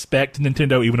 I respect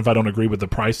Nintendo, even if I don't agree with the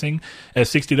pricing at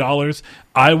 $60.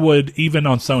 I would, even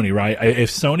on Sony, right?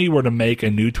 If Sony were to make a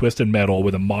new Twisted Metal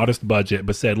with a modest budget,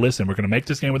 but said, listen, we're going to make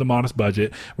this game with a modest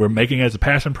budget, we're making it as a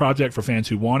passion project for fans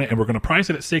who want it, and we're going to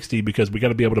price it at $60 because we got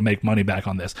to be able to make money back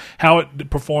on this. How it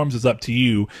performs is up to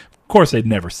you. Of course, they'd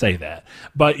never say that.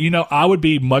 But, I would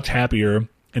be much happier,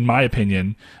 in my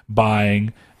opinion,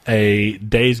 buying a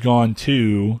Days Gone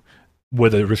 2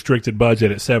 with a restricted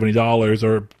budget at $70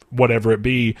 or whatever it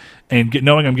be, and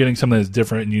knowing I'm getting something that's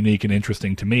different and unique and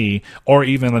interesting to me, or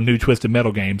even a new Twisted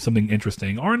Metal game, something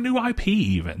interesting, or a new IP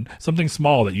even, something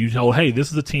small that you tell, hey,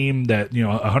 this is a team that,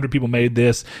 100 people made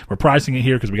this, we're pricing it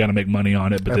here because we got to make money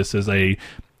on it, but this is a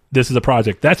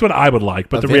project. That's what I would like,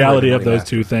 but the reality of those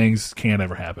two things can't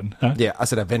ever happen. Huh? Yeah, I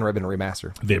said a Vib Ribbon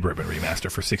remaster. Vib Ribbon remaster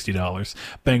for $60.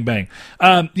 Bang, bang.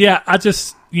 I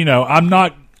just, I'm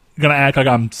not going to act like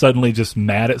I'm suddenly just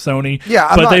mad at Sony.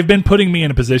 Yeah, but they've been putting me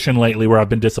in a position lately where I've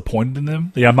been disappointed in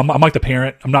them. Yeah, I'm like the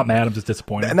parent. I'm not mad. I'm just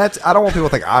disappointed. And I don't want people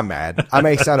to think I'm mad. I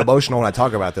may sound emotional when I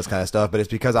talk about this kind of stuff, but it's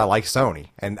because I like Sony.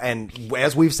 And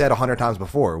as we've said 100 times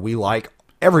before, we like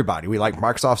everybody. We like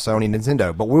Microsoft, Sony,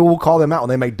 Nintendo, but we will call them out when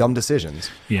they make dumb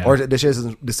decisions, or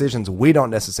decisions we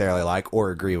don't necessarily like or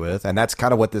agree with. And that's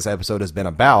kind of what this episode has been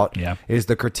about, is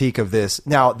the critique of this.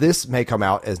 Now, this may come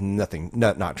out as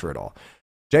not true at all.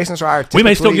 Jason Schreier, we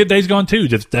may still get Days Gone too.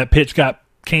 Just that pitch got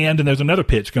canned and there's another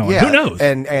pitch going. Yeah, Who knows?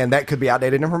 And that could be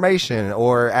outdated information,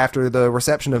 or after the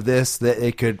reception of this, that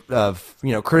it could,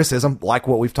 criticism like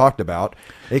what we've talked about.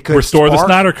 It could restore the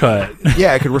Snyder cut.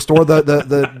 Yeah, it could restore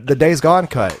the Days Gone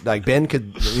cut. Like Ben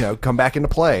could, come back into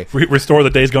play. Restore the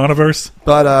Days Gone-averse.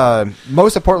 But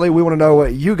most importantly, we want to know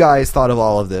what you guys thought of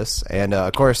all of this. And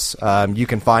of course, you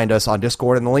can find us on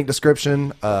Discord in the link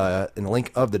description, in the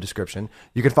link of the description.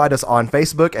 You can find us on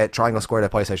Facebook at Triangle Squared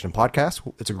at PlayStation Podcast.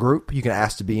 It's a group you can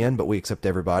ask to be in, but we accept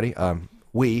everybody.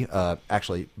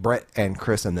 Actually, Brett and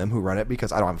Chris and them who run it,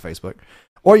 because I don't have a Facebook.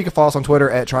 Or you can follow us on Twitter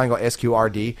at Triangle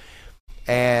SQRD.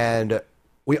 And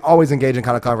we always engage in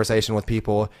kind of conversation with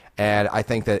people, and I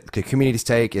think that the community's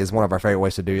take is one of our favorite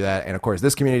ways to do that. And of course,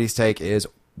 this community's take is,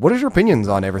 what is your opinions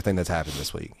on everything that's happened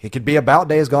this week? It could be about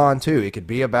Days Gone too. It could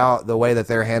be about the way that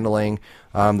they're handling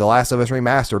The Last of Us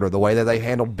Remastered, or the way that they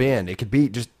handled Ben. It could be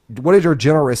just, what is your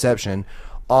general reception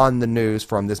on the news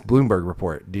from this Bloomberg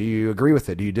report? Do you agree with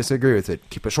it? Do you disagree with it?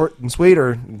 Keep it short and sweet,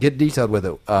 or get detailed with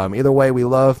it. Either way, we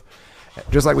love,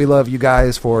 just like we love you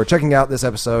guys for checking out this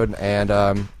episode.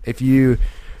 And if you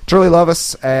truly love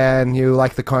us and you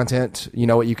like the content, you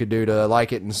know what you could do to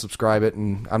like it and subscribe it.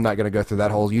 And I'm not going to go through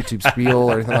that whole YouTube spiel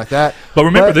or anything like that. But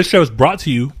remember, this show is brought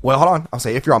to you. Well, hold on. I'll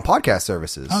say, if you're on podcast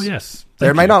services. Oh, yes.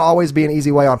 There may not always be an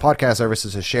easy way on podcast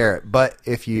services to share it, but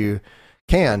if you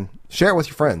can, share it with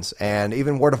your friends. And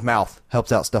even word of mouth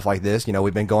helps out stuff like this.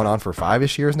 We've been going on for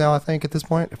 5-ish years now, I think, at this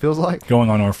point, it feels like. Going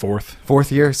on our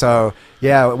fourth year. So,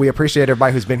 yeah, we appreciate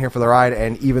everybody who's been here for the ride,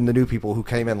 and even the new people who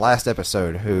came in last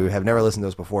episode who have never listened to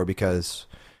us before, because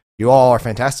you all are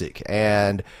fantastic.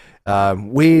 And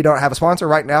we don't have a sponsor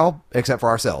right now except for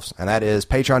ourselves, and that is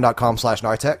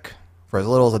patreon.com/Nartech. For as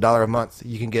little as $1 a month,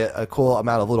 you can get a cool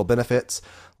amount of little benefits,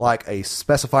 like a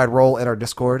specified role in our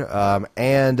Discord,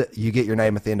 and you get your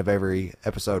name at the end of every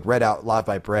episode read out live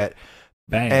by Brett.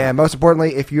 Bang. And most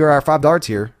importantly, if you're our $5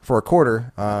 tier for a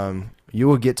quarter, you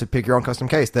will get to pick your own custom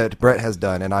case that Brett has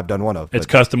done, and I've done one of. It's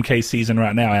custom case season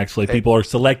right now, actually. People are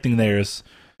selecting theirs.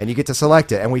 And you get to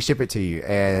select it, and we ship it to you,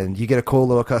 and you get a cool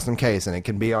little custom case, and it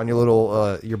can be on your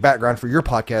little your background for your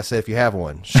podcast if you have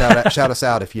one. Shout us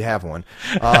out if you have one,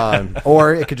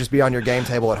 or it could just be on your game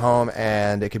table at home,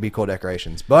 and it could be cool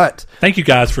decorations. But thank you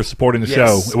guys for supporting the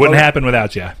show. It wouldn't happen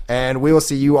without you. And we will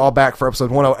see you all back for episode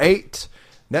 108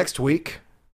 next week.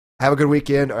 Have a good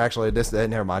weekend. Or actually,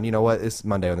 never mind. You know what? It's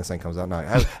Monday when this thing comes out. No,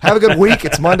 have a good week.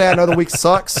 It's Monday. I know the week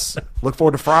sucks. Look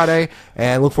forward to Friday,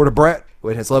 and look forward to Brett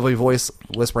with his lovely voice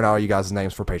whispering out all you guys'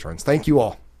 names for patrons. Thank you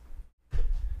all.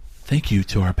 Thank you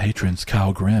to our patrons,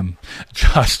 Kyle Grimm,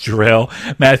 Josh Jarrell,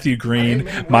 Matthew Green,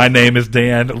 My Name is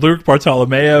Dan, Luke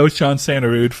Bartolomeo, Sean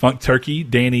Santarud, Funk Turkey,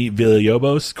 Danny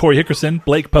Villalobos, Corey Hickerson,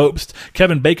 Blake Popst,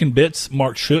 Kevin Bacon Bits,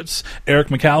 Mark Schutz, Eric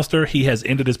McAllister. He has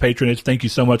ended his patronage. Thank you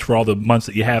so much for all the months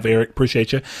that you have, Eric.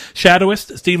 Appreciate you.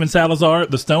 Shadowist, Steven Salazar,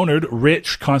 The Stonard,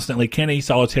 Rich, Constantly Kenny,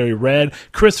 Solitary Red,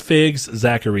 Chris Figs,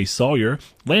 Zachary Sawyer,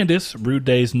 Landis, Rude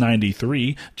Days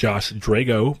 93, Josh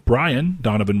Drago, Brian,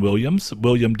 Donovan Williams,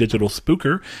 William Digital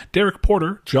Spooker, Derek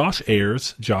Porter, Josh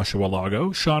Ayers, Joshua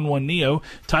Lago, Sean One Neo,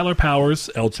 Tyler Powers,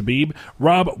 El Chabib,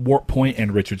 Rob Warppoint,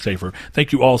 and Richard Schaefer.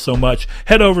 Thank you all so much.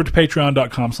 Head over to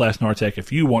patreon.com/Nartech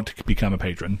if you want to become a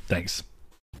patron. Thanks.